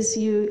 because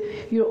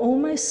you're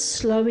almost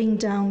slowing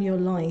down your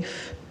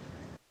life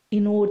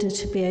in order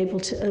to be able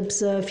to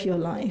observe your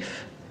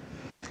life.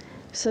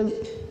 So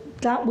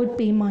that would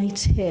be my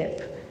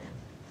tip.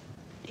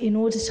 In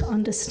order to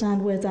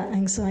understand where that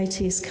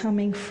anxiety is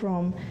coming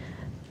from,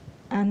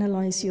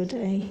 analyze your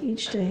day,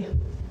 each day.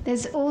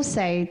 There's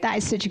also, that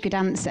is such a good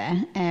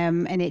answer,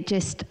 and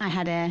I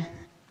had a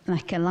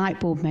light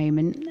bulb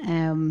moment,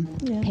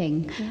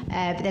 ping.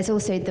 But there's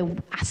also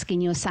the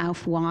asking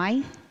yourself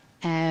why.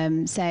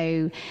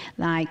 So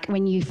like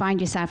when you find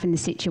yourself in the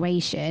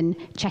situation,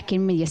 check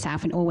in with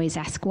yourself and always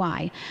ask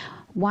why.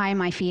 Why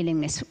am I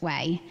feeling this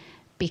way?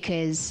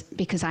 Because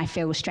I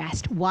feel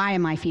stressed. Why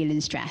am I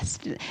feeling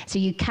stressed? So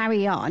you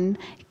carry on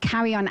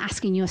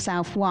asking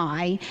yourself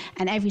why,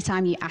 and every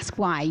time you ask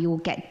why, you'll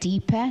get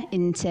deeper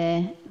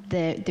into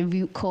the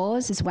root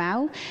cause as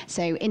well.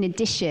 So in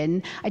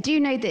addition, I do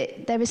know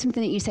that there is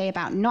something that you say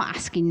about not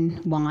asking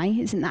why.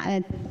 Isn't that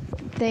a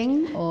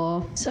thing?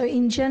 Or so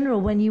in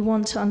general, when you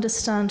want to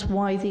understand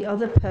why the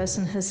other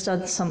person has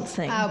done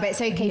something. Oh, but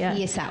it's okay for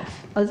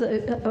yourself.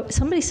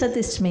 Somebody said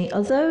this to me.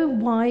 Although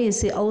why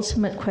is the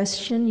ultimate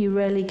question, you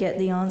rarely get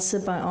the answer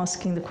by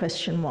asking the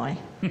question why.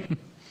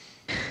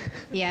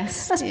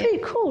 Yes. That's pretty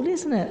cool,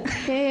 isn't it?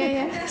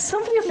 Yeah.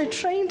 Somebody on a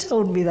train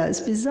told me that. It's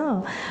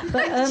bizarre.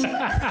 But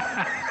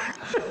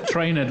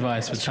train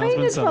advice with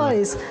Tasman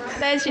advice.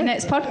 There's your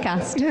next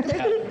podcast.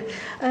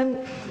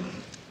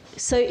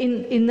 So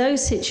in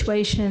those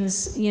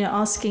situations,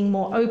 asking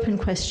more open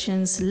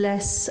questions,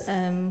 less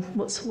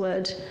what's the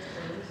word?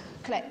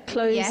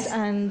 Closed. Yes.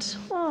 And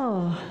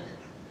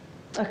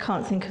I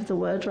can't think of the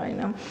word right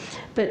now,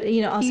 but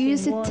asking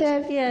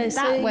Accusative.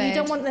 so word. You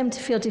don't want them to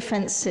feel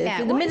defensive.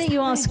 Yeah, the minute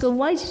you ask, "Oh,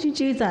 why did you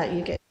do that?"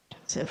 you get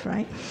defensive,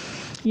 right?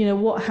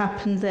 What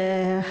happened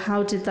there?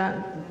 How did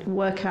that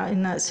work out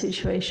in that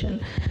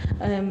situation?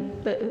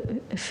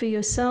 But for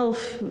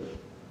yourself,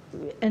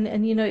 and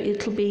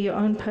it'll be your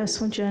own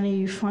personal journey.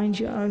 You find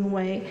your own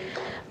way.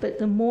 But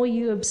the more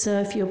you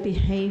observe your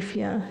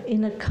behavior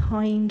in a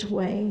kind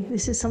way,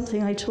 this is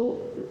something I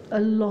talk a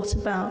lot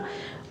about.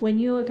 When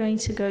you are going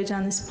to go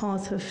down this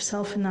path of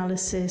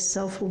self-analysis,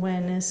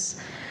 self-awareness,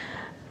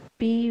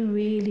 be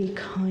really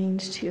kind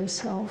to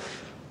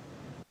yourself.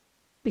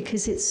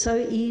 Because it's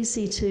so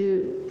easy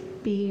to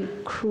be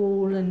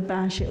cruel and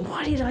bashing.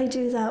 Why did I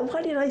do that?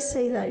 Why did I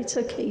say that? It's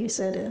okay, you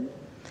said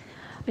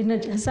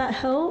it. Has that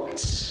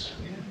helped?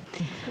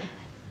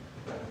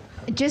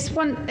 Just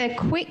want a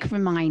quick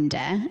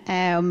reminder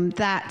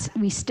that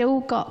we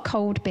still got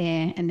cold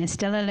beer and there's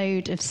still a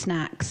load of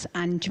snacks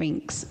and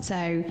drinks.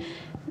 So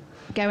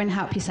go and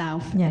help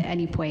yourself at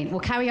any point.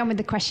 We'll carry on with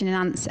the question and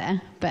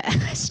answer, but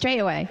straight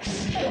away.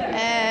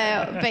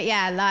 But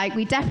yeah,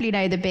 we definitely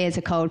know the beers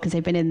are cold because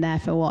they've been in there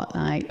for what,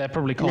 They're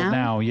probably cold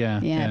now,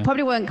 yeah.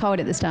 Probably weren't cold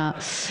at the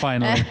start.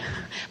 Finally.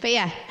 But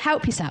yeah,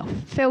 help yourself.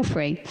 Feel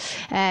free.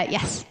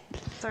 Yes.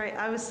 Sorry,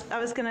 I was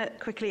going to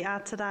quickly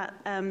add to that.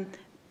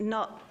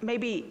 Not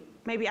maybe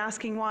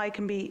asking why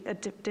can be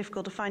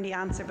difficult to find the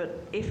answer,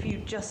 but if you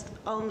just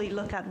only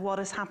look at what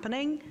is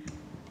happening,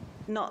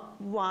 not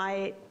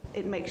why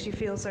it makes you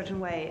feel a certain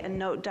way, and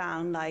note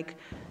down I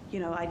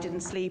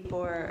didn't sleep,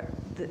 or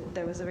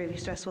there was a really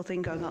stressful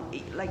thing going on.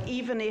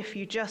 Even if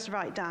you just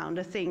write down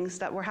the things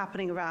that were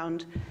happening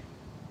around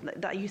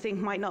that you think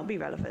might not be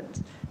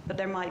relevant, but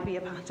there might be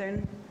a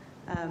pattern.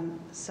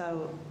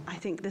 So I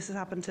think this has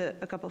happened to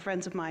a couple of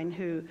friends of mine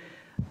who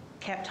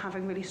kept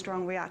having really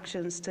strong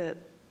reactions to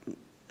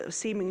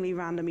seemingly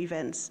random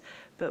events,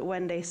 but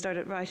when they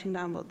started writing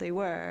down what they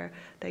were,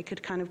 they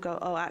could kind of go,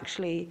 oh,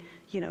 actually,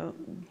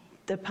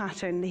 the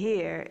pattern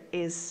here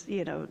is,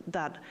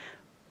 that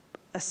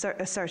a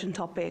certain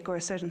topic or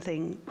a certain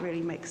thing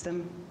really makes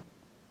them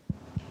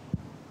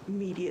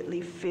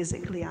immediately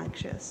physically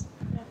anxious.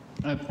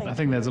 I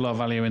think there's a lot of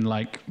value in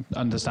like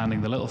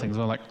understanding the little things.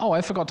 Well, like, oh,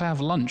 I forgot to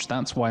have lunch.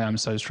 That's why I'm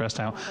so stressed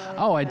out.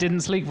 Oh, I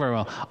didn't sleep very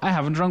well. I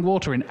haven't drunk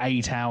water in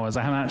 8 hours.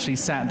 I haven't actually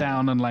sat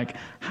down and like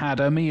had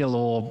a meal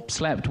or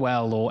slept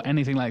well or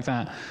anything like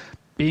that.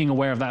 Being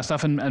aware of that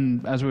stuff,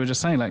 and as we were just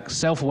saying, like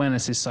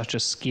self-awareness is such a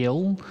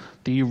skill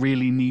that you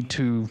really need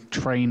to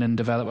train and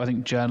develop. I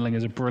think journaling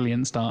is a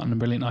brilliant start and a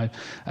brilliant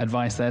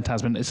advice there,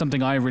 Tasman. It's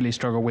something I really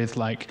struggle with,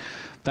 like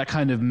that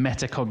kind of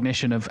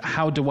metacognition of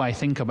how do I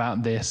think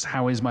about this?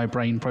 How is my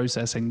brain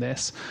processing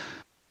this?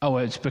 Oh,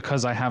 it's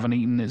because I haven't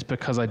eaten. It's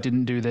because I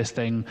didn't do this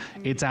thing.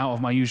 It's out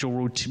of my usual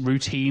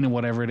routine or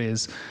whatever it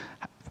is.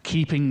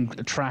 Keeping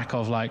track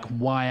of like,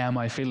 why am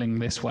I feeling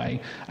this way?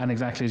 And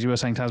exactly as you were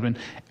saying, Tasman,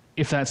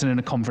 if that's in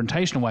a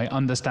confrontational way,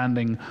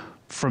 understanding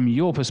from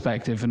your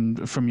perspective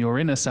and from your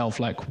inner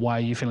self, like, why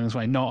are you feeling this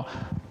way? Not,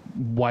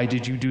 why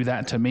did you do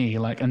that to me?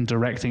 Like, and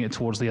directing it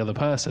towards the other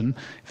person,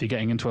 if you're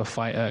getting into a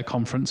fight at a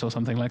conference or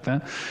something like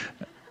that.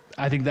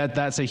 I think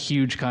that's a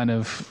huge kind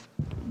of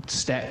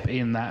step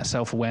in that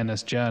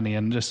self-awareness journey,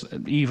 and just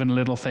even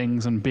little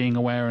things and being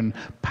aware and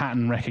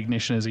pattern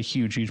recognition is a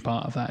huge, huge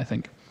part of that, I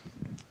think.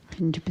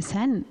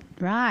 100%.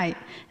 Right.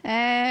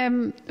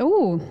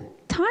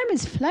 Time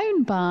has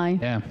flown by.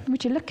 Yeah.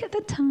 Would you look at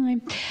the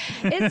time?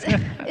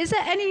 Is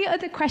there any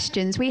other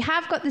questions? We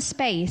have got the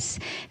space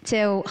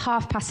till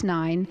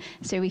 9:30,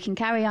 so we can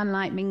carry on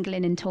like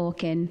mingling and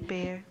talking.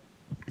 Beer.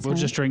 We'll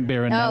just drink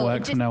beer and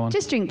network from now on.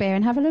 Just drink beer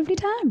and have a lovely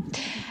time.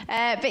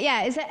 But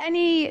yeah, is there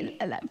any,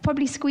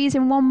 probably squeeze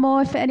in one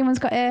more if anyone's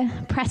got a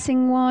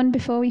pressing one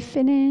before we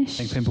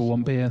finish? I think people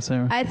want beer,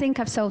 Sarah. I think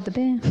I've sold the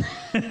beer.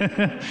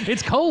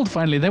 It's cold,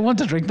 finally. They want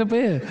to drink the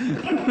beer.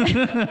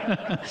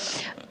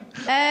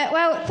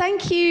 Well,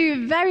 thank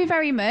you very,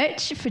 very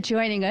much for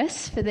joining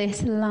us for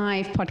this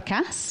live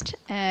podcast.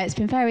 It's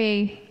been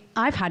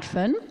I've had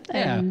fun,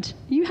 and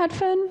you had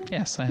fun.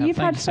 Yes, I have. You've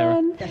had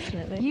fun.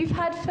 Definitely. You've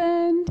had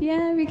fun.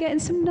 Yeah, we're getting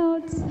some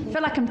nods. I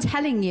feel like I'm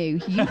telling you,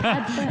 you've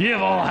had fun.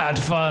 You've all had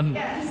fun.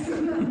 Yes.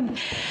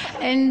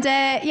 And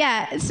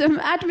some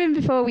admin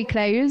before we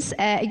close.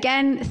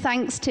 Again,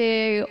 thanks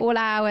to all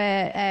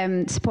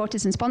our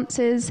supporters and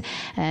sponsors.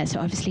 So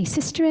obviously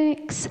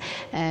Systrix.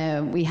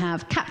 We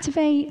have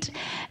Captivate,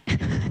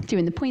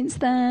 doing the points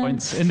there.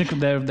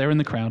 They're in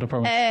the crowd, I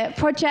promise.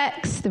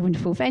 Projects, the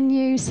wonderful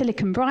venue,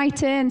 Silicon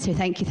Brighton. So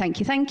thank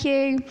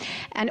you.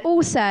 And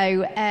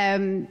also,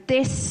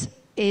 this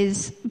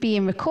is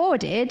being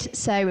recorded,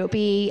 so it'll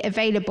be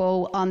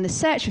available on the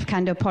Search with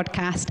Candor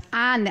podcast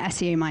and the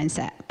SEO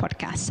Mindset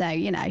podcast. So,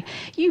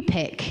 you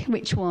pick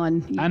which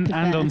one you and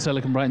prefer. on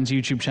Silicon Brighton's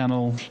YouTube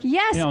channel.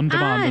 Yes, on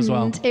demand as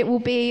well. It will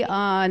be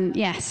on,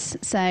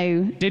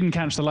 so... Didn't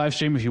catch the live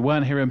stream. If you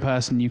weren't here in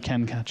person, you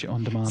can catch it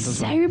on demand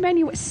as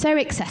well. So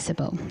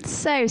accessible.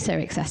 So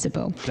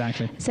accessible.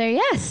 Exactly. So,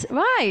 yes,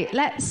 right,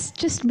 let's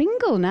just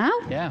mingle now.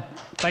 Yeah.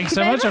 Thanks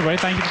so much, everybody.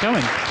 Thank you for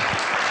coming.